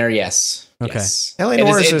is in there, yes. Okay. Yes. LA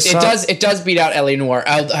Noire it does beat out LA Noire.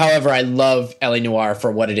 However, I love LA Noire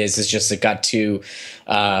for what it is. It's just it got too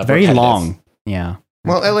very repetitive. long. Yeah.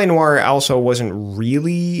 Well, LA Noire also wasn't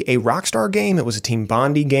really a Rockstar game. It was a Team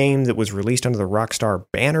Bondi game that was released under the Rockstar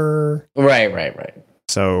banner. Right.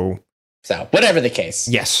 So whatever the case.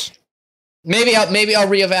 Yes. Maybe I'll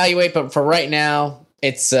reevaluate, but for right now,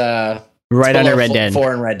 it's right under Red Dead.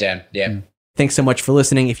 4 and Red Dead. Yeah. Thanks so much for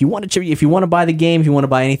listening. If you want to buy the game, if you want to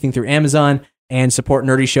buy anything through Amazon and support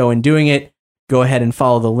Nerdy Show in doing it, go ahead and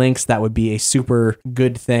follow the links. That would be a super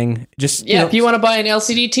good thing. Just if you want to buy an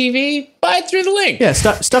LCD TV, buy it through the link. Yeah,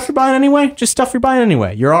 stuff you're buying anyway. Just stuff you're buying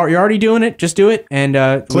anyway. You're already doing it. Just do it and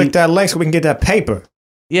click that link so we can get that paper.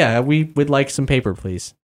 Yeah, we would like some paper,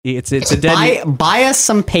 please. It's a dead buy us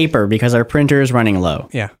some paper because our printer is running low.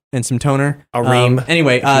 Yeah, and some toner. A ream.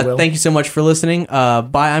 Anyway, thank you so much for listening. Bye,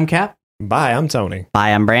 I'm Cap. Bye, I'm Tony. Bye,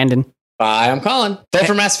 I'm Brandon. Bye, I'm Colin. Vote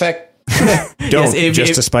for Mass Effect. Don't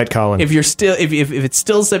to spite Colin. If you're still if it's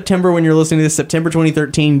still September when you're listening to this, September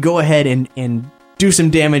 2013, go ahead and do some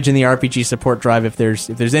damage in the RPG support drive. If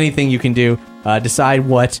there's anything you can do, decide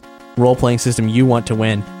what role-playing system you want to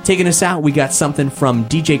win. Taking us out, we got something from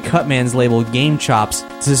DJ Cutman's label Game Chops.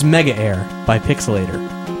 This is Mega Air by Pixelator.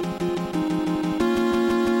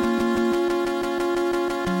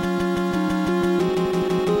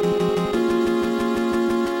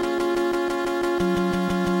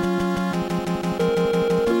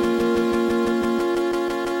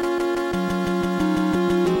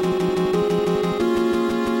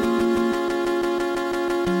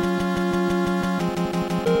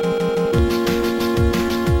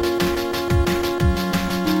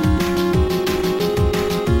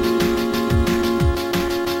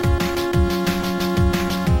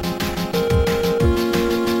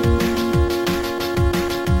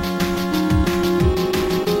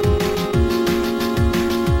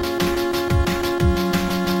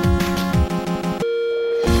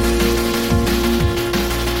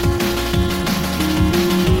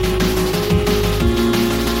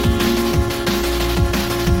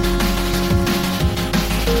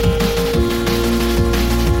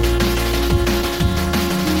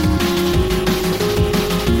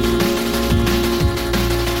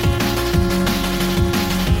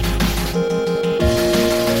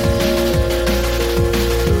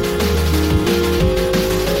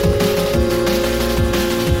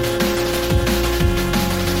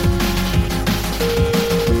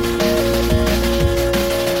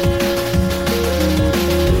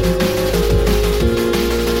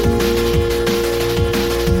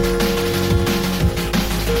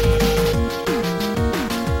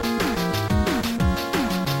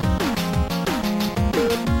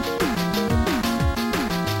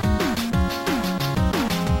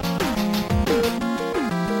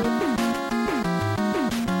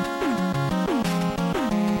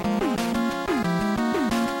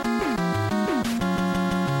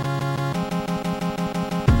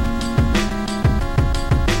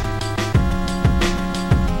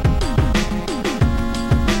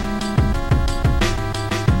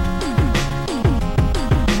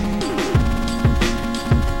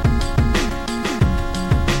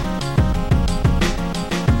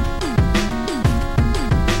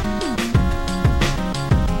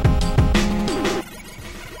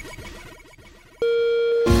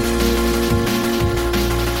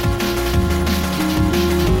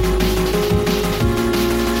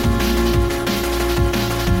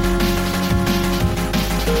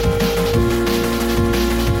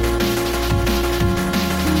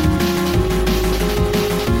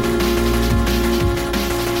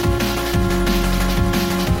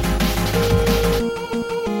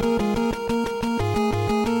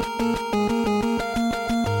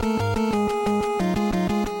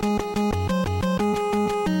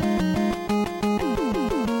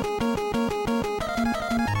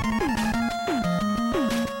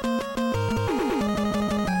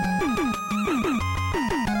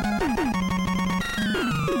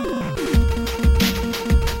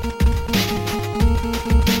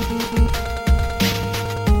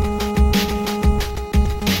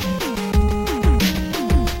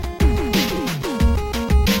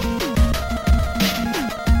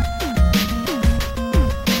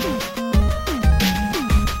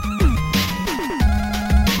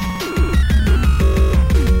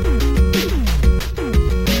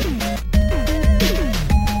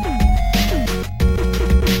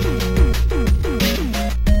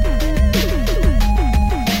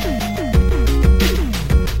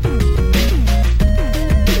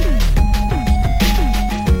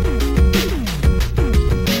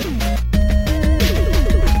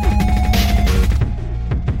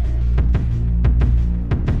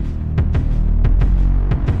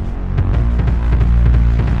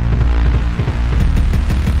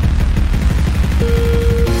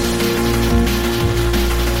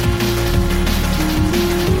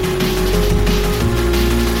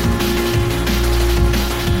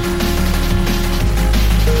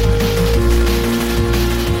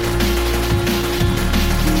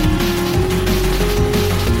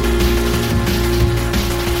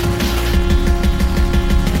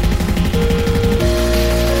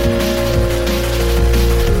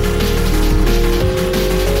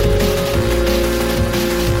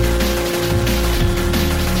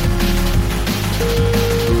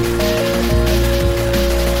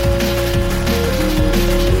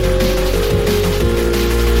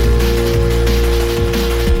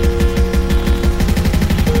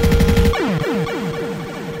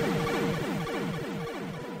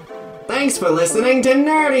 Thanks for listening to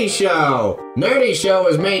Nerdy Show. Nerdy Show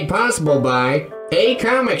is made possible by A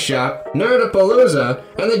Comic Shop, Nerdapalooza,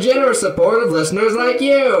 and the generous support of listeners like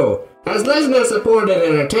you. As listener-supported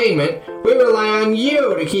entertainment, we rely on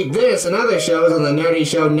you to keep this and other shows on the Nerdy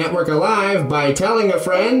Show Network alive by telling a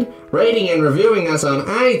friend, rating and reviewing us on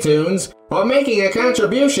iTunes, or making a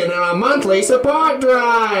contribution in our monthly support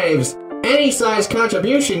drives. Any size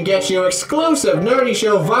contribution gets you exclusive Nerdy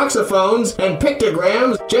Show voxophones and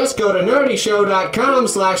pictograms. Just go to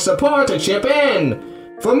nerdyshow.com/support to chip in.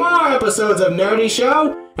 For more episodes of Nerdy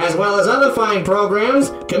Show, as well as other fine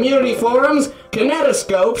programs, community forums,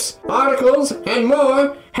 kinetoscopes, articles, and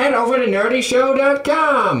more, head over to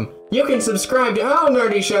nerdyshow.com. You can subscribe to all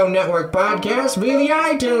Nerdy Show Network podcasts via the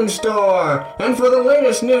iTunes Store. And for the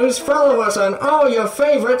latest news, follow us on all your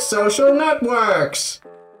favorite social networks.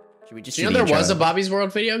 You know there was a Bobby's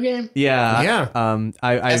World video game? Yeah. Yeah.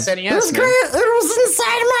 SNES, It was great. It was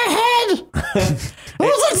inside my head. It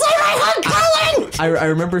was inside my head, Colin. I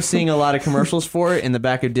remember seeing a lot of commercials for it in the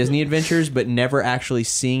back of Disney Adventures, but never actually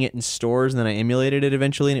seeing it in stores. And then I emulated it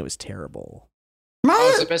eventually, and it was terrible.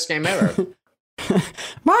 It's the best game ever.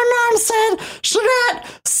 My mom said she got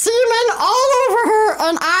semen all over her,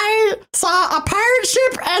 and I saw a pirate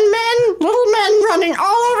ship and little men running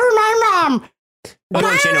all over my mom. But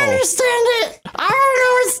I don't understand it. I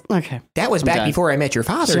don't know. Okay. That was back before I met your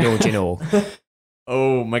father, don't you know?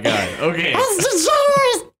 Oh my god. Okay. That's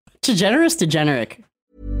Degenerous, degeneric.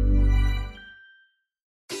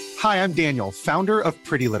 Hi, I'm Daniel, founder of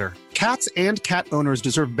Pretty Litter. Cats and cat owners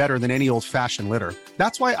deserve better than any old-fashioned litter.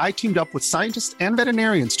 That's why I teamed up with scientists and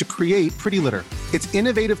veterinarians to create Pretty Litter. Its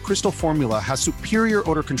innovative crystal formula has superior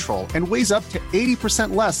odor control and weighs up to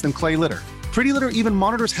 80% less than clay litter. Pretty Litter even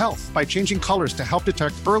monitors health by changing colors to help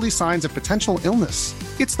detect early signs of potential illness.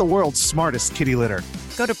 It's the world's smartest kitty litter.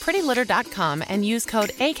 Go to prettylitter.com and use code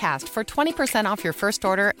ACAST for 20% off your first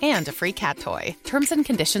order and a free cat toy. Terms and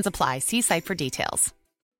conditions apply. See site for details.